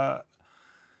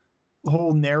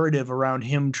whole narrative around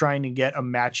him trying to get a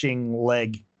matching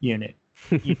leg unit.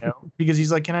 Because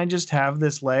he's like, can I just have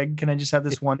this leg? Can I just have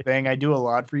this one thing? I do a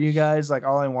lot for you guys. Like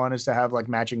all I want is to have like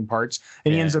matching parts.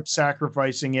 And he ends up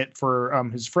sacrificing it for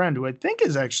his friend, who I think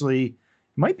is actually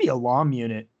might be a LOM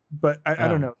unit, but I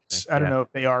don't know. I don't know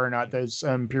if they are or not. Those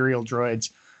Imperial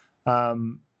droids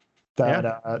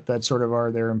that sort of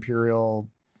are their Imperial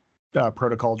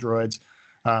protocol droids.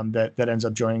 That ends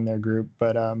up joining their group.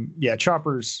 But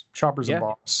Chopper's a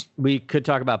boss. We could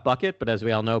talk about Bucket, but as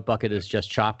we all know, Bucket is just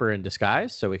Chopper in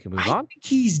disguise, so we can move on. I think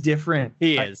he's different.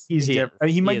 He is. He's different. I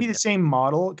mean, he might be the different. same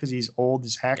model because he's old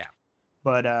as heck. Yeah.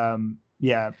 But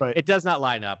but it does not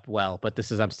line up well. But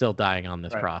I'm still dying on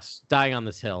this dying on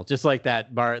this hill, just like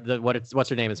that. What's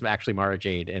her name is actually Mara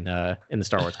Jade in the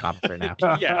Star Wars comics right now.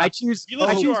 I choose. You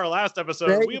listened to our last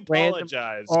episode. We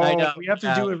apologize. I know. We have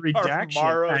to do a redaction.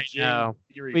 Mara Jade.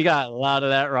 We got a lot of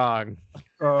that wrong.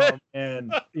 Oh man,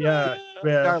 yeah.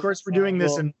 Of course, we're doing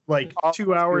this in like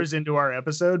 2 hours into our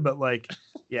episode, but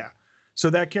So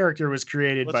that character was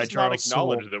created by Charles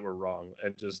Soule. Acknowledge that we're wrong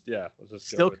and just let's just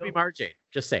still could be Mara Jade.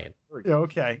 Just saying.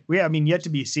 Okay. I mean, yet to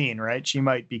be seen, right? She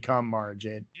might become Mara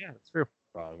Jade. Yeah, that's true.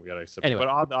 Wrong. We gotta accept. Anyway.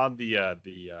 But on the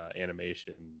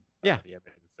animation, the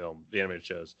animated film, the animated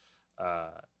shows,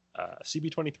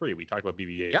 CB23. We talked about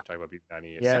BB-8. We talked about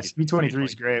BB-98. Yeah, CB23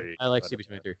 is great. I like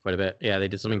CB23 quite a bit. Yeah, they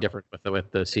did something different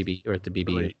with the CB or the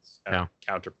BB.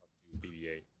 Counterpart to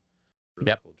BB-8.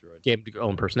 Really cool droid. Gave him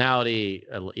own personality.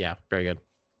 Very good.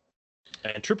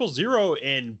 And 000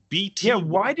 and BT. Yeah,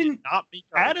 why didn't not make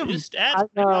Adam?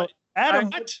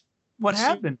 Adam, what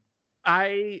happened?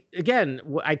 I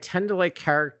tend to like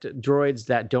character droids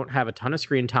that don't have a ton of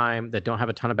screen time, that don't have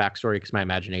a ton of backstory because my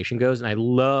imagination goes, and I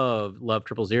love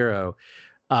 000.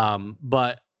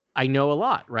 But I know a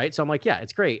lot, right? So I'm like,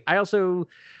 it's great.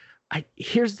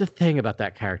 Here's the thing about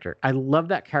that character. I love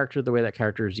that character, the way that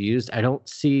character is used. I don't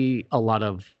see a lot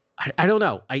of, I don't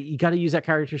know. You got to use that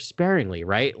character sparingly,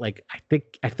 right? Like I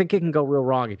think it can go real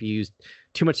wrong if you use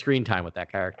too much screen time with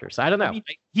that character. So I don't know. I mean,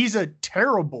 he's a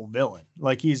terrible villain.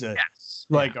 Like he's a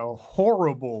a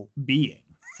horrible being.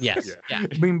 Yes. Yeah.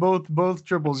 I mean, both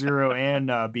 000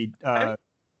 and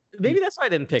maybe that's why I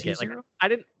didn't pick it. Like I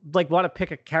didn't want to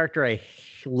pick a character I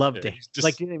love to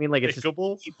like. You know what I mean? Like it's just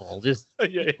people. Just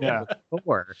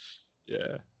Poor.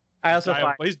 Yeah. I also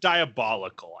find he's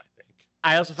diabolical. I think.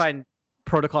 I also find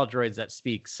protocol droids that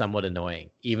speak somewhat annoying,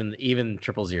 even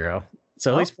 000.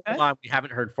 So at least Forlom, we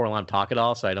haven't heard Forlom talk at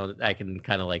all, so I can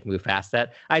kind of like move past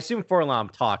that. I assume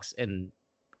Forlom talks in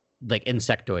like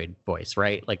insectoid voice,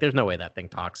 right? Like there's no way that thing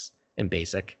talks in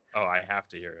basic. Oh, I have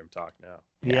to hear him talk now.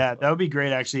 Yeah, that would be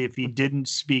great actually if he didn't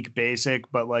speak basic,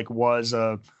 but like was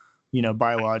a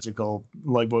biological,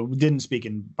 like didn't speak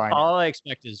in binary. All I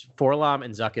expect is Forlom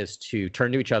and Zuckuss to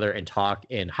turn to each other and talk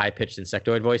in high-pitched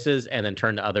insectoid voices, and then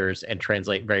turn to others and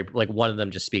translate one of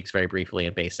them just speaks very briefly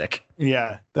in basic.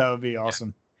 Yeah, that would be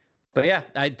awesome. But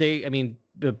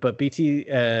but BT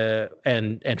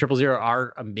and 000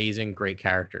 are amazing, great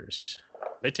characters.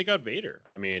 They take out Vader.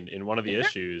 I mean, in one of the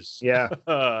issues,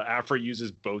 Afra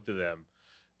uses both of them.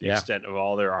 The extent of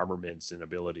all their armaments and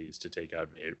abilities to take out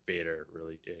Vader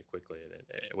really quickly, and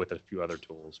with a few other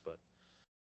tools. But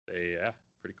they,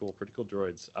 pretty cool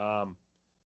droids.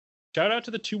 Shout out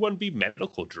to the 21B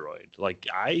medical droid. Like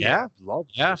I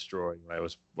loved this droid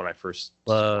when I first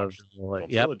watched the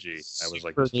trilogy. I was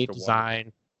like, this neat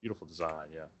design, beautiful design.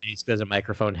 Yeah, he's got a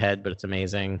microphone head, but it's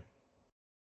amazing.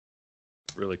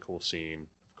 Really cool scene.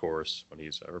 Course when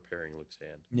he's repairing Luke's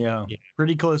hand. Yeah,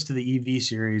 pretty close to the EV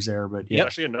series there, but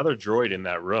actually another droid in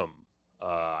that room.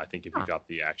 I think if you got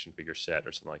the action figure set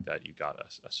or something like that, you got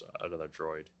another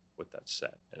droid with that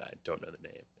set, and I don't know the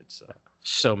name. It's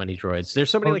so many droids.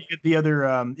 There's so many. Like the other,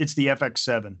 it's the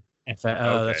FX7.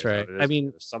 That's right. So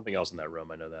there's something else in that room.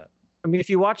 I know that. I mean, if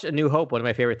you watch A New Hope, one of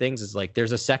my favorite things is like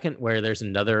there's a second where there's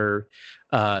another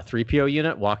 3PO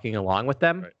unit walking along with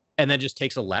them, and then just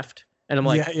takes a left, and I'm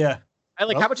like,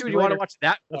 Like, how much would you want to watch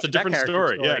that? That's a that different character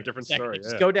story. Yeah, different story.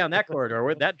 Just Yeah. go down that corridor.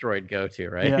 Where'd that droid go to,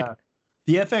 right? Yeah.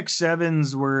 The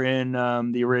FX7s were in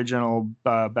the original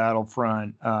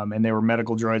Battlefront, and they were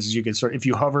medical droids. As you could sort, if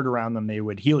you hovered around them, they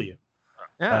would heal you.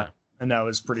 Yeah. And that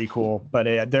was pretty cool.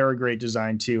 But they're a great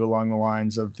design too, along the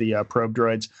lines of the probe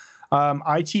droids.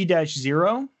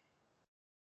 IT-0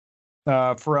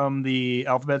 from the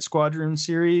Alphabet Squadron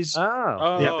series.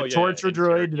 Oh. The torture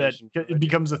droid that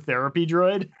becomes a therapy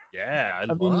droid. Yeah, I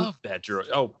love that droid.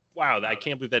 Oh wow, I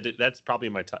can't believe that's probably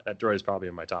in my top. That droid is probably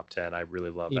in my top 10. I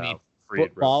really love You that. mean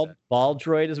ball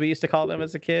droid, as we used to call them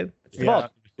as a kid. Yeah.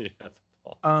 Yeah.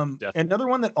 Another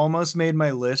one that almost made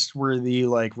my list were the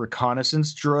like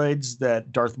reconnaissance droids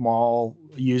that Darth Maul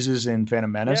uses in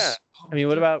Phantom Menace. Yeah. I mean,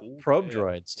 what about probe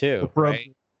droids too? The probe-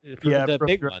 right? yeah, the probe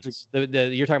big droids. ones.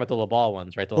 You're talking about the little ball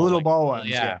ones, right? The little ball ones.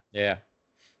 Yeah.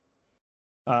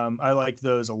 I like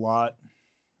those a lot.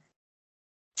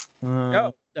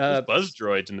 Those buzz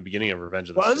droids in the beginning of Revenge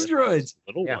of the Buzz Sith, droids.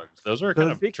 little Yeah. ones. Those are kind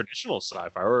of traditional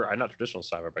sci-fi, or not traditional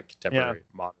sci-fi, but contemporary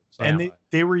modern sci-fi. And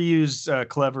they were used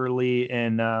cleverly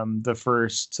in the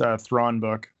first Thrawn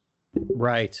book.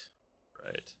 Right.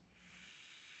 Right.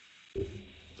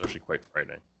 It's actually quite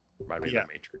frightening. Remind me of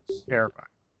the Matrix. Terrifying.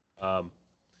 Um,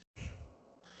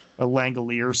 A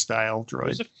Langolier style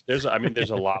droid. there's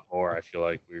a lot more. I feel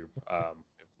like we've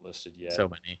listed yet. So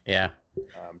many. Yeah.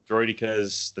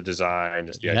 Droidica's, the design,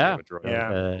 just the idea of a droid.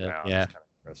 Yeah. It's kind of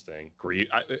interesting.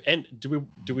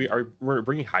 And we're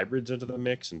bringing hybrids into the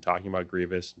mix and talking about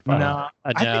Grievous? And No,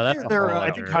 I think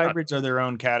other- hybrids are their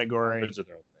own category. hybrids are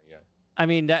their own thing, yeah. I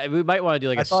mean, we might want to do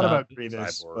like I a thought sub. about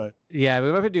Grievous, cyborg. but Yeah,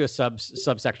 we might do a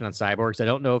subsection on cyborgs. I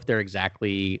don't know if they're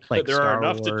exactly like there Star are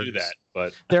enough Wars. to do that,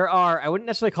 but There are. I wouldn't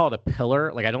necessarily call it a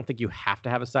pillar. Like, I don't think you have to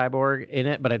have a cyborg in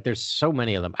it, but there's so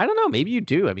many of them. I don't know. Maybe you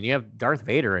do. I mean, you have Darth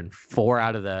Vader in 4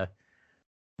 out of the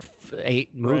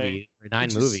 8 movies or 9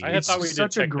 movies. I thought we did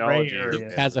such a gray technology.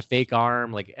 area. Has a fake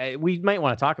arm. Like, we might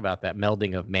want to talk about that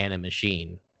melding of man and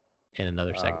machine in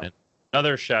another segment.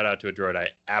 Another shout out to a droid I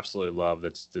absolutely love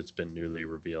that's been newly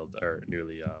revealed or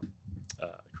newly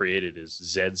created is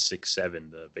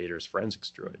Z67, the Vader's forensics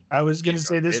droid. I was going to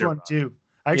say this Vader one mod. too.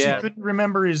 I actually couldn't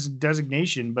remember his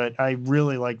designation, but I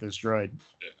really like this droid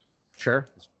Sure.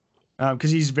 because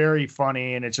he's very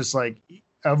funny, and it's just like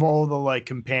of all the like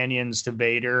companions to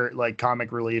Vader, like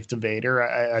comic relief to Vader,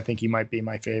 I think he might be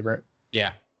my favorite.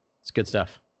 Yeah. It's good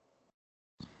stuff.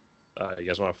 You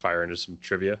guys want to fire into some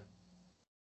trivia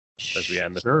as we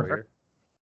end this Sure. here?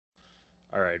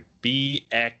 All right,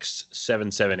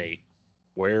 BX778.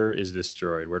 Where is this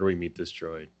droid? Where do we meet this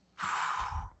droid?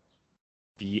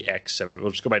 BX7. We'll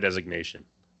just go by designation.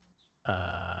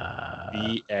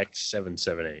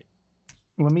 BX778.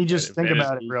 Let me just think Advantage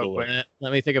about it real Google quick.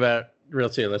 Let me think about real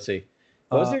too. Let's see.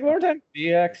 What was it one more time?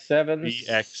 BX7.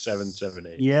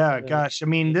 BX778. Yeah, gosh, I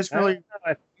mean, this really.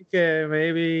 I think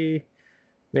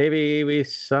maybe we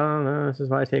saw. This is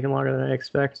why it's taking longer than I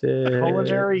expected.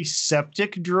 Culinary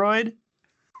septic droid.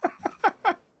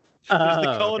 There's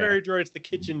the culinary droid. It's the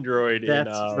kitchen droid. That's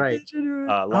right.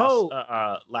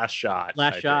 Last Shot.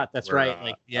 Last I Shot. think, That's where, right.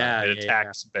 Like, yeah. it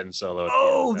attacks Ben Solo. at the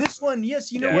Oh, end of this that. one.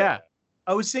 Yes, you know Yeah. what? Yeah.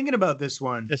 I was thinking about this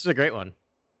one. This is a great one.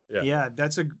 Yeah,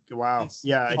 that's a wow.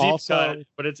 Yeah, It's I did- Also-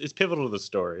 but it's pivotal to the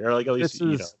story, or like at least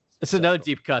This is it's another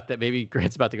deep cut that maybe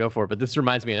Grant's about to go for, but this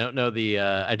reminds me. I don't know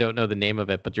the name of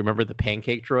it, but do you remember the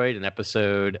pancake droid in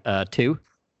episode 2?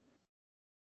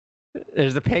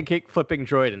 There's the pancake flipping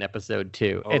droid in episode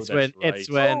 2. Oh, it's that's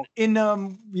when Oh, in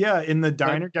in the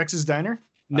diner, Dex's diner.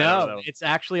 I don't no, know. it's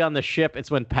actually on the ship. It's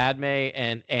when Padme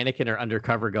and Anakin are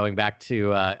undercover going back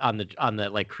to on the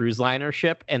like cruise liner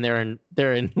ship, and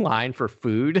they're in line for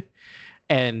food,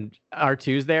 and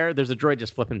R2's there. There's a droid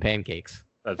just flipping pancakes.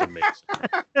 That's amazing.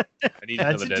 I need to know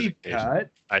That's the a deep designation. cut.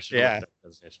 I should Yeah. look that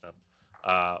designation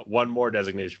up. One more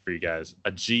designation for you guys.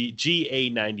 A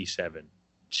GA97.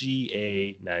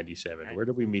 GA97. Where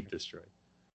did we meet this droid?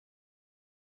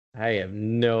 I have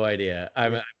no idea.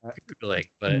 I'm googling,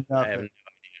 but I have Nothing.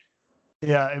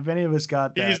 Yeah, if any of us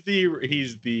got that.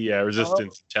 He's the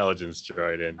resistance intelligence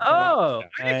droid. And Oh,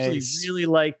 I actually Nice. really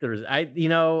like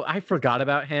I forgot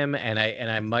about him, and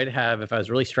I might have, if I was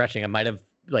really stretching, I might have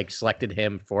like selected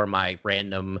him for my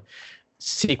random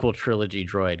sequel trilogy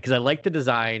droid because I like the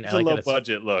design. it's I a like low that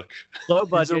budget look. low It's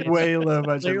budget. a way low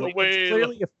budget.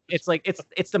 Clearly,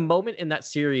 it's the moment in that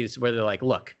series where they're like,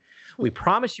 look, we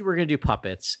promised you we're going to do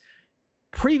puppets.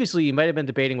 Previously, you might have been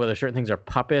debating whether certain things are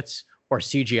puppets or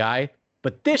CGI,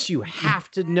 but this you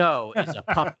have to know is a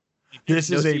puppet.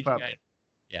 This No is a CGI. puppet.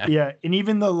 Yeah. Yeah, and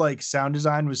even the like sound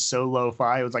design was so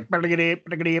lo-fi. It was like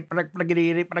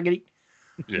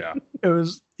Yeah. It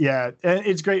was, yeah, and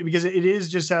it's great because it is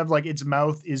just have like its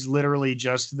mouth is literally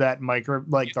just that micro,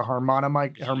 like the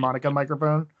harmonica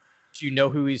microphone. Do you know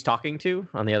who he's talking to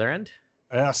on the other end?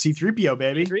 C-3PO,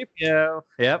 baby. C-3PO.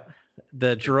 Yep.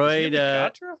 The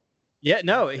droid. Yeah,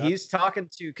 no, he's talking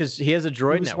to because he has a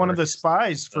droid He was network. one of the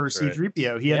spies for That's right.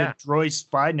 C-3PO. He had a droid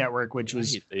spy network, which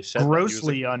was They said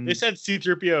grossly They said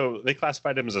C-3PO. They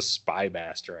classified him as a spy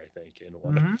master, I think, in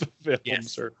one of the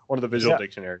films or one of the visual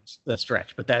dictionaries. The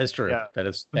stretch, but that is true. Yeah. That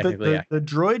is But technically the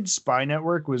droid spy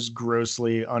network was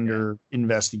grossly under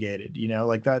investigated. You know,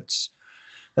 like that's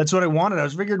what I wanted. I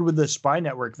was figured with the spy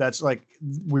network, that's like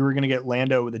we were gonna get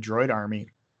Lando with a droid army.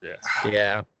 Yeah.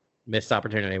 Yeah. Missed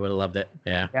opportunity. Would have loved it.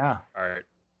 Yeah. Yeah. All right.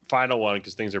 Final one,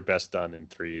 because things are best done in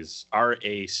threes.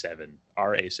 RA7.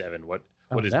 RA7. What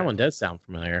is that one? Does sound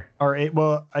familiar. R8.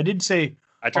 Well, I did say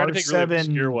I tried to pick really R7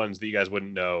 obscure ones that you guys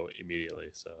wouldn't know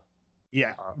immediately. So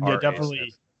yeah,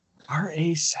 definitely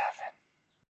RA7.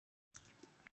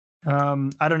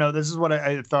 I don't know. This is what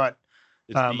I thought.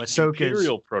 it's the Ahsoka's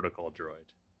Imperial Protocol droid.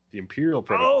 The Imperial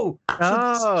Protocol.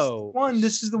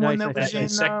 This is the one that was That in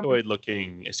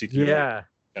insectoid-looking C-3PO Yeah.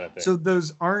 kind of thing. So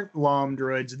those aren't LOM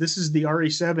droids. This is the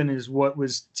RE7 is what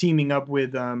was teaming up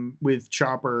with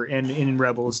Chopper and in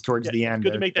Rebels towards the end.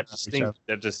 Good to make that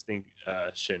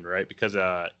distinction, right? Because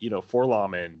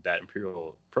 4-LOM and that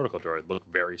Imperial Protocol droid look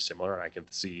very similar, and I can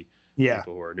see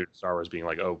people who are new to Star Wars being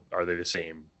like, "Oh, are they the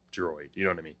same droid?" You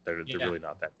know what I mean? They're really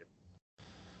not that different.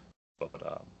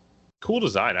 But cool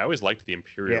design. I always liked the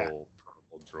Imperial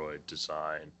Protocol droid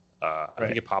design. I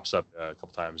think it pops up a couple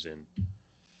times in.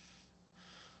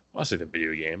 Honestly, the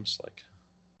video games, like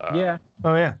Fallen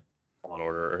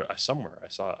Order, somewhere. I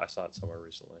saw it somewhere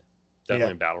recently.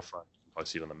 Definitely in Battlefront. You can probably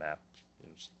see it on the map.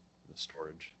 Just the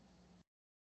storage.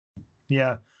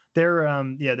 Yeah, they're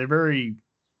very.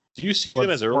 Do you see them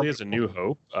as early as A New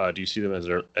Hope? Do you see them as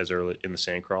early in the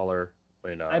Sandcrawler?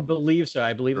 When I believe so.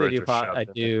 I believe they do. I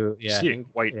do. Yeah. See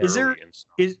it quite Is there?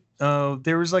 early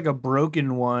There was like a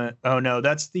broken one. Oh no,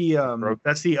 that's the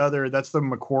that's the other. That's the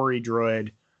Macquarie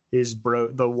droid.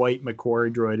 The white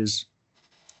Macquarie droid is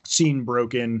seen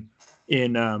broken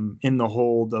in the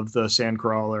hold of the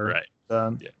Sandcrawler.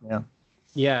 Right.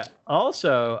 Yeah.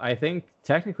 Also, I think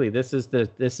technically this is the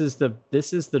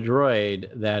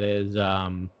droid that is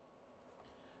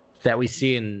that we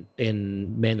see in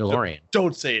Mandalorian.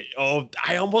 Don't say it. Oh,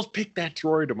 I almost picked that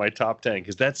droid in my top 10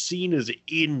 because that scene is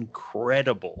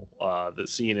incredible. The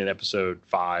scene in episode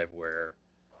 5 where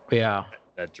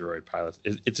that droid pilot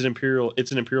it's an Imperial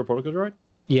Protocol droid.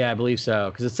 Yeah, I believe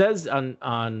so because it says on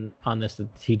this that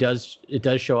it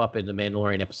does show up in the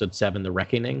Mandalorian episode 7, The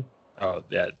Reckoning. Oh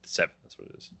yeah, 7. That's what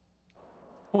it is.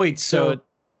 Wait, so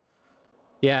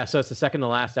it's the second to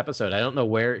last episode. I don't know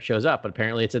where it shows up, but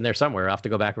apparently it's in there somewhere. I'll have to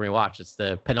go back and rewatch. It's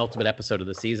the penultimate episode of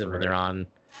the season when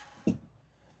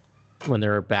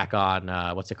they're back on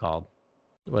what's it called?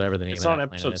 Whatever the name. It's of on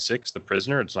episode 6, The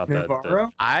Prisoner. It's not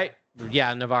Navarro?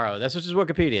 Navarro. That's just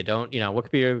Wikipedia.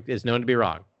 Wikipedia is known to be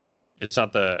wrong. It's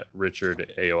not the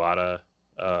Richard Ayoade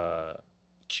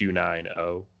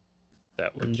Q90.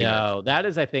 That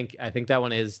is I think that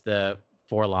one is the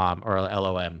 4-LOM or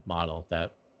LOM model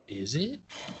that is it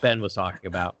Ben was talking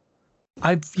about.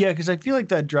 Because I feel like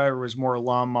that driver was more a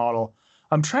LOM model.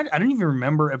 I don't even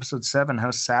remember episode 7.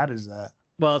 How sad is that?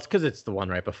 Well, it's because it's the one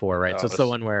right before, right? So it's the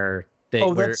one where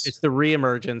it's the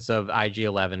reemergence of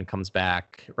IG-11 comes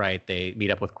back, right? They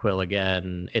meet up with Quill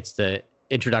again. It's the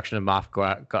introduction of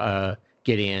Moff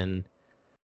Gideon.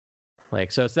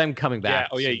 So it's them coming back.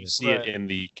 Yeah. Oh yeah, you see it in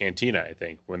the cantina. I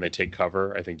think when they take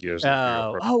cover. I think there's. Is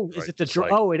it the?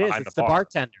 It is. It's the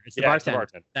bartender. It's the bartender.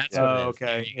 That's what it is.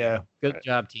 Okay. Yeah. Good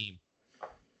job, team.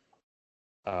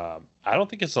 I don't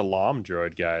think it's a LOM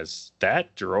droid, guys.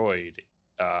 That droid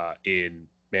in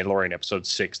Mandalorian episode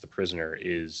 6, The Prisoner,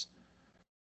 is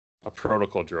a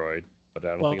protocol droid, but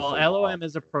I don't think it's a LOM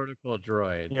is a protocol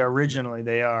droid. Yeah, originally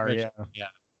they are. Yeah.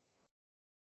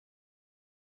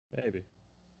 Maybe.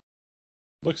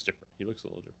 Looks different. He looks a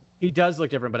little different. He does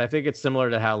look different, but I think it's similar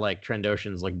to how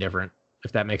Trandoshans look different,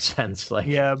 if that makes sense. But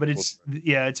it's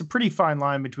a pretty fine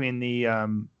line between the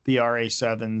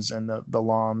RA7s and the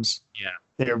LOMs. Yeah,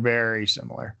 they're very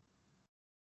similar.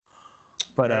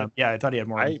 But I thought he had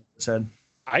more said.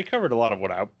 I covered a lot of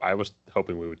what I was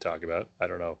hoping we would talk about. I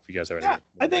don't know if you guys have anything.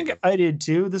 I think I did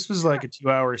too. This was like a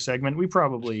 2-hour segment. We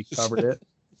probably covered it.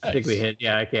 I think we hit.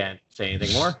 Yeah, I can't say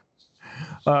anything more.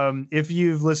 If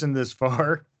you've listened this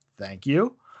far, thank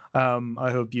you.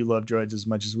 I hope you love droids as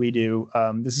much as we do.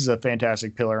 This is a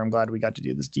fantastic pillar. I'm glad we got to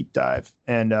do this deep dive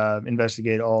and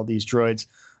investigate all these droids.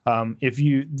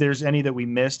 If there's any that we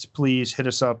missed, please hit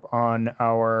us up on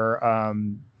our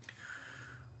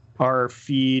our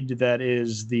feed that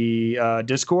is the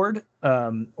Discord,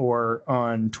 or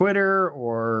on Twitter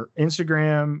or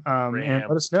Instagram, and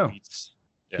let us know. Tweets.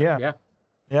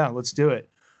 Yeah, let's do it.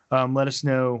 Let us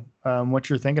know what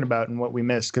you're thinking about and what we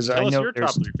missed, because I Tell us know your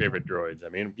there's top 3 favorite droids. I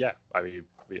mean,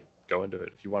 we go into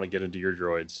it. If you want to get into your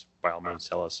droids, by all means,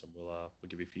 tell us, and we'll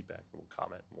give you feedback. We'll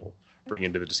comment. We'll bring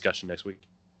into the discussion next week.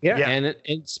 Yeah. And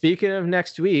speaking of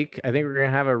next week, I think we're going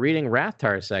to have a Reading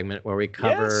Rathtar segment where we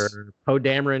cover Poe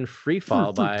Dameron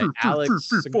Freefall by Alex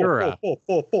Segura.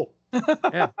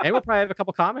 Yeah, and we'll probably have a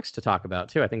couple comics to talk about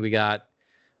too. I think we got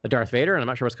a Darth Vader, and I'm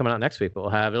not sure what's coming out next week, but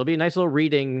it'll be a nice little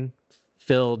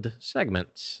reading-filled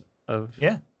segments. I'm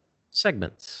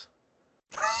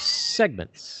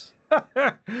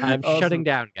Awesome. shutting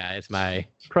down, guys. My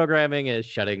programming is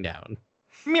shutting down.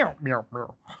 Meow, meow,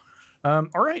 meow. All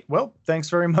right. Well, thanks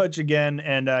very much again.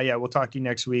 And we'll talk to you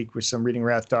next week with some Reading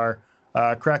Rathtar.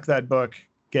 Crack that book,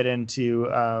 get into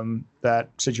that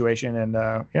situation, and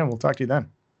we'll talk to you then.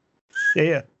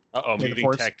 Yeah. I'm May the getting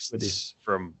Force texts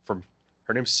from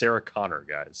her name's Sarah Connor,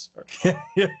 guys.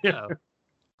 Yeah.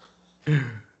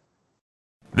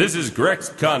 This is Grex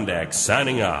Kondak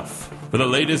signing off. For the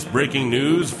latest breaking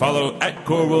news, follow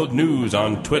 @CoreWorld News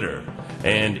on Twitter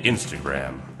and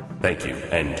Instagram. Thank you,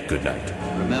 and good night.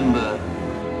 Remember,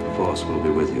 the Force will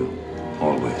be with you,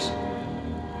 always.